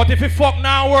 But if he fuck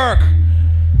now work,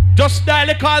 just dial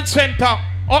the call center.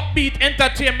 Upbeat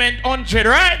Entertainment 100,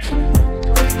 right?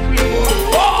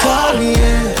 Call me,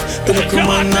 yeah. Gonna come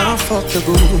on now, fuck the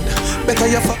good. Better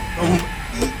you fuck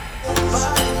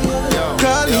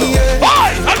Call me, yeah.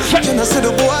 You know, say the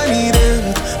boy need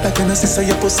it. Like when I say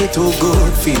your pussy too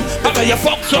good, feel better you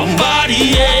fuck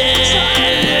somebody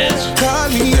else. Call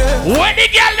me, yeah. When the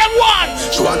girl them want,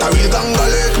 she want a real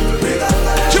gangale.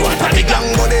 She want a big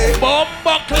long body.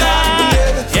 Bomba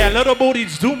clap. Yeah, little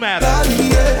booties do matter.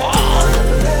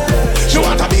 She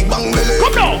want a big bang belly.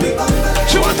 Come on.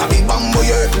 She want a big bamboo,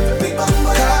 yeah.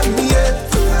 Call me, yeah.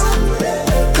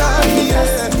 Call me,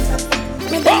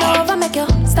 yeah. Me bend over, make you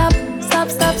stop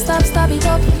it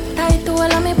up. Tight to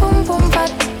all of me boom boom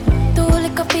fat. Too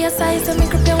liquor for your size, so me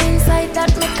grip you inside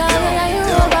that me call you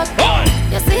roll back.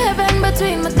 You see heaven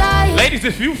between my thighs. Ladies,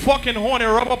 if you fucking horny,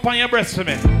 rub up on your breast for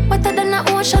me. Wetter than the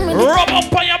ocean, me rub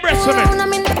up on your breast for me.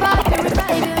 I'm in the back,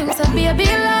 revive you. So baby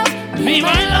love, be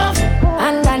my love.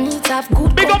 And I need to have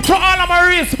good. Big up to all of my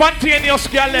real spontaneous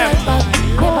girl them.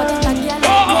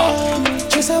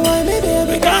 She said, why me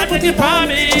baby? We got with the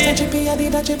party.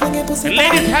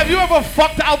 Ladies, have you ever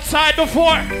fucked outside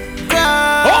before?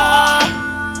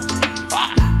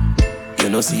 You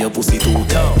know see your pussy too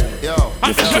tight.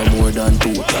 You fuck you more than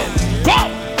 2 times.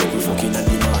 Every fucking at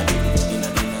the party.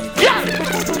 Yeah.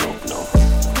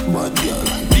 Bad girl.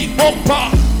 Big bumper.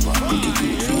 Pretty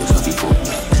cute face of the fuck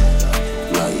that.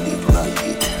 Ride it.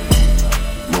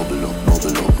 Bubble up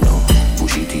now.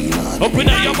 Push it in and up in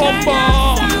your bumper.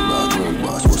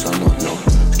 What's a nut now?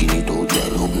 Skinny toe,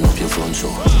 girl, open up your front so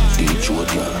deep throat,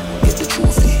 girl, get the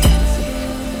trophy.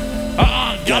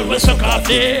 Girl, we suck off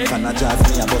it. Can I drive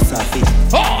me a bus off it?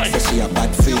 Say she a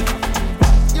bad freak.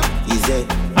 Easy.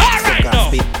 Alright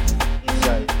now.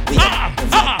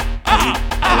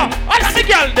 I love the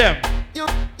girl them.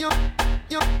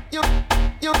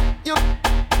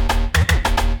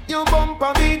 You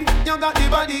bumper big, you got the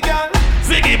body, girl.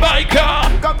 Ziggy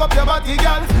biker. Cock up your body,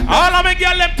 girl. All of me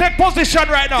girl them take position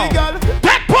right now.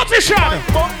 Take position.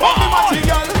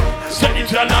 Set it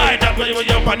to line that when you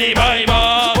jump on the bike.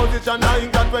 Position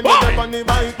like that when you jump on the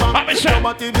bike. Your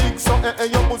body big, so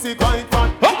your pussy quite fat.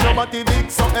 Your body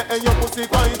big, so your pussy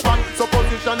quite fat. So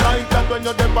position like that when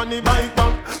you jump on the bike.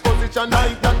 Position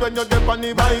like that when you jump on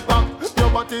the bike. Your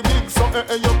body big, so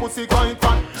your pussy quite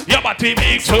fat. Your body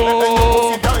big, so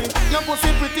your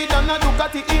pussy pretty than a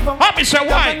Ducati even. Happy say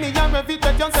why?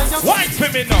 Why for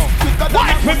me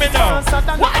now?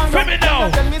 Why for me now?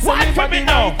 Why for me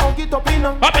now? Why for me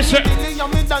now? Happy say.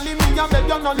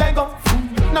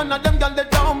 None of them girls they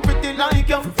down pretty like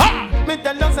you. Me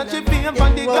tell you such a fame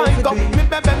from the guy come. Me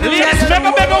baby. Ladies,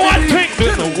 remember one thing.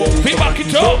 Back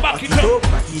it up.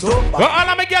 Well, all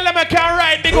of me girls them can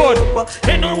ride me good.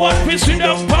 They don't want to sit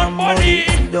down on body.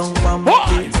 Don't pump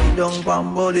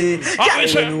body. Happy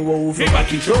say.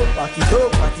 Back it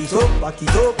up.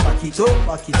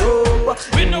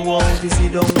 We don't want to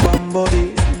sit down on body.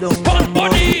 Pump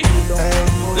body.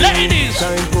 Ladies.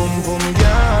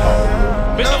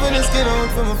 Loving the skin out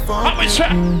from afar.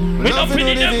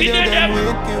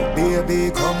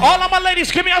 All of my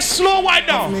ladies, give me a slow wine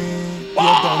now.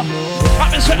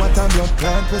 What time your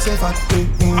plant was a fat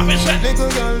little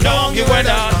girl, don't give her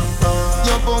down.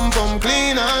 Your bum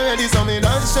clean already, so me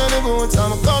dance on the boots.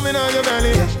 I'm coming on your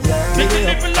belly.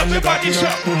 Nipple up your body, so.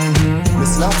 Me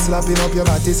slapping up your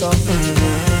body, so.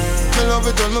 Me love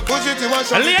it when me push it in one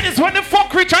shot. Ladies, when the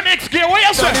fuck reach an next gear, what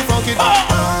you say?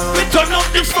 We turn up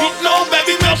the feet now,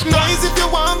 baby. Make noise if you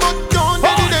want, but don't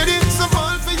daddy. So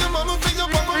fall for your mama, for your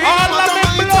papa. All of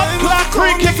me blood clot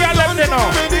freaky girl them they know.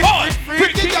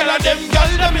 Freaky girl of them girl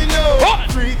them in know.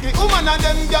 Freaky woman of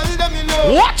them girl them in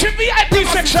know. Watch your VIP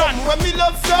section. When me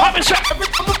love so.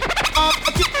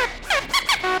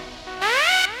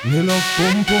 Me love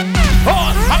pum pum.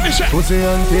 Pussy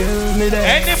until me there.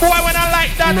 Any boy when I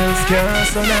like that.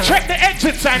 Check the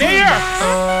exit sign here.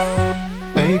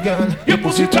 Hey girl, your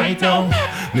pussy tight now.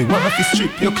 Me want to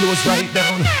strip your clothes right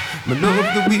down. Me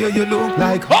love the way you look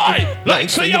like. Like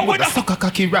so you would fuck a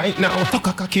cocky right now. Fuck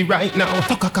a cocky right now.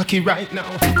 Fuck a cocky right now.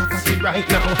 Fuck a cocky right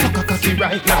now. Fuck a cocky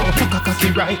right now. Fuck a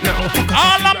cocky right now.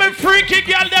 All of me freaky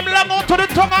girl them long out to the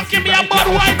tongue and give me a bad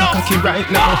wine now. Fuck a cocky right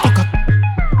now. Fuck a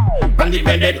Bang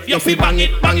it, you feel bang it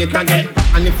again.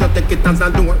 And if you take it as a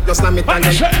door, you slam it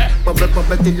again. Bubble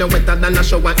till you're wetter than a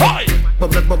shower.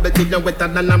 Bubble till you're wetter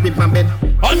than a river bed.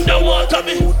 Underwater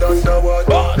me.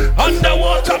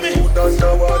 Underwater me.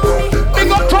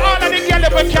 Big up to all of the girls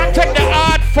that can take the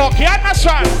hard fuck. You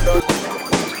understand?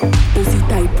 Pussy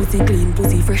tight, pussy clean,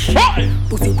 pussy fresh.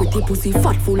 Pussy pretty, pussy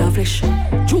fat, full of flesh.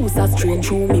 Juice a strain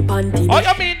through me panty. Oh,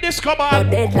 you mean this, come on?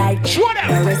 Dead like show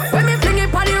them. When me fling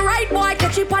it on the right, boy,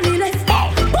 catch it on the left.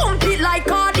 Pump it like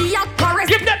cardiac arrest.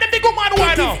 Give them the big woman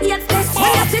one now. Yes, when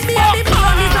you see me at the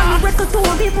parties and me break a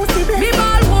toe, me pussy bless. Me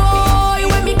ball boy,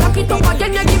 when me cock it up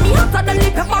again, you give me hotter than the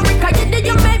paprika.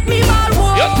 You make me ball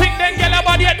boy. You think them girl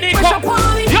body at Nico?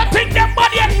 You think them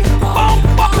body at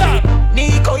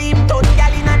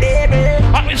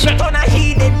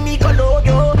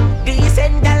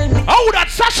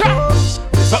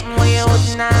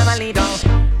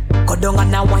down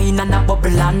and a wine and a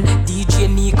bubble and DJ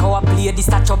Nico a play this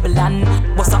a trouble and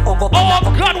bust a hug up.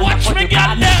 Oh God, watch me get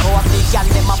them. Nico a play girl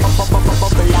them a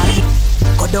bubble and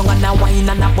go down and a wine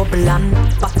and a bubble and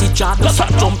party jar this a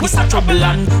jump this a trouble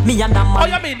and me and a man. Oh,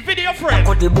 you mean video friend?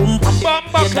 Cuddle boom pan the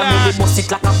and me bust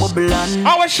it like a bubble and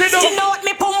how is she do? You know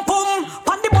me pum pum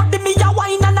pan the body me a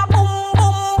wine and a boom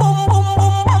boom boom boom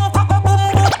boom boom papa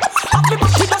boom boom. Happy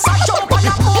body does a jump and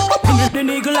a boom. The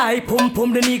nigga eye pum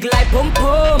pum, the nigga eye pum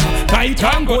pum. Tight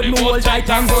and good, me hold tight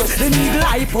and good. The nigga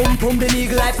eye pum pum, the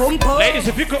nigga eye pum pum. Ladies,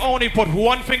 if you could only put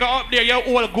one finger up there, you're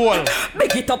all goal.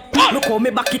 Big it up, look how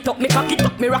me back it up, me cock it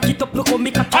up, me rock it up, look how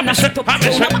me katana shit up. Every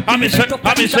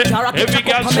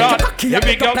girl shot,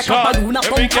 every girl shot,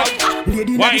 every girl.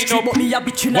 Lady na the street, but me a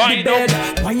bitch inna the bed.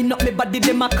 Wine up me body,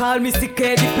 them a call me sick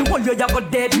head. If me hold you, you go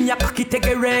dead. Me a cocky take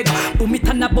a reg. Boom it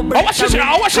and a bubble. Oh, what she say?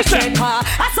 Oh, what she say?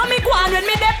 I saw me go on when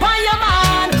me dey on your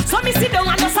man. So me sit down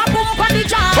and just a boom pon the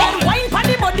jar. Wine pon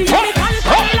the body, me can pon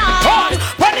the lawn.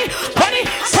 Pony.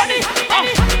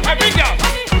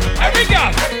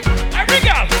 Every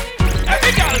girl,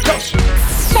 just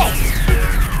boom.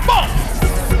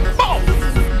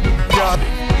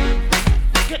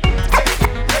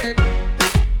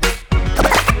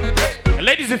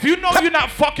 Ladies, if you know you're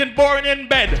not fucking boring in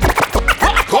bed,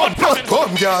 come,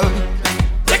 girl.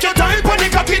 Take your time, pon the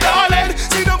cocky, darling.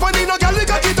 See the bunny, no girl, the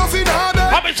cocky tough in her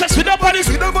bed. I'm just see the bunny.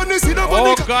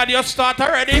 Oh God, you start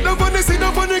already. See the bunny,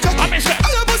 cocky. I am say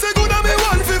good and me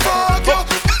want fi fuck you.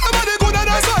 Everybody good and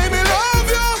that's why me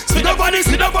love you. See the bunny,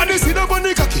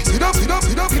 cocky. See the.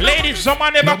 Ladies,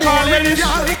 someone never call ladies.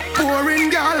 Boring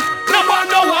girl.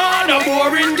 No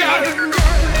boring girl.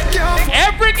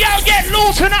 Every girl get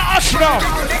loose in the house now.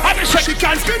 She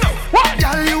can't spin up. What?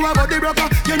 Girl, you a body broker.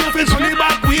 You know fi sunny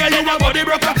back way. You a body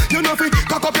broker. You know fi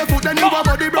cock up your foot then you a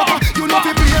body broker. You know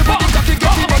fi play for the cocky,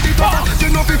 get the body tougher. You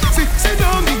know fi sit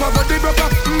down, you a body broker.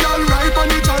 Girl, right on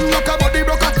the chan like a body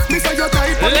broker. Me say you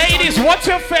tight. Ladies, what's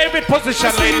your favorite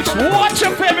position, ladies? What's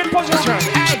your favorite position?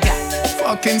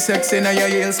 Fucking sexy in your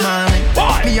heels, mommy.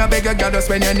 Me a beg a girl just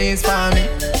when your knees for me.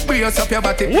 Brace up your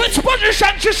body. Which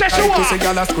position she says she want? Pussy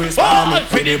girl a squeeze for me.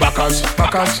 For the backers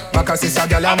is a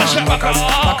girl a man.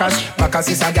 Backers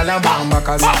is a girl a man.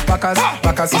 Backers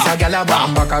is a girl a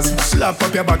man. Backers slap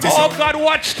up your body. Oh God,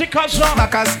 watch stickers on.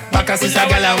 Backers is a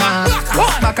girl a man.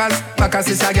 Backers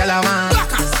is a girl a man.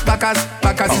 Backers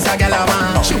is a girl a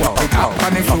man. She walk it up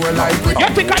on the floor like. You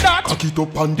think of that? Cock it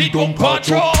up on the dump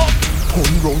patrol.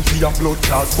 Come round to your blood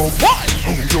clot pump.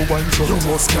 How you wine so you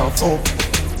must can't fuck.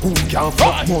 Who can't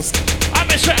fuck must. I'm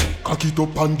a shit. Cock it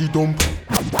up on the dump.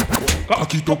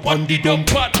 Cock it up on the dump.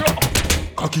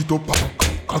 Cock it up on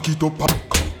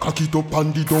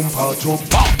the dump patrol.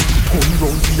 Come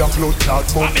round to your blood clot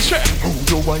pump. How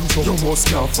you wine so you must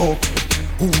can't fuck.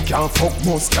 Who can't fuck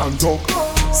must can't talk.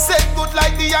 Set good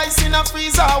like the ice in a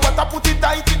freezer. What I put it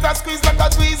tight, it a squeeze like a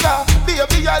tweezer.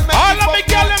 Baby, I'll make all of me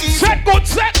girl them set good.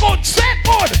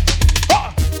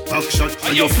 Action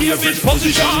for your favorite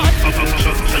position.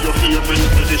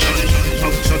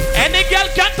 Any girl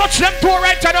can touch them two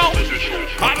right now.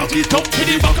 Cock it up to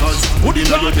the backers. Put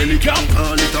it on your belly, can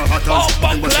call it a hatters.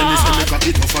 And what's in this when you cock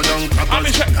it tougher than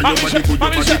crackers. And your body good, your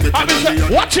body better than the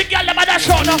other.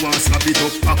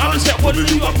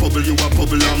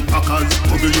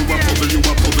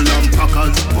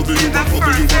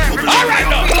 Alright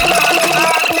now.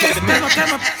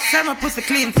 Send my pussy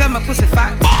clean, send my pussy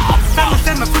fat.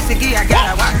 Send my pussy gay, I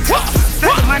got a wax.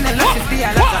 Send the man and love to see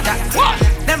a lot of that.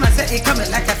 Them I say it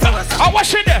coming like a sour sauce. Oh, what's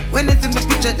she there? When it's in the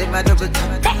picture, they my double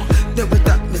tap. Double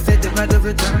tap, me say they my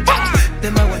double tap.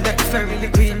 Them I want that if I really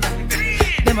queen.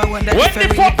 Them I want that if I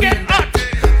really queen.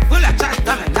 Full of chat,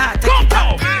 I'm not take it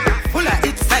out. Full of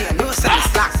hits, I know some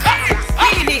slacks.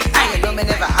 Really, I know me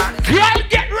never had. Girl,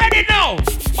 get ready now.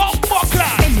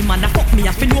 Any man a fuck me,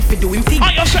 I feel no fi do him thing.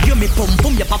 You me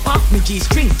pum your papa, me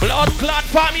G-string. Blood clot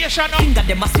formation now. Finger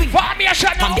them a swing. Formation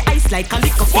now. On the ice like a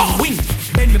lick of wing.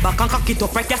 Bend me back and cock it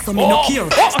up right there so me no care.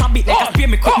 Stab it like a spear,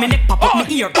 me cut me neck, pop up me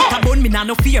ear. Cut a bone, me nah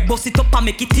no fear. Bust it up and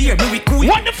make it tear. Me we cool.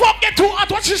 What the fuck get too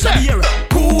hot? What she say?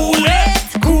 Cool it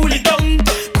down. Cool it down.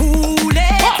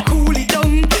 Cool it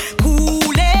down.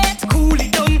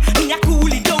 Me a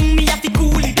cool it down. Me a fi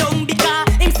cool it down because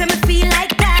him say me feel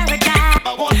like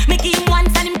paradise. Make him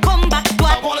once and him come back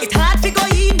twice. It's hard to go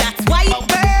in, that's why it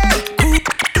burn. Cool it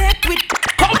with.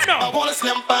 Come now. I wanna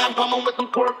slim fine, come on with some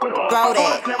pork. Throw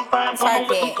that.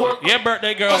 Twerk it. Yeah,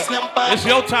 birthday girl. It's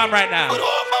your time right now.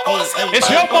 It's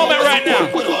your moment right now.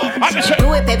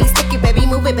 Do it, baby, stick it, baby,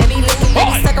 move it, baby, lick it,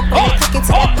 baby, suck up on it, click it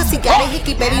to that pussy, got a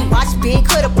hickey, baby, watch big,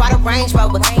 could've brought a Range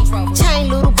Rover. Chain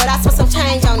little, but I spent some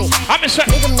change on it.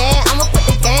 Nigga mad, I'ma put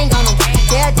the gang on him.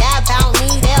 They'll die about me,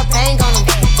 they'll bang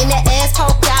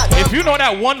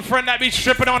that one friend that be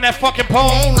stripping on that fucking pole?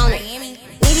 Name on it.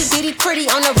 Itty bitty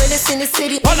pretty on the realest in the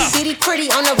city. Itty bitty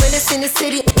pretty on the realest in the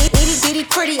city. Itty bitty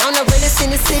pretty on the realest in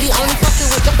the city. Only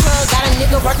fucking with the plug. Got a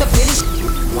nigga worth a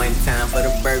bitty. One time for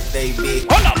the birthday bitch.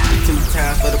 Hold up. 2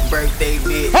 times for the birthday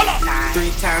bitch. Hold up. 3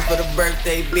 times for the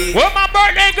birthday bitch. Where my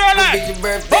birthday girl at? Bitch, your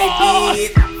birthday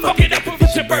bitch. Fuck it up if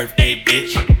it's your birthday,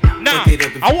 bitch. Nah,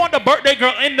 I want the birthday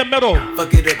girl in the middle.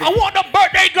 Fuck it up. I want the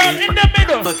birthday girl in the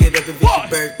middle. Fuck it up if it's your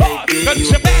birthday bitch. Cause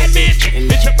it's a bad bitch.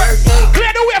 It's your birthday.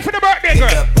 Clear the way for the birthday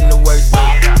girl. In the worst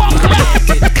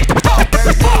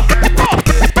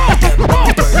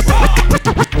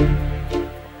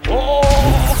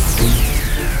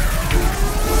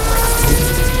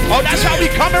Oh, that's how we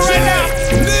coming right now.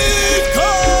 Nico!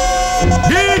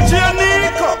 DJ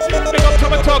Nico! Big up to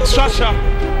my talk, Sasha.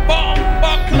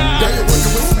 Bomba clap. Now you're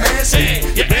working with some ass shit.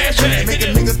 Your ass shit. Make a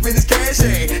nigga spend his cash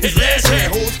shit. His ass shit.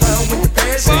 Holds pound with your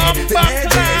passion. The ass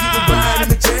shit. You can ride in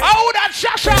the jet. Oh, that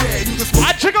Sasha.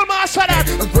 I jiggle my side out.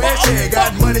 A grass shit.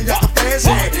 Got money, got the fast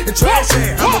shit. And trash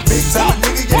shit. I'm a big time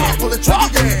nigga, yeah. Pull a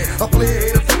trigger, yeah. I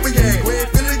play a flipper, yeah.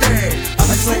 Red filler, yeah. I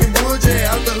like slinging wood,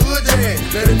 yeah. Out the hood, yeah.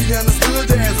 Let it be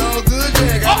understood, yeah. It's all good,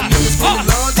 yeah. Got the niggas feeling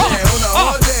large, yeah. On the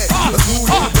hard, yeah. Let's move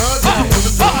on the guns, yeah. On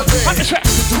the guns, yeah.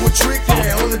 You can do a trick,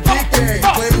 yeah. On the dick, yeah.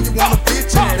 You claiming you want a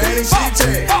bitch, yeah. That ain't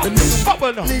shit, yeah. The niggas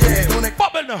bubble now. Yeah. On that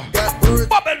Bubble now. got birds,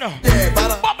 Bubble now. yeah. By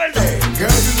the Bubble now.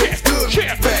 girl, you look good.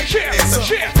 Cheer, Back, cheer, hands up.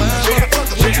 cheer, Fine cheer,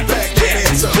 motherfucker, put your back,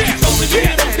 hands up.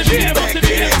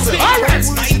 All right.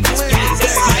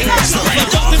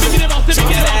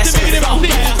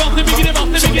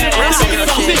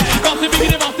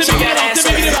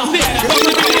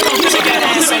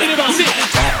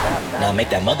 Now make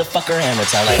that motherfucker hammer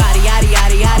sound like. Yadi yadi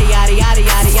yadi yadi yadi yadi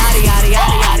yadi yadi yadi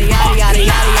yadi yadi yadi yadi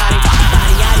yadi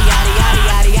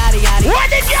yadi. What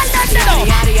did you know?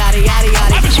 Yadi yadi yadi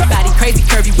yadi. Body crazy,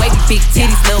 curvy, wavy, big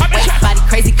titties, little waist. Body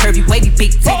crazy, curvy, wavy,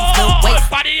 big titties, little waist.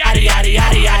 Body yadi yadi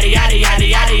yadi yadi yadi yadi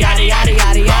yadi yadi yadi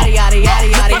Yadi yadi yadi yadi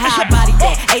yadi. Hot body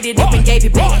that ate it up and gave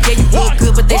it back. Yeah, you look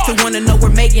good, but they still wanna know we're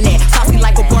making it. Saucy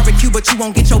like a barbecue, but you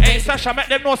won't get your. Hey Sasha, make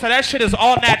them know so that shit is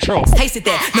all natural. Taste it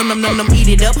that, num num num num, eat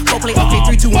it up. Go play okay,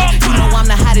 3, 2, 1. You know I'm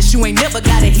the hottest, you ain't never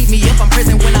gotta heat me up. I'm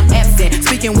present when I'm absent,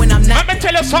 speaking when I'm not. Let me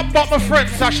tell you something about my friend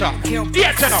Sasha. Yeah,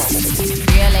 you know.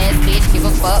 Real ass bitch, give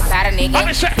a fuck about a nigga.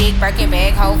 Big Birkin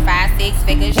bag, hold 5, 6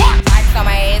 figures. Pipes on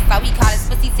my ass, so he call it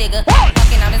pussy tigger.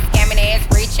 Fucking on a scamming ass,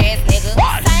 rich ass nigga.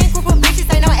 Same group of bitches,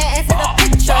 ain't no ass in the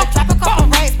picture. Drop a couple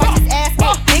racks, but his ass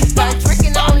get bigger.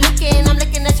 Drinking, I'm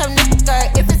looking at your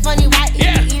nigga. If it's money, right,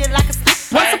 eat it like a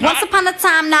stick. Once upon a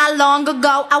time, not long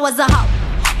ago, I was a hoe.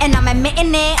 And I'm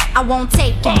admitting it, I won't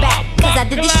take it back. Cause I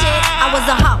did the shit, I was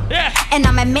a hoe. And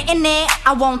I'm admitting it,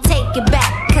 I won't take it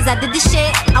back. Cause I did the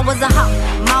shit, I was a hoe.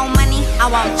 More money, I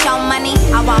want your money.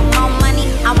 I want more money,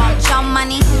 I want your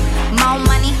money. More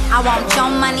money, I want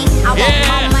your money. I want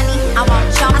more money, I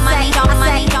want your money. Your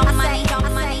money, your money, your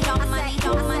money, your money,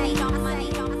 your money, your money,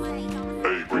 your money.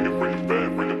 Hey, bring it back,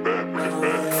 bring it back, bring it back.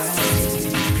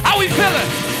 How we feeling?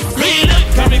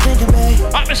 Got me thinking, babe.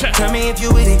 Tell me if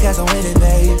you with it, cause I'm with it,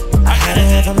 babe. I gotta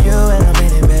hear from you and I'm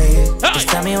in it, babe. Just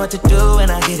tell me what to do and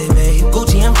I get it, babe.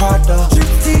 Gucci and Prada. Trip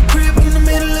to your crib in the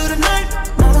middle of the night.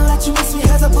 Not gonna let you miss me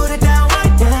cause I put it down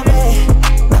right down, babe.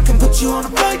 I can put you on a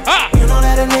flight. You know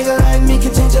that a nigga like me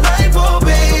can change your life, oh,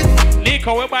 babe.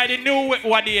 Nico, we're by the new whip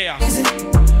one year.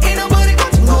 Ain't nobody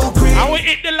got you no crib. I will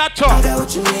hit the lotto.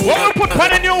 What we put on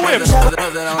the new whip?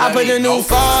 I put the new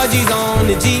 4Gs on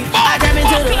the G. I grab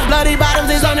into the bloody bottoms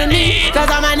is on the knee. Cause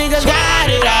all my niggas got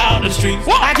it out the streets.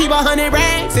 I keep 100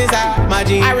 racks inside my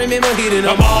jeans. I remember hitting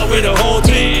them all with the whole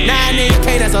team. 9 inch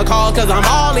K, that's a call cause I'm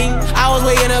balling. I was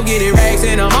waking up getting racks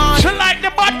and I'm on. She like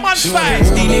the Batman style.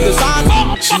 These niggas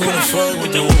on. She wanna fuck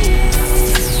with the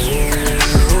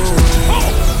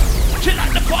She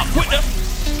like the fuck with the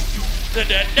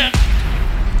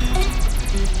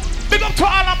Big up to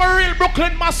all of my real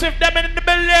Brooklyn massive, them in the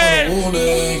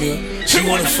building. She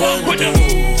wanna fuck with them.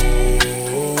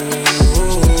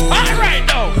 Alright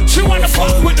though, she wanna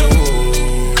fuck with them.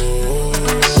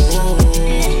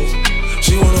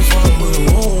 She wanna fuck with them.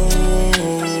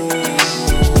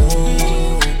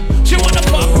 She wanna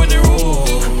fuck with the rule.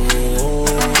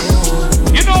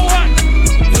 You know what?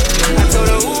 I told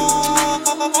her,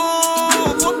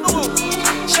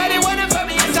 Shawty wanna fuck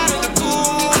me inside of the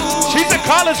pool. She's a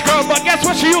college girl, but guess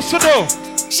what she used to do?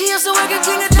 She used to work at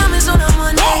King of Diamonds on a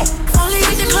Monday. Only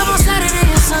hit the club on Saturday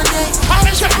and Sunday.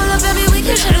 She pull up every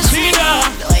weekend, should've seen her.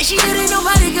 The way she did it,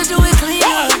 nobody could do it clean.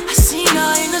 I seen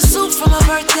her in a suit for my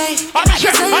birthday. I can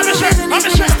tell you the reason it's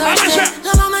been a Thursday.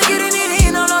 Now mama getting it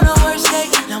in on the worst day.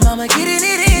 Now mama getting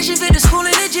it in, she fit the school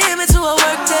and the gym into a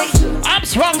work day. I'm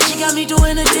strong. She got got me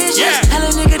doing the dishes. Hell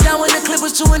a nigga down when the clip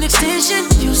was to an extension.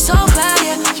 You so bad,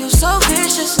 yeah, you so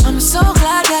vicious. I'm so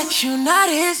glad that you not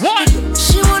his. What?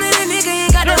 She wanted a nigga,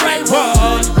 ain't got the right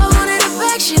one. I wanted a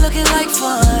back, she looking like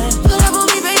fun. Pull up on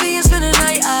me, baby, and spend the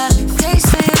night. They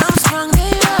say I'm strong,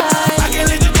 they right. I can't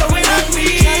let you go without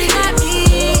me. Shawty got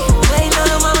me. They know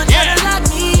your mama never like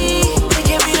me. They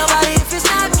can't be nobody if it's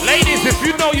not me. Ladies, if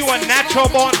you know you a natural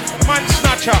born man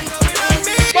snatcher.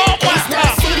 It's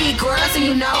not city girl, so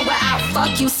you know where I'll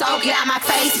fuck you. So get out my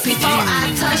face before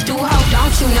I touch you. Ho,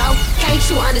 don't you know? Can't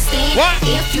you understand? What?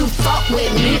 If you fuck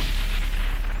with me.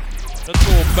 The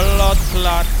two blood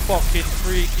clot fucking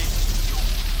freaky.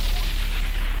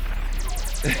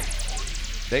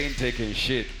 They ain't taking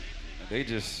shit. They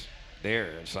just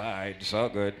there. It's alright. It's all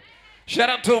good. Shout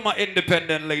out to my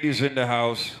independent ladies in the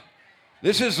house.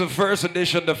 This is the first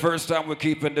edition, the first time we're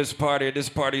keeping this party. This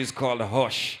party is called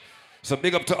Hush. So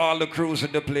big up to all the crews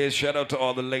in the place. Shout out to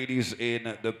all the ladies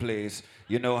in the place.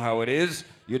 You know how it is.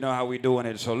 You know how we doing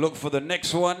it. So look for the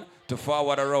next one to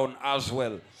forward around as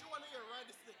well.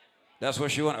 That's what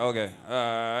she want? Okay.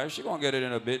 She gonna get it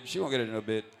in a bit. She gonna get it in a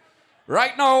bit.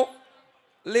 Right now,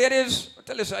 ladies, I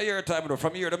tell you, I hear a time,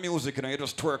 from here the music, you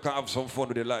just twerk and have some fun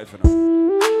with your life,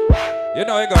 You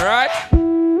know you go, right?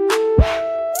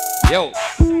 Yo.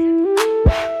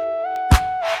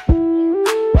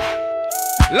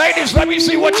 Ladies, let me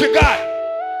see what you got.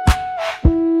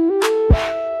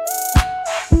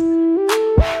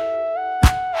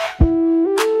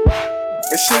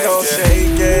 And she gon'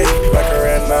 shake it like a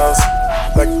red nose,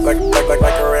 like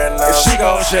a red nose. And she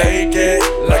gon' shake it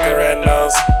like a red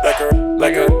nose, like a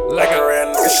red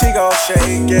nose. And she gon'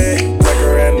 shake it like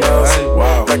a red nose,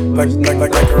 wow, like a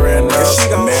red nose. And she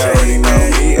gon' shake it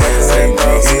like a red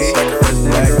nose,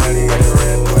 like a red nose.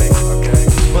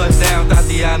 Bust down,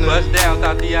 Tatiana. Bust down,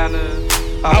 Tatiana.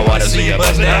 I wanna see you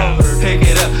bust down. Pick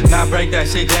it up, now break that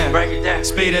shit down. Break it down.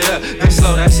 Speed it up, then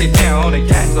slow that shit down on the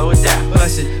gang. Slow it down.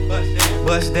 Bust it,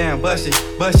 bust down, bust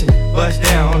it, bust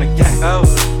down on the gang.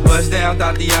 Bust down,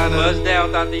 Tatiana. Bust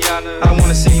down, Tatiana. I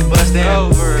wanna see you bust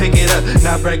down. Pick it up,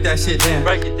 now break that shit down.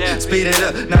 Break it down. Speed it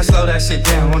up, now slow that shit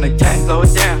down on the gang. Slow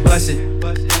it down. Bust it,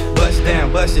 bust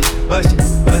down, bust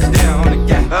down on the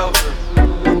gang.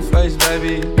 Blue face,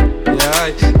 baby.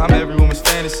 Yeah, I'm every woman's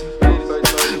fantasy.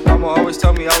 Mama always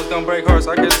told me I was gonna break hearts.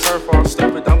 I get hurt for I'm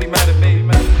stupid. Don't be mad at me.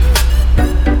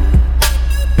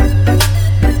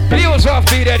 He was off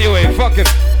beat anyway. Fuck it.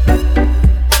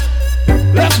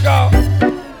 Let's go.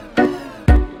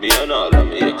 Me and all of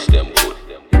me ex them good.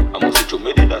 I must see to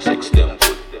me did a sex them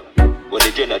good. When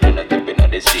the Jenna tipping at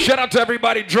the sea. Shout out to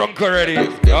everybody drunk already.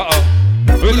 Uh-oh.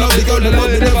 We love the girl, but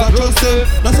we never trust them.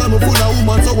 That's why I'm full of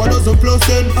woman, so I doesn't plus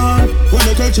them. And when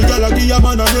I tell she girl, I give a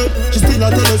man a head. She still a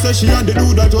tell her, say she and the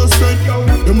dude that just friend.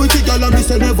 Them with the girl and me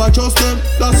say never trust them.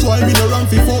 That's why me no run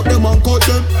fi fuck them and cut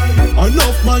them.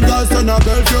 Enough man girls turn a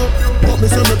belt yo, but me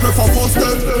say me prefer first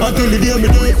them. Until the day me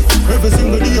dead, every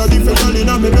single day a different girl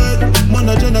inna me bed. Man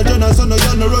a Jenna, so no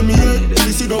girl no run me head. Me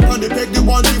sit up on the peg, the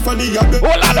one different the bed.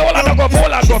 Hold on,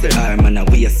 go. She arm and a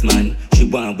waist man. She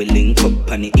want we link up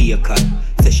on the ear cut.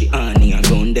 Say she honey and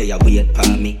round there wait for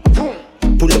me.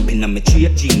 Pull up in a me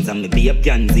straight jeans and me be a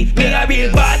Beyonce. Me a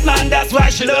real bad man, that's why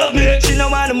she love me. She no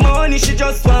want the money, she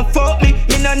just want fuck me.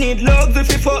 Me no need love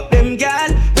if you fuck them gal.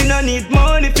 We no need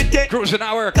money if you take cruising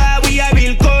our car. We a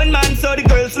real con man, so the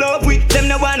girls love we. Them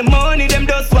no want the money, them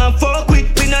just want fuck we.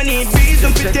 We no need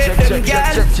reason if you take them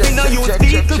gal. We no use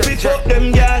people if you fuck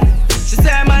them gal. She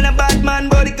say I'm a bad man,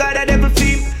 but the God of devil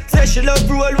theme. Say she love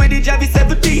roll with the Javi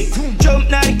 17. Jump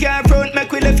now the car front,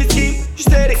 make we left his team. She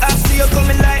say the after you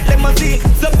coming like limousine.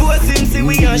 Suppose him see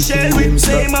we on shell with.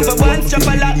 Say him have a one chop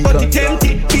a lot, but it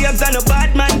empty. Games and a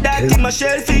bad man, that him a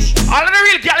shellfish. All of the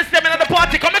real girls stepping at the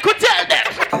party, come and could tell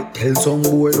them. Tell some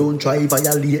boy don't try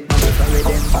violate, man.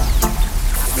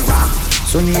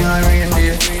 Sunny and rain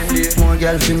day, more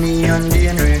girl for me and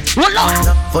DNA.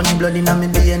 Funny blood in me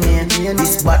DNA.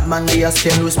 This bad man they a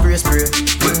stem with spray.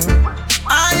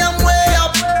 I am way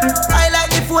up. I like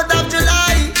the 4th of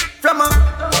July. From a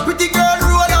pretty girl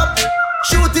roll up,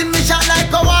 shooting me shot like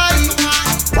Hawaii.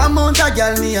 One mount a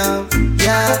girl me have,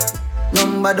 yeah.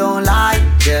 Number don't lie,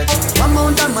 yeah. One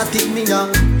mount a matic me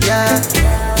young, yeah.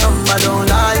 Number don't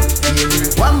lie.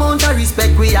 One mount a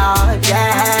respect we are,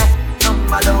 yeah.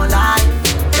 Number don't lie.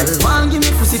 Girls want give me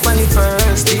pussy for the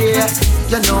first day.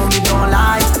 You know me don't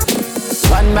lie.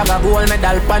 One bag of gold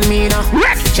medal pan me now.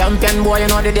 Champion boy, you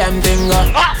know the damn thing.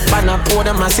 Man a pour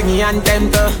them a singing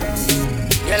anthem to.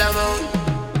 Yellow moon.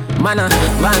 Man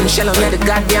shell on the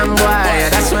goddamn boy.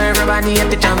 That's why everybody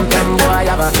hate the champion boy.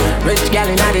 Have a rich gal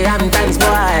in the Hamptons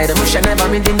boy. The bush never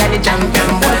meet in the champion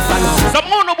boy. Some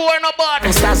mono boy no bad.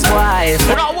 That's why life.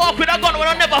 We don't walk with a gun, we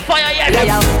don't never fire yet.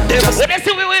 When they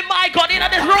see we with my gun in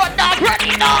this road, dog,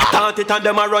 ready now. Start it and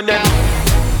them a run them.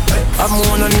 I'm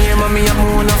on a name and me I'm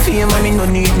on a fame and me no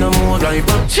need no more life.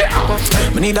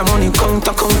 Me need a money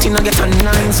counting I get a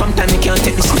 9. Sometimes me can't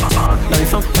take this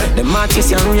life. Them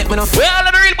artists and rate me no. We all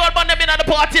of the real bad man them in the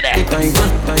party there.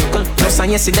 Plus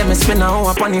and you see them spend an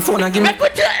hour upon the phone and give me.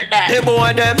 They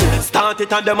boy them start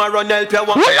it and them a run help you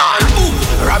one.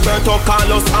 Roberto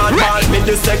Carlos Hardball. Me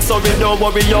the sex so we don't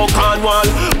worry you can't wall.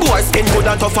 Boy skin good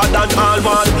and tougher than all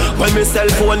wall. When me cell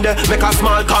phone there make a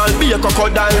small call. Be a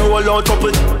crocodile roll out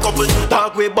couple.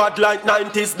 Talk way bad like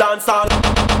 90s dancehall.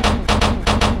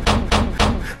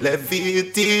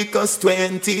 Leviticus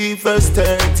 20 verse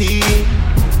 30.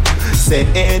 Say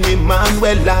any man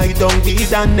will lie down with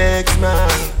the next man.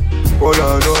 Oh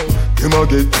I know, him a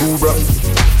get too bright.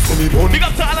 Big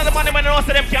up to all of the money when they know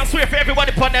say them can swear for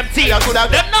everybody upon them team.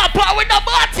 Them not part with the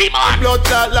party man. Blood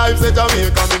clot life say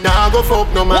Jamaica me nah go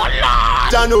fuck no man.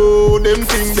 Jah know them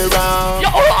thing they wrong. Yo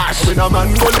rush. When a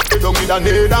man go lay down with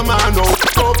another man no.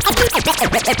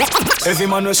 Every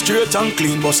man was straight and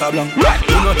clean, boss a blank.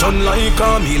 You not turn like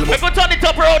a meal. We go turn it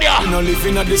up road ya. You no live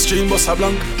in the stream, boss a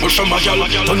blank. Push from a gal,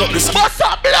 turn up the stream. Boss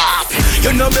a blank.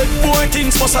 You no beg boy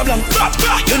things, boss a blank.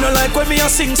 You no like when me a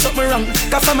sing something wrong.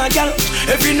 Cause I'm a gal,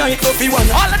 every night go fi one.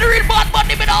 All of the real bad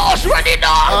money in the house, ready now.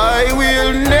 I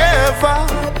will never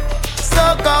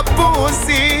suck a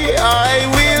pussy. I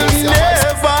will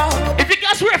never. If you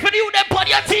guys swear for you, them on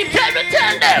your team, can you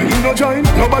tell them? You no join,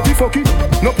 nobody fucking,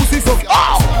 no pussy suck.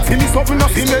 Oh! See me something a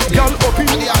female girl up in.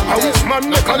 I wish man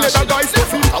make a leather guy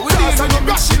stuffing.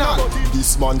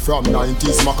 This man from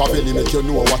 90s Machiavelli make you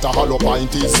know what a hollow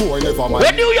pint is. Boy never mind.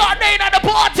 When New York day at the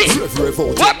party. When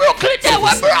Brooklyn there,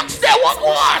 when Bronx there,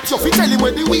 what? So fi tell him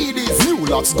where the weed is. New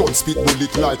lots gun spit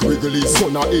bullet like Wrigley's.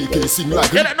 Gun a AK sing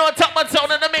like. You don't know top man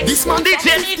sound in the mix. This man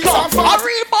DJ Nico, a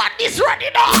real bad this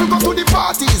ready now. We go to the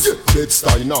parties.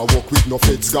 Bed-Stuy now walk with no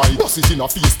feds guy. Bust it in a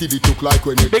face till it look like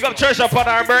when it. Big up church up on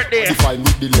our birthday. Define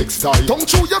with the legs tie. Tongue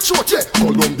through your throat, yeah.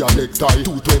 Columbia necktie.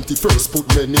 221st put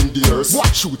men in the earth.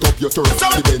 What shoot up your turf?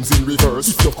 The Benz in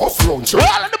reverse. If you're off round church.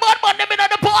 All of the bad man them in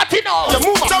the party now. You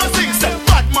move up. So sing say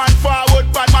bad man forward,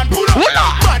 bad man pull up.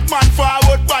 Bad man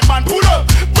forward, bad man pull up.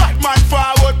 Bad man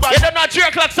forward, bad man. You don't know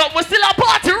 3 o'clock something. We still a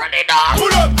party ready now.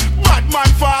 Pull up. Bad man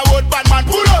forward, bad man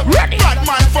pull up. Ready. Bad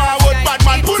man forward, bad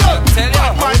man pull up.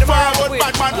 Bad man forward,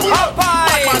 bad man pull up.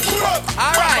 Bad man pull up.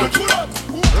 All right.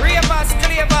 Ravers,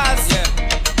 clavers,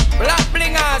 black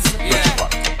blingers.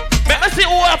 Let me see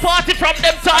who a party from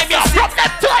them time, yeah. From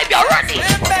them time, you're ready.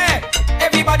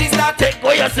 Everybody start take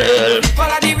for yourself.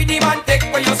 Follow the rhythm and take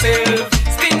for yourself.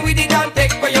 Spin with it and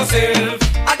take for yourself.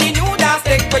 And the new dance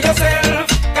take for yourself.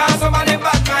 Cause some of them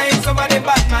bad mind, some of them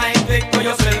bad mind. Take for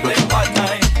yourself, take bad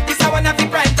mind. This a one of the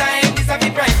prime time, this a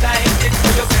the prime time. Take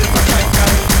for yourself, prime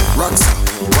time. Rocks,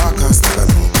 Walker,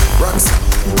 Stagano. Rocks,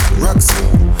 Rocks,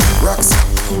 Rocks.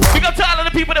 Big up to all of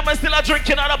the people that are still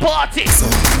drinking at a party.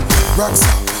 Rocks,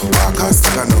 Walker,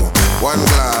 Stagano. 1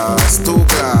 glass, 2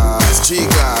 glass, 3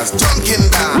 glass, drunken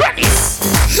dance. Ready.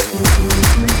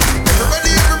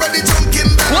 Everybody drunken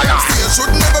dance. Still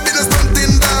should never be the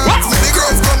stunting dance. When the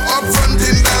girls come up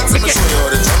fronting dance, I'ma show you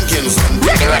how the drunken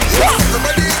stunting dance.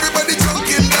 Everybody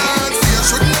drunken dance. Still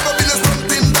should never be the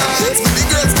stunting dance. When the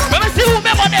girls come. Let me see who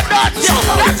remember them dance, yo.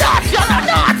 Them dance, yo, them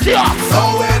dance, yo.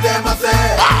 So where them a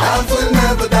say, dance will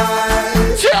never die.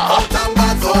 Out and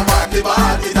bad, so party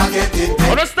bad, it a get it.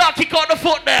 Wanna start kick out the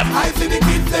foot them. I see the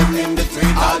kids them in the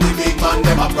street, all the big man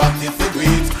them a practice the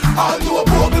greens. All do a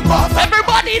bubble bath.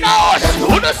 Everybody knows.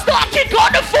 Wanna start kick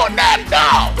out the foot them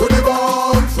now. To the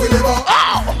bones, Willy Bones.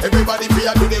 Oh. Everybody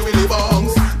fear to the Willy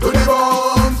Bones. To the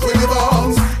bones, Willy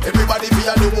Bones. Everybody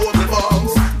fear the bubble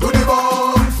bones. To the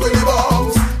bones, Willy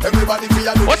Bones. Everybody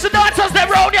fear the. What's the dancers them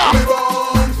round ya? Willy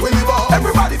Bones, Willy Bones.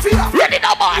 Everybody fear. Ready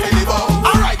now, man. Willy Bones.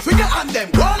 Alright, swing your hand them,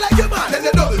 go like your man. Then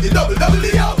the double the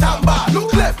out and bar.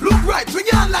 Look left, look right, swing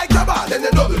your hand like your bar. Then the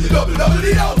double the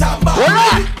out and bar.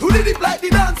 Do the dip like the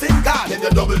dancing car. Then the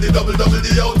double the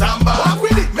out and bar. Walk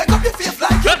with it, make up your face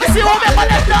like. Let me see who remember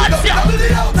them dance ya. Double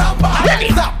the out and bar. Ready.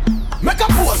 Stop. Make a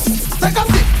pose, take a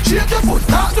dip, shake your foot,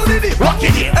 start to the dip. Walk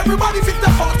it in. Everybody fit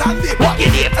the front and dip. Walk it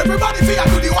in. Everybody feel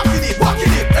do the walking it, walking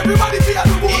it. Everybody feel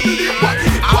do both the dip, walking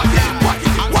it, walking it,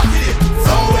 walking it, walking it.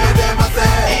 So where them a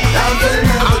say, down to the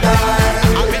never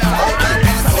die.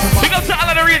 Big up to all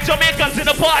of the real Jamaicans in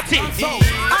the party.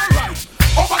 Alright,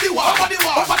 over the wall, over the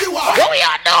wall, over the wall. What we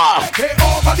are now? Hey,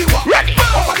 over the wall. Ready.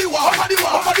 Over the wall, over the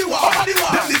wall, over the wall, over the wall.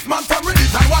 Then this man from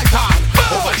Reddish and Whitehall.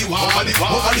 Over the wall, over the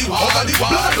wall, over the wall, over the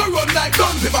wall. Blood go run like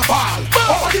guns if I fall.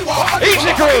 Over the wall, over the wall.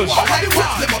 Easy cruise. Over the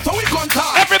wall, so we can't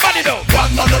talk. Everybody know. One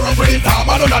man, no run for the time,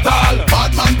 I don't at all.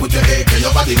 Bad man, put your AK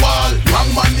over the wall. Wrong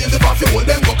man, name the coffee, hold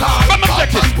them go call. Bad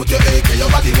man, put your AK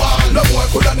over the wall. No boy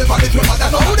coulda never live your mother,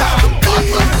 no doubt. Bad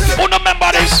man, put your... Who no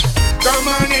remember this? Come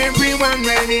on everyone,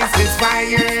 ready, it's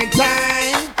fire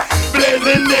time.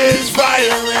 Blazing this fire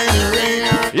in the rain.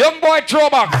 Young boy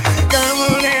throwback. Come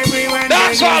on everyone,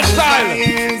 that's all style.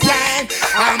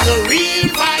 I'm the real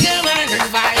fireman and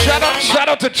fire. Shout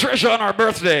out to Trisha on our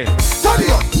birthday. Turn it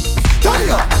up, turn it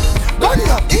up, turn it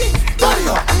up, turn it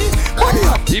up, turn it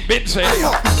up. He been saying. Turn it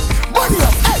up,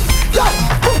 hey, yo,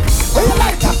 where you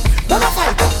like that? Don't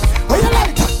fight that. Where you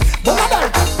like that? Don't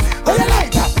like that. Where you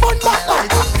like that? Bun back like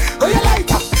that. Where you like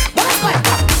that? Don't like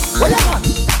that. Where you on?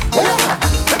 Where you on?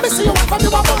 Let me see you one from you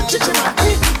a bun chicken man.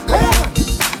 Where you on?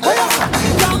 Where you on?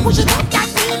 Now push it up, cat.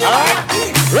 Alright,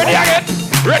 ready again,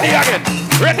 ready again,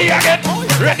 ready again,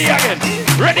 ready again,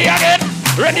 ready again,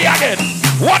 ready again.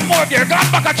 One more here, gone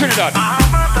back at Trinidad.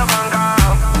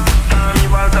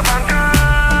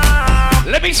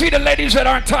 Let me see the ladies that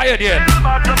aren't tired yet.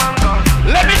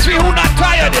 Let me see who not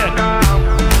tired yet.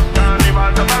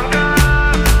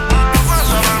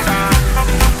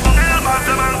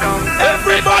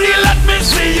 Everybody let me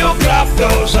see you clap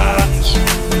those hands.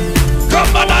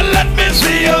 Come on and let me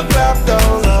see you clap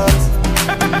those hands.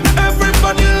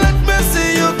 Everybody let me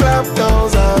see you clap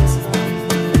those hands.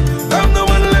 I'm the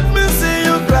one, let me see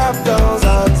you clap those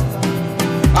hands.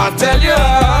 I'll tell you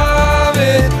how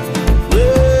it.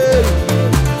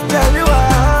 Tell you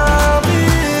how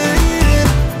it.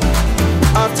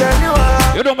 I'll tell you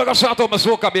how. You don't make a sound of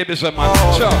Mazoka baby, man.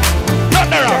 Sure. Not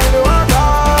there.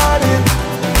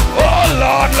 Oh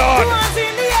Lord, Lord.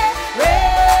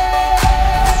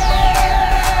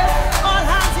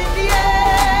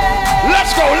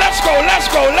 Let's go, let's go, let's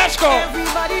go, let's go.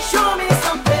 Everybody show me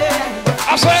something.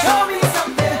 I said, show me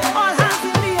something. All hands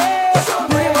in the air.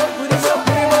 Put him up, put him up,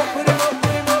 put him up, put him up,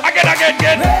 put him up.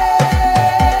 Again.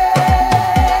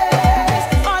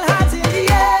 All hands in the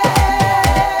air.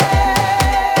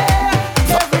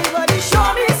 Everybody show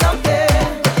me something.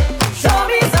 Show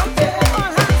me something.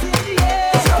 All hands in the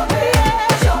air. Show me,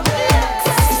 show me.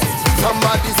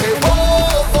 Somebody say, oh,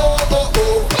 oh, oh,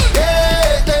 oh.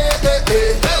 Yeah, yeah, yeah,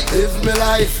 yeah. Live me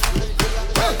life.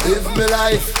 Live me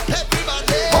life.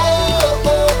 Oh,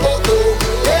 oh, oh, oh.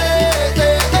 Yeah,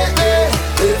 yeah, yeah, yeah.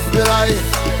 Live me life.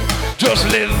 Just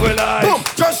live with life. Boom.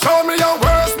 Just show me your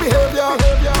worst behavior.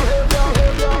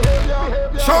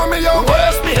 Show me your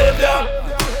worst behavior.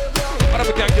 What if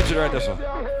we can't get you right there, sir?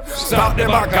 Stop the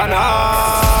bacchanal.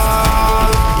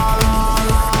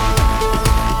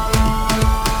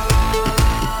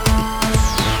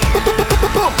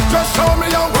 Just show me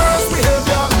your worst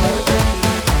behavior.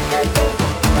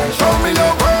 Show me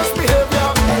your worst behavior.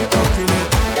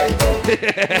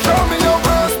 Show me your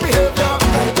worst behavior.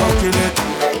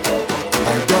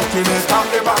 Stop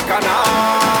the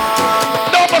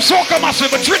bacchanal. No, Mazoka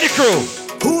massive, but Trini crew.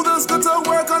 Who does go to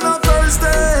work on a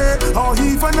Thursday or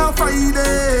even a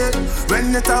Friday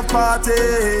when it have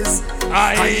parties? I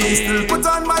still put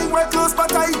on my work clothes,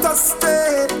 but I just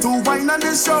stay to wine on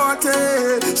the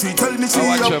shorty. She tell me she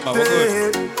up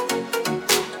there.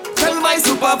 Tell my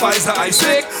supervisor I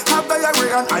sick, have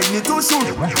diarrhea and I need to shoot.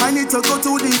 I need to go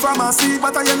to the pharmacy,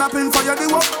 but I end up in fire the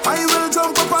work. I will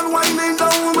jump up and winding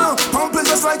down, pumping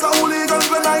just like a hooligan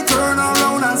when I turn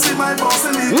around and see my boss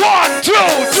in the 1, 2,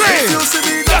 3. You see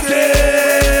me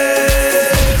okay.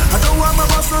 I don't want my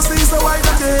boss to see, so I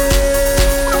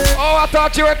okay. Oh, I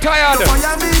thought you were tired. Don't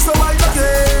want me, so I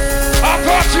okay. I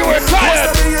thought you were tired.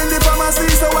 Must be in the pharmacy,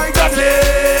 so I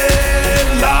okay.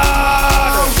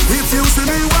 If you see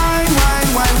me wine,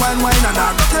 and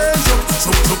I okay,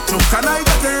 choke, can I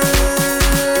get it?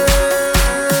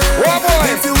 Oh boy.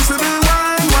 If you see me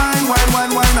wine,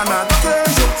 and I okay,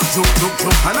 choke,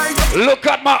 can I get it? Look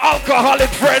at my alcoholic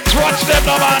friends, watch them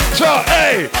now, man. So,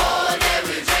 hey. All day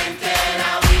we drinking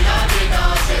and we don't need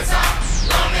no chaser.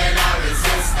 Rum in our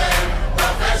system,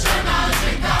 professional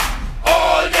drinker.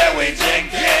 All day we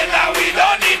drinking and we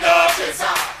don't need no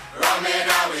chaser. Rum in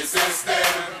our system,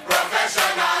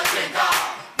 professional drinker.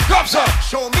 Cops up.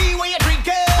 Show me where you're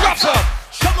drinking. Cops up.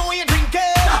 Show me where you're drinking.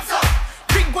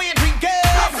 Drink where you're drinking.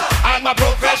 I'm a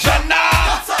professional.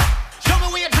 Show me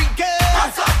where you're drinking.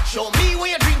 Show me where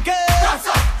you're drinking.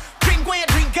 Drink where you're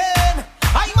drinking.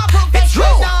 I'm a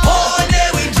professional. All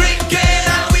day we drinking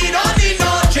and we don't need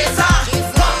no chaser.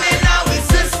 Rum in our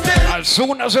system. As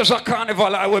soon as there's a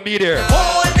carnival, I will be there.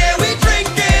 All day we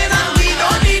drinking and we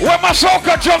don't need. Where my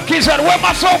soca junkies at? Where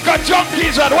my soca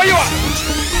junkies at? Where you at?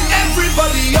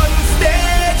 Everybody on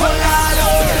stage, oh God,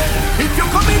 oh. If you're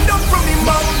coming down from the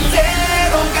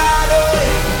mountain, oh God, oh.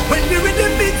 When the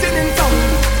rhythm beating in town,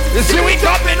 You see we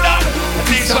coming down.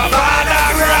 The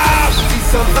Savannah grass. The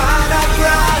Savannah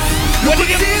grass. What You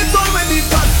did you see it all when it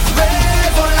touch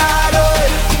red or light, oh.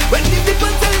 When the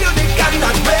people tell you they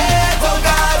cannot red or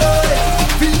God, oh.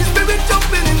 Feel the spirit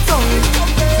jumping in tongues.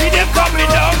 see them coming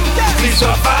down? The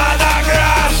Savannah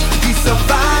grass. The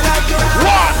Savannah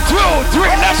grass. 1, 2, 3,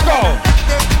 let's go.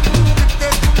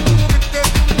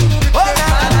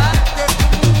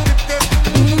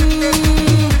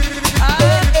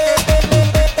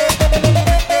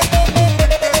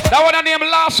 That one I name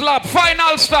last lap,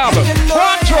 final stop.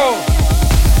 Control.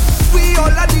 We all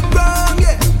at the ground,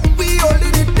 yeah. We all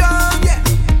in it down, yeah.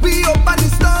 We up on the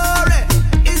story.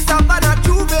 It's Savannah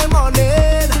Juve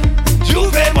morning.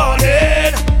 Juve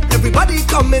morning. Everybody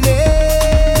coming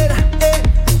in. Hey,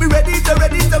 we ready to go,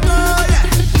 yeah.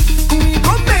 We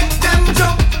gon' make them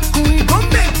jump. We gon'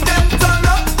 make them turn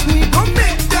up. We gon'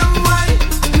 make them wine.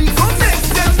 We gon' make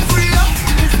them free up.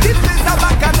 This is a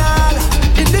bacchanal.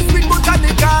 In this big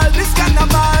botanical, this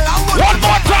carnival. One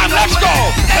more time, let's go.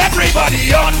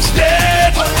 Everybody on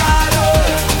stage.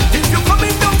 If you're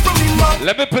coming down from the mountain,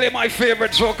 Let me play my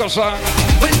favorite soca song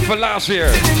for last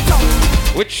year,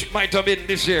 which might have been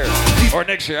this year or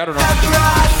next year, I don't know. I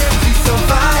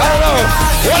don't know.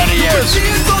 One of the years.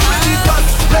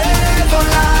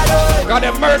 Got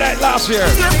them murdered last year.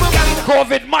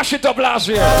 COVID mashed it up last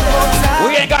year.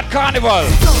 We ain't got carnival.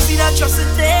 See that trust in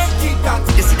there?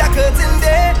 You see that curtain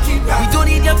there? We don't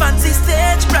need your fancy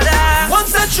stage, brother.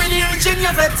 Once a Trinity reaching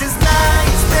your vet is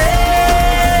nice,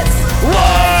 days.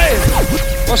 Why?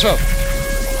 What's up?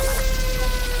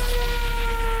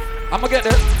 I'ma get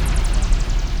there.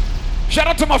 Shout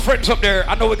out to my friends up there.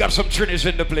 I know we got some Trinis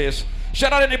in the place.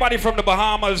 Shout out anybody from the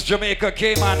Bahamas, Jamaica,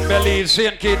 Cayman, Belize,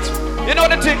 St. Kitts. You know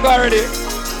the thing already.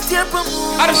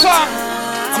 How the song?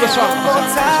 The song.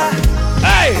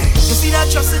 Hey! You see that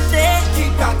trust in there?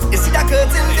 You see that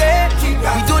curtain there?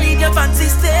 We don't need your fancy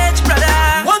stage, brother.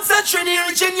 Once a Trinity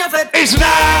reaching your vet, it's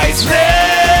nice,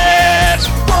 man.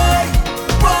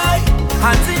 Boy,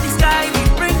 hands in the sky, we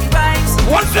bring the vibes.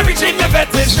 Once everything the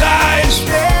vet is nice.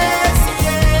 Yes,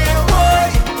 yeah,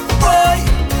 boy,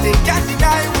 they can't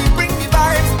deny we bring the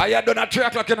vibes. Are you done at 3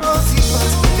 o'clock, you know?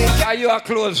 Are you are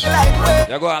close?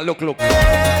 You go and look.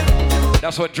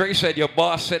 That's what Dre said, your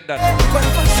boss said that.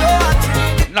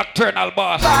 Nocturnal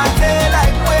boss.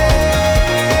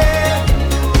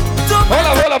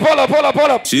 Hold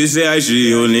up. She say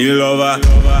she only lover,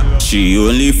 she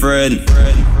only friend.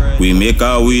 We make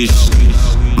a wish,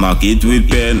 mark it with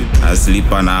pen. I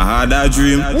sleep and I had a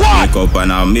dream. Wake up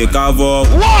and I make a vow.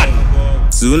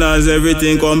 Soon as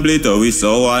everything complete, we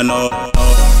saw one up.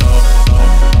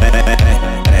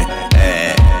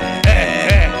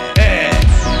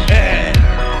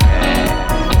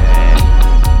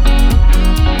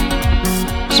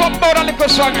 Some about a little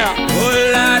song here.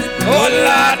 Oh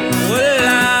lad.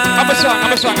 I'm a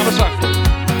song.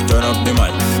 Turn up the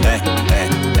mic.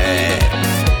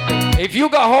 If you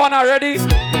got horn already.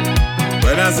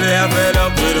 When I say I'm fed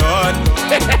up with horn,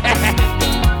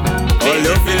 all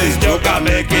you feel is joke I'm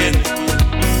making.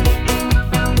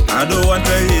 I don't want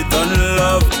to hate on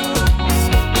love,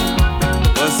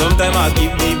 but sometimes I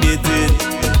keep debating.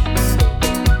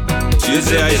 She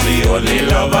say she only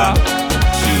lover,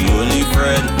 she only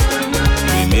friend.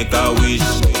 We make a wish,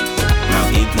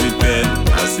 mark it with pen.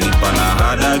 I sleep and I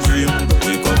had a dream.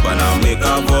 Wake up and I make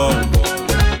a vow.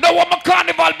 No one my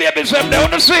carnival babies them they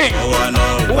wanna sing.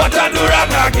 What I do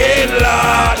wrong again,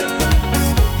 Lord?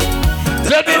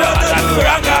 Tell me what I do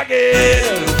wrong again.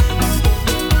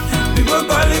 People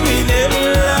calling me name,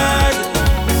 Lord.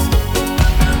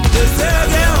 They say I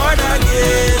get hard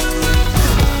again.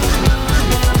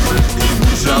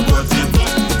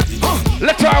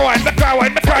 Let's rewind, make her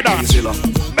wine, make her dance.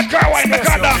 Make her wine, make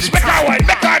her dance, make her wine,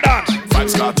 make her dance.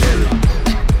 Vibes Cartel.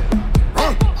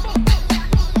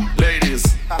 Ladies.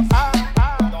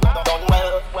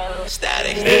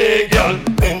 Static. Hey girl,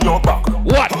 bend your back.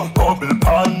 What? Bubble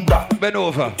panda. Bend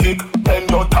over. Kick, bend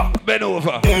your top. Bend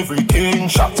over. Everything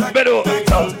shot. Bend over. Hey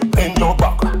girl, bend your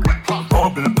back.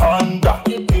 Bubble panda.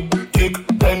 Kick,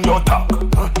 bend your top.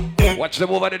 Watch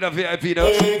them over in the VIP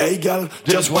though. Hey girl,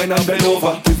 just whine and bend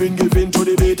over. Giving to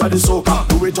the beat of the soca.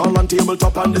 Do it all on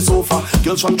tabletop on the sofa.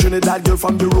 Girls from Trinidad, girl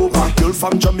from Europa. Girl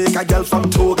from Jamaica, girl from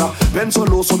Toga. Bend so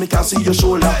low so me can see your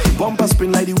shoulder. Bumper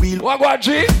spin like the wheel. What,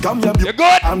 G? Come here, you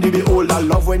good? I'm the beholder.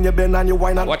 Love when you bend and you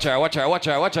whine and... Watch her.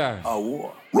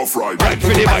 Rough ride. Right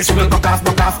for the bicycle. Right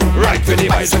for the bicycle. Right in the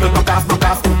bicycle, broke off.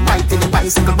 Right in the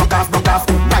bicycle, broke off. Right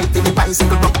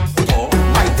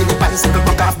in the bicycle,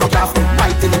 broke off.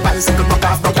 Right in the bicycle, broke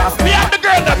off. Me and the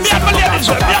girl them, me and my ladies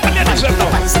them now.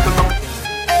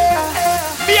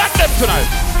 Me and them tonight.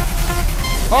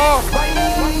 Oh.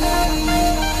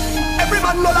 Every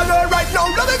man know a girl right now,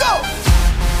 let me go.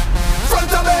 Front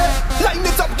of me, line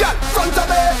it up, girl. Front of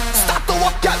me, start to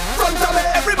walk, girl. Front of me,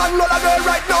 every man know a girl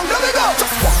right now, let me go.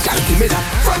 Just walk, girl, give me that.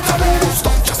 Front of me, don't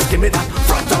stop, just give me that.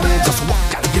 Front of me, just walk,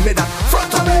 girl, give me that.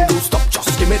 Front of me, don't stop,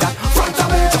 just give me that. Front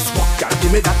of me, just walk, girl,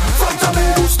 give me that. Front of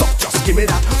me, don't stop, just give me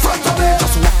that. Front of me,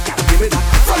 just walk, girl, give me that.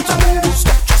 Front of me, don't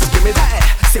stop, just give me that.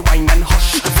 Say wine and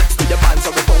hush, sex to the bands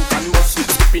of the bunk and bus.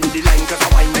 Skipping the line 'cause I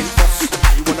wine and fuss.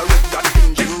 I wanna rip that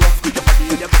engine rough. Your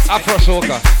body in the best. Afro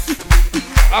soca.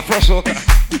 Afro soca.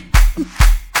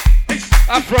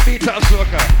 Afrobeat and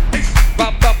soca.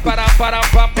 Bam bam bam bam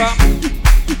bam bam.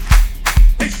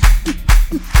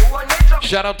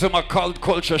 Shout out to my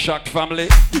culture shocked family.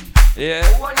 Yeah.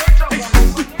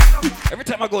 Every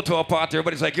time I go to a party,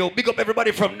 everybody's like, yo, big up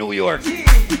everybody from New York.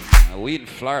 We in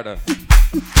Florida.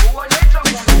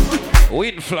 We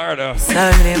in Florida.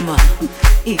 Salema,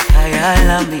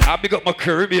 ikayalami. I big up my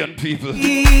Caribbean people.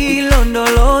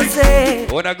 Ilondoloze.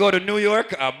 When I go to New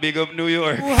York, I big up New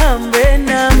York. Uhambe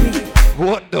nami.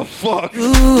 What the fuck?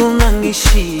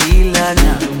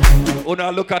 Ungangishilana. When I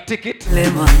look at ticket,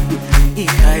 Lema,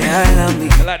 ikayalami.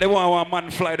 like they want one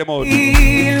man fly them out.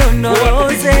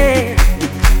 Ilondoloze.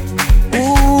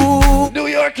 New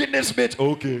York in this bitch.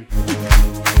 Okay.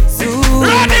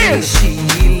 Ready?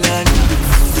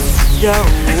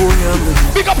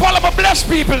 Big up all of my blessed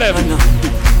people them.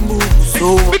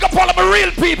 Big up all of my real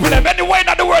people them. Anywhere in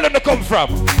the world they come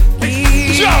from.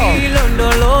 Sure.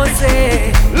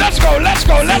 Let's go, let's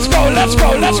go, let's go, let's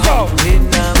go, let's go.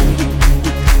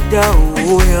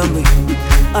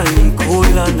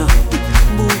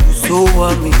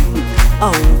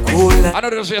 I know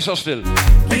there's yes still.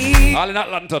 All in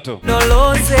Atlanta too.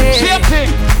 Same thing.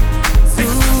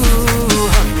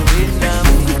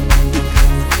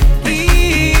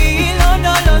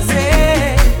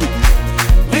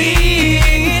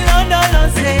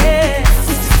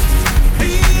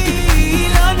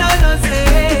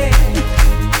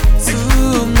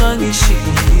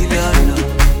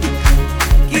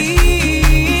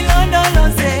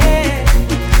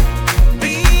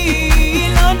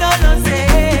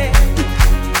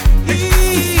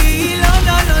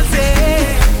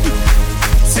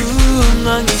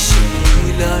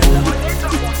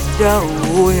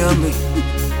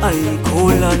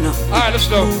 Alright, let's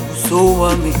go.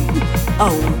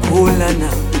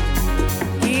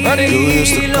 Ready? You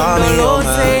used to call me on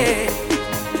my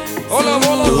Hold on,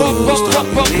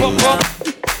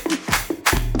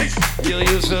 You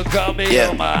used to call me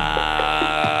on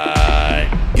my.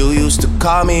 You used to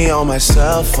call me on my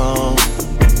cell phone.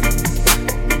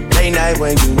 Late night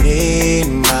when you need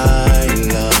my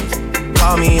love.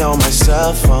 Call me on my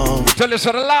cell phone. Tell us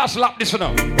the last lap, listen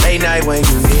up. Late night when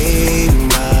you need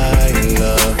my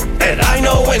love. And I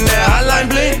know when that hotline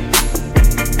blink,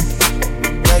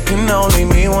 that can only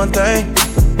mean one thing.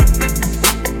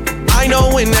 I know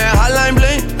when that hotline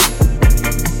blink,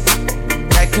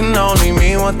 that can only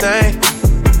mean one thing.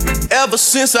 Ever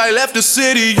since I left the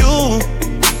city, you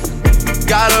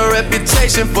got a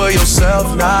reputation for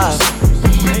yourself now.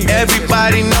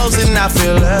 Everybody knows and I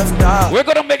feel left out. We're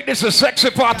gonna make this a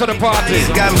sexy part of the party.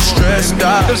 Got me stressed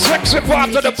out. The sexy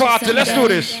part of the party. Let's do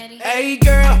this. Hey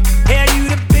girl, here you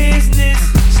the business.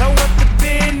 So what the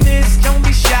business? Don't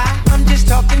be shy. I'm just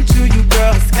talking to you,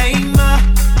 girl. Hey ma,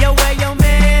 yo where your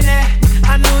man at?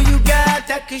 I know you got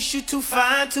that 'cause you too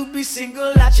fine to be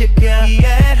single out your girl. He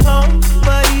at home,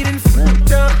 but he done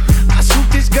fucked up. I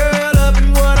swooped this girl up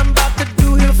and what I'm about to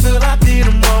do, he'll feel I did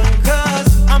him wrong. 'Cause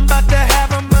I'm about to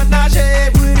have a menage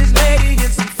with his lady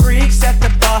and some freaks at the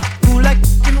bar who like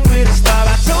f***ing with a star.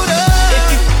 I told her,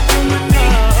 if you f***ing with me,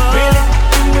 really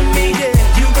f***ing with me, yeah,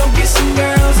 you go get some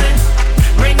girls and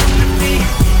bring them to me.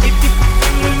 If you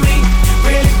f***ing with me,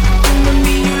 really f***ing with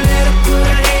me, you let her put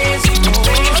her hands on.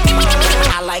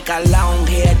 I like a long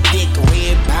hair, thick,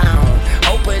 red pound.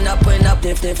 Open up,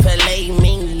 if they fillet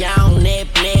me down, nip,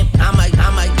 nip. I'ma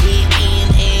get in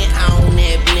and on,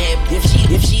 nip, nip. If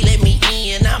she let me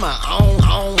in, I'ma on,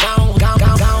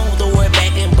 throw it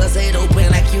back and bust it open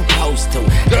like you supposed to.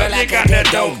 Girl, I got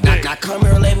that dope. Now come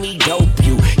here, let me dope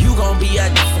you. You gon' be a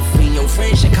fiend. Your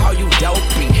friends should call you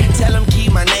dopey. Tell them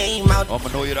keep my name out. I'ma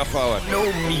know you that forward.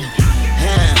 Know me,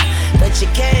 but you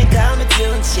can't come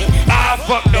into shit. I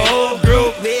fuck the whole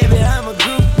group. Baby, I'm a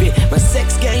groupie. My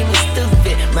sex game is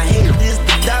stupid. My head is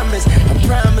the dumbest. I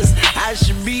promise I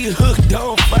should be hooked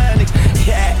on phonics.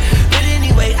 Yeah. But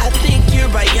anyway, I think you're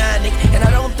bionic. And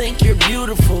I don't think you're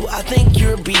beautiful. I think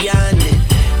you're beyond it.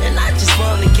 And I just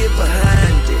wanna get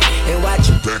behind it and watch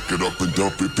you back it up and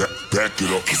dump it, back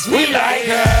it up. 'Cause we like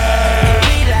her.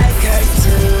 We like her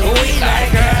too. We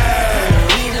like her.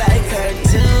 We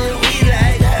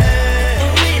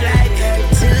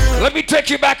take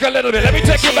you back a little bit. Let me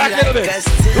take you back a little bit.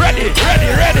 Ready.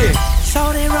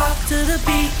 Shout it, rock to the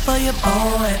beat for your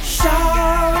boy.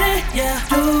 Shout it, yeah,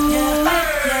 do it,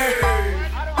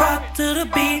 yeah. Rock to the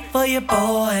beat for your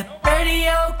boy.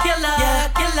 Radio killer, yeah,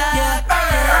 killer, yeah.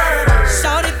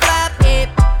 Shout it, flap it,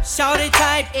 shout it,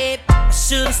 tight it.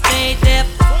 Should've stayed there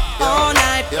all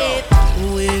night, it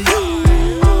with you.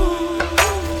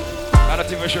 I'm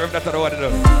not even sure if that's what I wanted to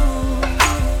do.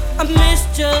 I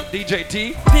missed you. DJ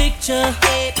T. Picture.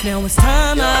 Now it's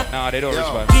time out. Nah, they don't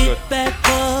respond. Get Good. back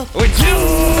up. With you.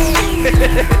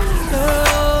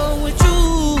 With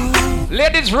you.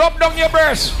 Ladies, rub down your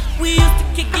breasts. We used to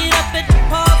kick it up at the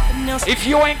park. If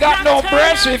you ain't got no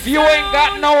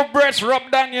breasts,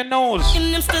 rub down your nose.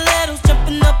 And them stilettos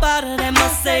jumping up out of that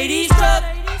Mercedes truck.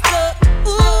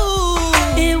 Ooh,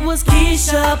 it was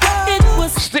Keisha. It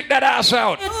was. Stick that ass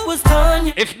out. It was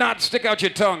Tanya. If not, stick out your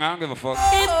tongue. I don't give a fuck.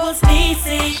 It was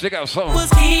Niecy. Stick out something. It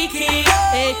was Kiki.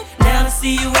 Hey, now to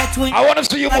see you at 20. I want to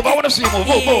see you move.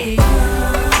 Move.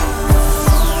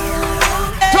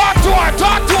 Talk to her.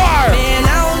 Man, I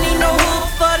don't need no hook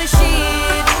for the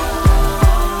shit.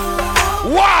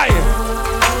 Why?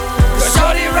 Cause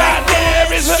shorty right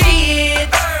there is a shit.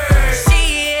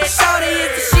 Shorty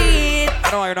is the shit. I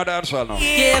know you're not dancehall now.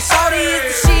 Yeah, shorty is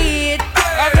the shit.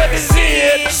 I'm ready to see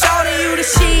it. Shorty, you the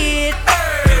shit.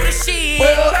 You the shit.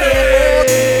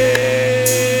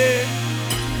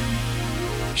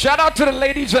 Shout out to the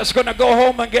ladies that's gonna go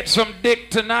home and get some dick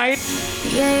tonight.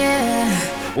 Yeah.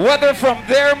 Whether from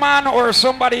their man or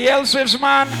somebody else's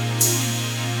man.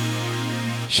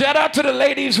 Shout out to the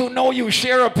ladies who know you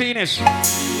share a penis.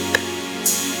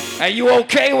 And you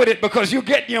okay with it because you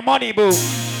getting your money, boo.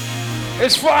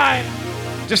 It's fine.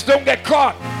 Just don't get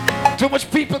caught. Too much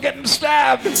people getting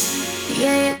stabbed.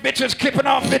 Yeah. Bitches clipping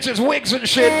off bitches' wigs and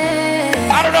shit.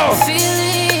 I don't know.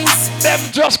 Feelings. Them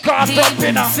just caught up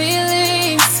in a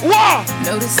feelings. What?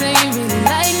 Notice they ain't really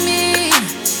like me.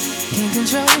 Can't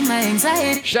control my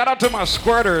anxiety. Shout out to my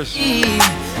squirters.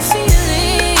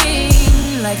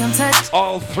 Feeling like I'm touched.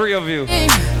 All three of you.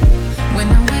 When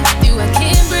I'm with you, I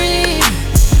can't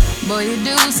breathe. Boy, you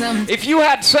do something. If you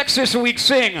had sex this week,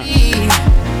 sing.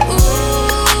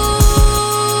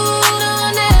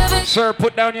 Sir,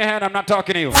 put down your hand. I'm not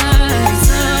talking to you.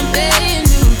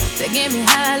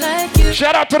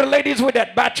 Shout out to the ladies with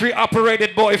that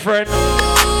battery-operated boyfriend.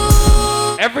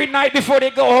 Every night before they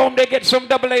go home, they get some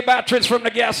AA batteries from the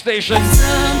gas station.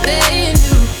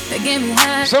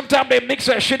 Sometimes they mix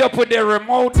that shit up with their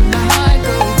remote.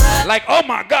 Like, oh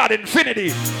my God,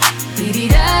 Infinity.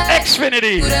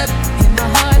 Xfinity.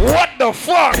 What the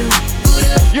fuck?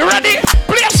 You ready?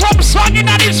 Play some song in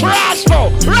this rascal.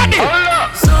 Ready?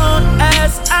 Soon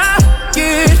as I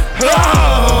get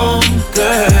home,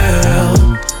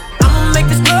 girl, I'ma make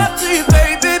this love to you,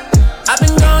 baby. I've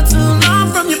been gone too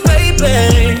long from you,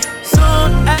 baby.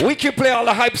 We can play all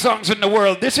the hype songs in the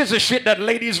world. This is the shit that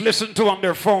ladies listen to on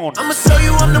their phone. I'ma show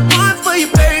you I'm the one for you,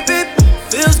 baby.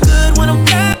 Feels good when I'm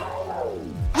back.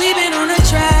 We've been on a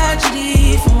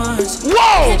tragedy for months.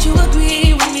 Whoa! Can't you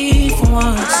agree with me for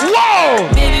once? Whoa!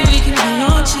 Maybe we can be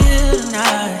on chill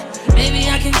tonight. Maybe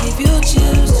I can give you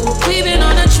chills too. We've been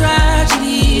on a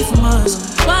tragedy for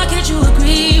months. Why can't you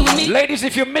agree with me? Ladies,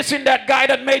 if you're missing that guy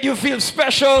that made you feel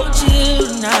special, chill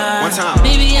tonight. One time.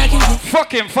 Maybe I can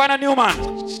fuck him, find a new man.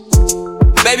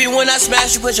 Baby, when I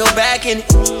smash, you put your back in it.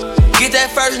 Get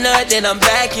that first nut, then I'm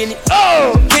back in it.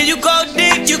 Oh! Can you go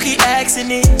deep? You keep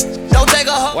asking it. Don't take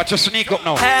a whole. Watch your sneak up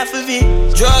now. Half of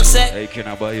it. Drug sex. Hey, can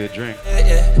I buy you a drink?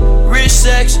 Yeah. Rich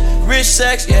sex,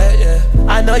 yeah.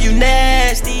 I know you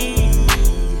nasty.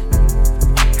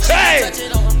 Hey!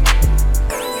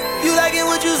 You like it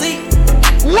what you see?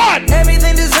 What?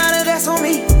 Everything designer, that's on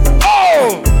me.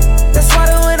 Oh! That's why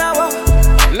when I walk.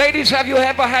 Ladies, have you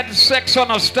ever had sex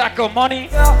on a stack of money?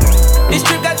 This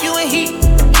trip got you in heat.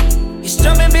 It's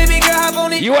jumping, baby girl, hop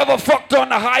on it. You ever fucked on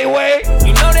the highway?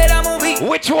 You know that I'm on beat.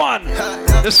 Which one?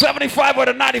 The 75 or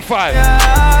the 95?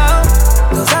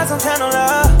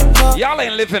 Y'all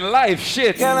ain't living life,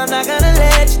 shit. Girl, I'm not gonna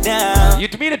let you down. You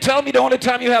mean to tell me the only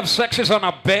time you have sex is on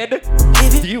a bed?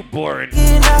 You boring.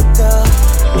 That's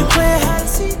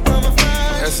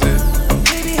it.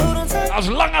 As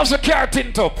long as the car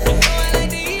tint up.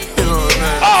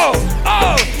 Oh,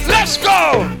 let's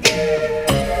go.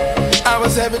 I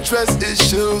was having trust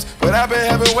issues, but I've been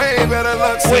having way better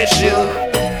luck with you.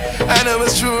 I know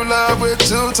it's true love with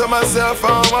you. Told myself I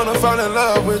don't wanna fall in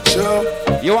love with you.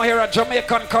 You want to hear a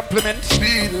Jamaican compliment?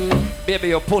 Baby,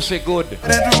 your pussy good.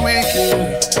 Every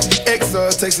weekend,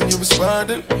 XR texting you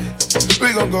responding.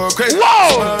 We gon' go crazy.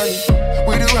 Whoa!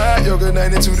 We do hot yoga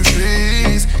 92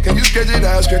 degrees. Can you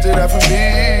Scratch it out for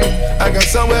me. I got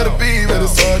somewhere to be, but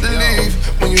it's hard to leave.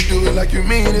 When you do it like you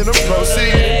mean it, I'm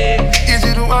proceed. Is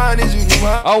you the one, is you the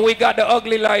one? Oh, we got the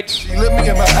ugly lights. She look me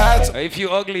in my eyes. If you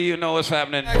ugly, you know what's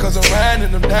happening. Cause I'm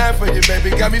riding, I'm dying for you,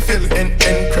 baby. Got me feeling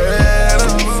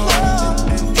incredible.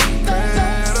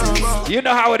 You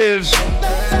know how it is.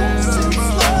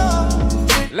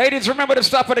 Ladies, remember to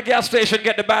stop at the gas station,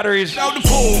 get the batteries. Out the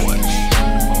porch,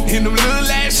 in them little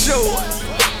ass shorts.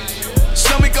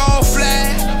 Stomach all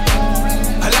flat.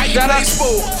 I like to play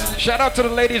sports. Shout out to the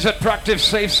ladies that practice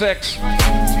safe sex.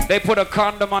 They put a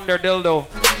condom on their dildo.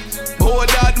 Poured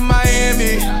out to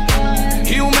Miami.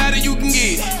 It don't matter, you can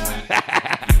get.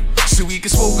 So we can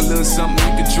smoke a little something,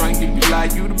 we can drink if you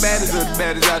like. You the baddest of the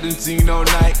baddest I done seen all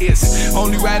night. It's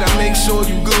only right, I make sure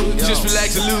you good. Just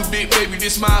relax a little bit, baby,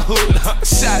 this my hood.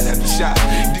 Shot after shot.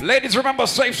 Ladies, remember,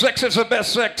 safe sex is the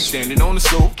best sex. Standing on the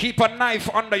stove. Keep a knife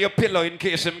under your pillow in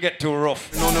case him get too rough.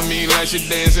 You know what I mean? Like she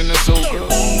dancing the sofa.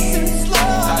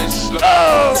 Nice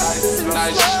slow.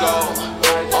 Nice slow.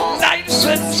 Nice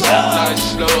and slow. Nice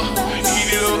slow.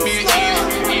 Eat it up, eat it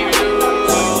up.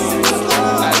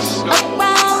 Nice slow.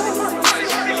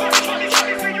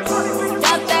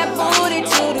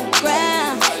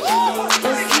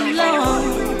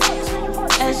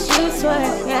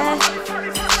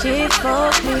 She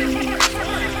for me.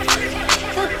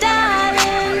 So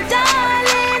darling,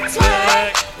 darling,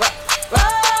 twerk for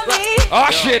me. Oh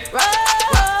shit. Twerk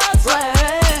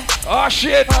Oh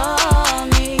shit. for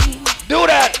me. Do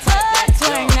that.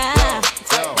 Twerk now.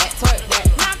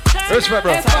 Where's my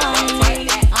bro? Twerk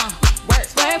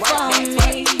for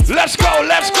me. Let's go,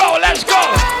 let's go, let's go.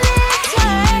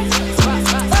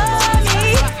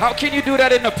 How can you do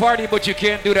that in the party but you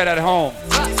can't do that at home?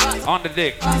 On the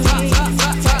dick.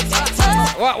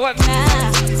 What?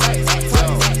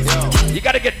 You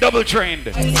gotta get double trained.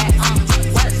 What's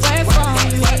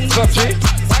up, G?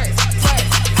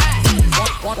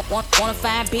 Wanna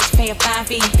find bitch, pay a fine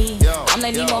fee. I'm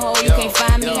that Nemo hoe, you can't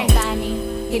find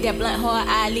me. Hit that blunt hard,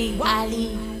 Ali.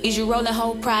 Is you rolling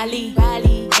hoe, probably.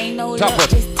 Ain't no Top luck, one.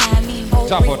 just timing. Whole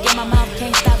Top brick one. in my mouth,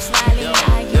 can't stop smiling.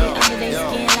 I get under their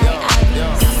skin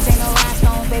like These ain't no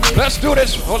rhinestones, baby. Let's do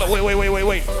this. Hold on, wait.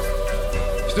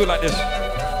 Let's do it like this.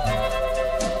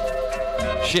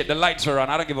 Shit, the lights are on.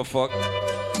 I don't give a fuck.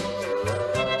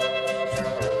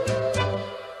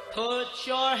 Put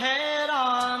your head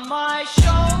on my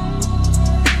shoulder.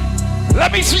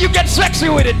 Let me see you get sexy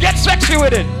with it. Get sexy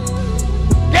with it.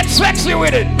 Get sexy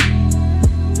with it.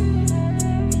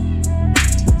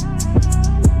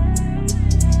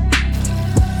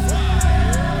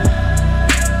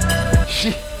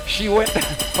 She went.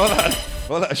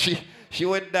 Hold on. She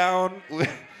went down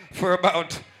for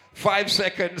about 5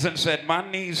 seconds and said, "My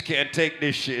knees can't take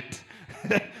this shit."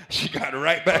 She got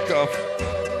right back up.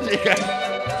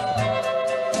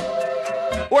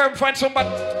 Or find somebody.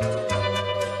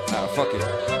 Ah, fuck it.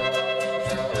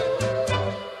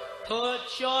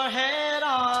 Put your head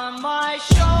on my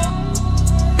shoulder.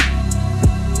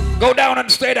 Go down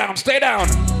and stay down. Stay down.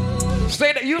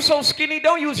 Stay down. You so skinny.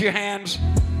 Don't use your hands.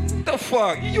 The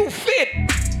fuck? You fit.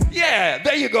 Yeah,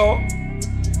 there you go.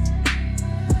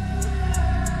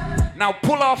 Now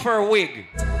pull off her wig.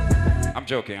 I'm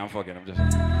joking. I'm just.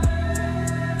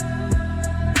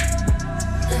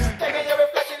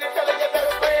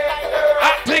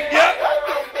 I think yeah.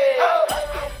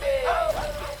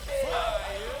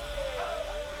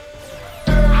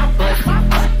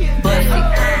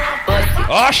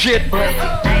 Oh shit.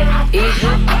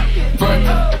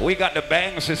 We got the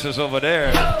Bang Sisters over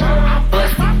there.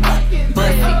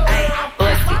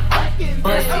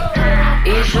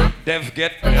 Dev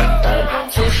get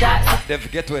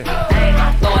with.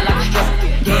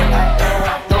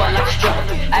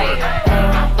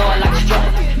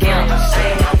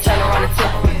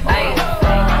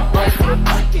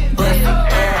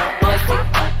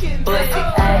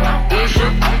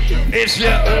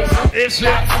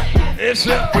 It's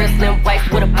ya. Bristling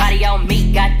wife with a body on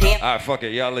me, goddamn. Alright, fuck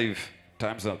it, y'all leave.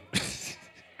 Time's up.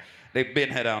 They been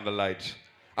head on the lights.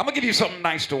 I'm gonna give you something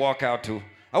nice to walk out to.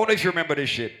 I wonder if you remember this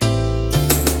shit.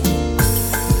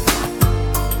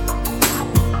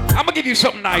 I'm gonna give you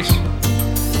something nice.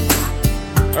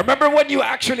 Remember when you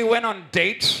actually went on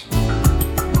dates?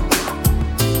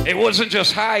 It wasn't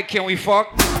just, hi, can we fuck?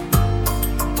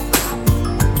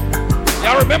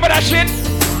 Y'all remember that shit?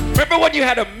 Remember when you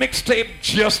had a mixtape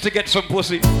just to get some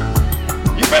pussy?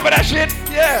 You remember that shit?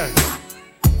 Yeah.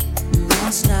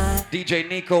 Last night, DJ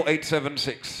Nico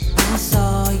 876. I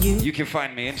saw you. You can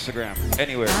find me Instagram,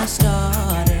 anywhere. I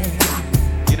started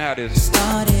You know how it is.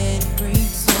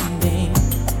 pretending.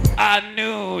 I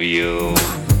knew you.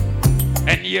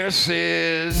 And your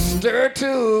sister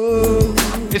too.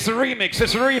 It's a remix,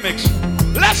 it's a remix.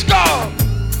 Let's go!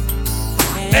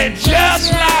 And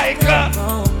just like a...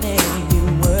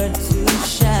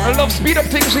 I love speed up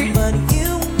things, see? But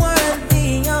you weren't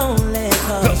the only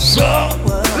cause. So,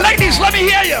 ladies, let me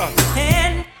hear you.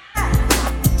 And I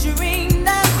dreamed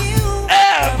of you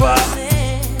ever.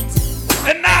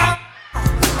 And now,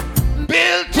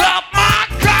 built up my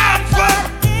confidence.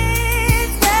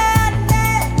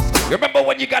 You remember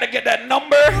when you gotta get that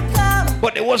number,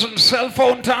 but it wasn't cell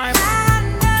phone time?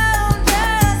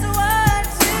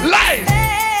 Life.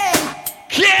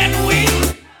 Can we?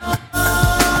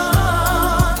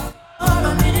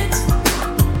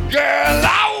 Girl, I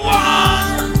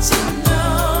want to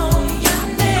know your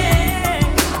name.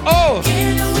 Oh.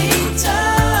 Can we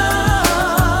talk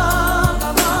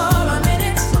for a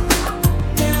minute?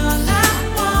 Girl, I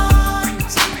want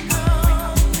to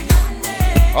know your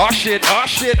name. Oh shit, oh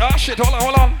shit, oh shit.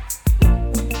 Hold on.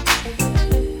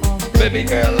 Baby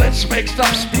girl, let's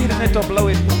stop speeding it up, blow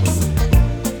it.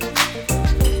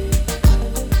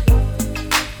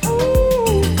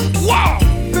 Wow!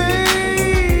 Baby,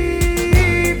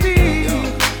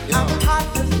 I'm hot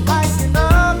just like you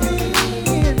love me.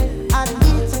 I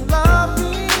need some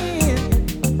loving.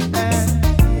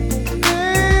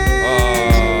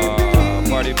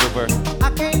 Party pooper. I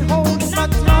can't hold it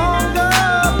much longer.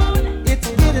 It's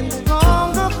getting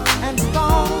stronger and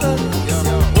stronger.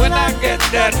 When I get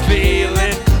that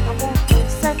feeling, I want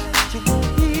sexual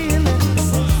healing.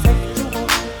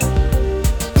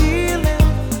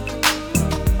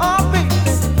 Oh, baby,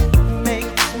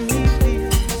 makes me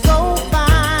feel so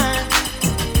fine.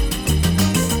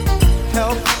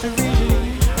 Helps to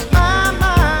relieve my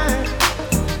mind.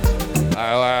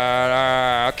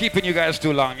 I'm keeping you guys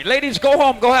too long. Ladies, go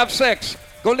home, go have sex,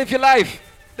 go live your life.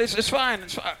 This is fine.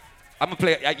 It's fine. I'm gonna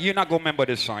play. You're not gonna remember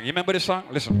this song. You remember this song?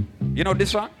 Listen. You know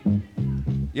this song?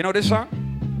 You know this song?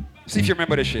 See if you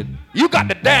remember this shit. You got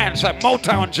the dance, that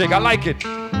Motown jig. I like it.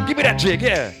 Give me that jig.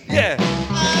 Yeah, yeah.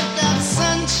 I've got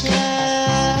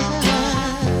sunshine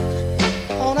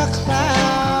on a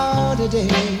cloudy day.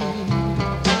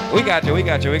 We got you.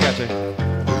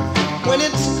 When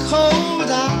it's cold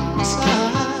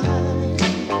outside,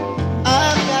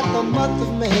 I've got the month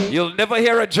of May. You'll never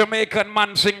hear a Jamaican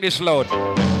man sing this loud.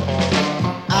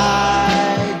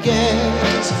 I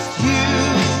guess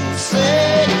you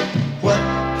say what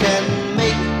can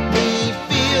make me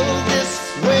feel this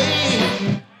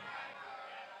way.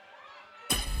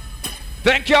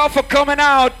 Thank y'all for coming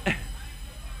out.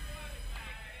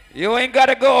 You ain't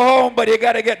gotta go home, but you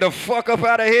gotta get the fuck up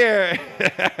out of here.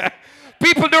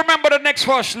 People, do remember the next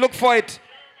hush. Look for it.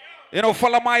 You know,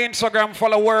 follow my Instagram,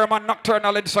 follow Worm and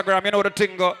Nocturnal Instagram. You know the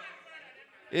thing go.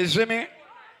 You see me?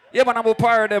 Yeah, man, I'm a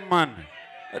part of them, man.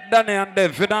 Danny and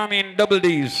Dev, you know what I mean? Double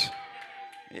D's.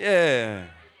 Yeah.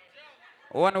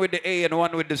 One with the A and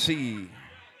one with the C.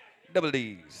 Double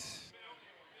D's.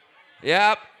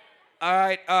 Yep. All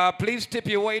right. Please tip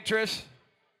your waitress.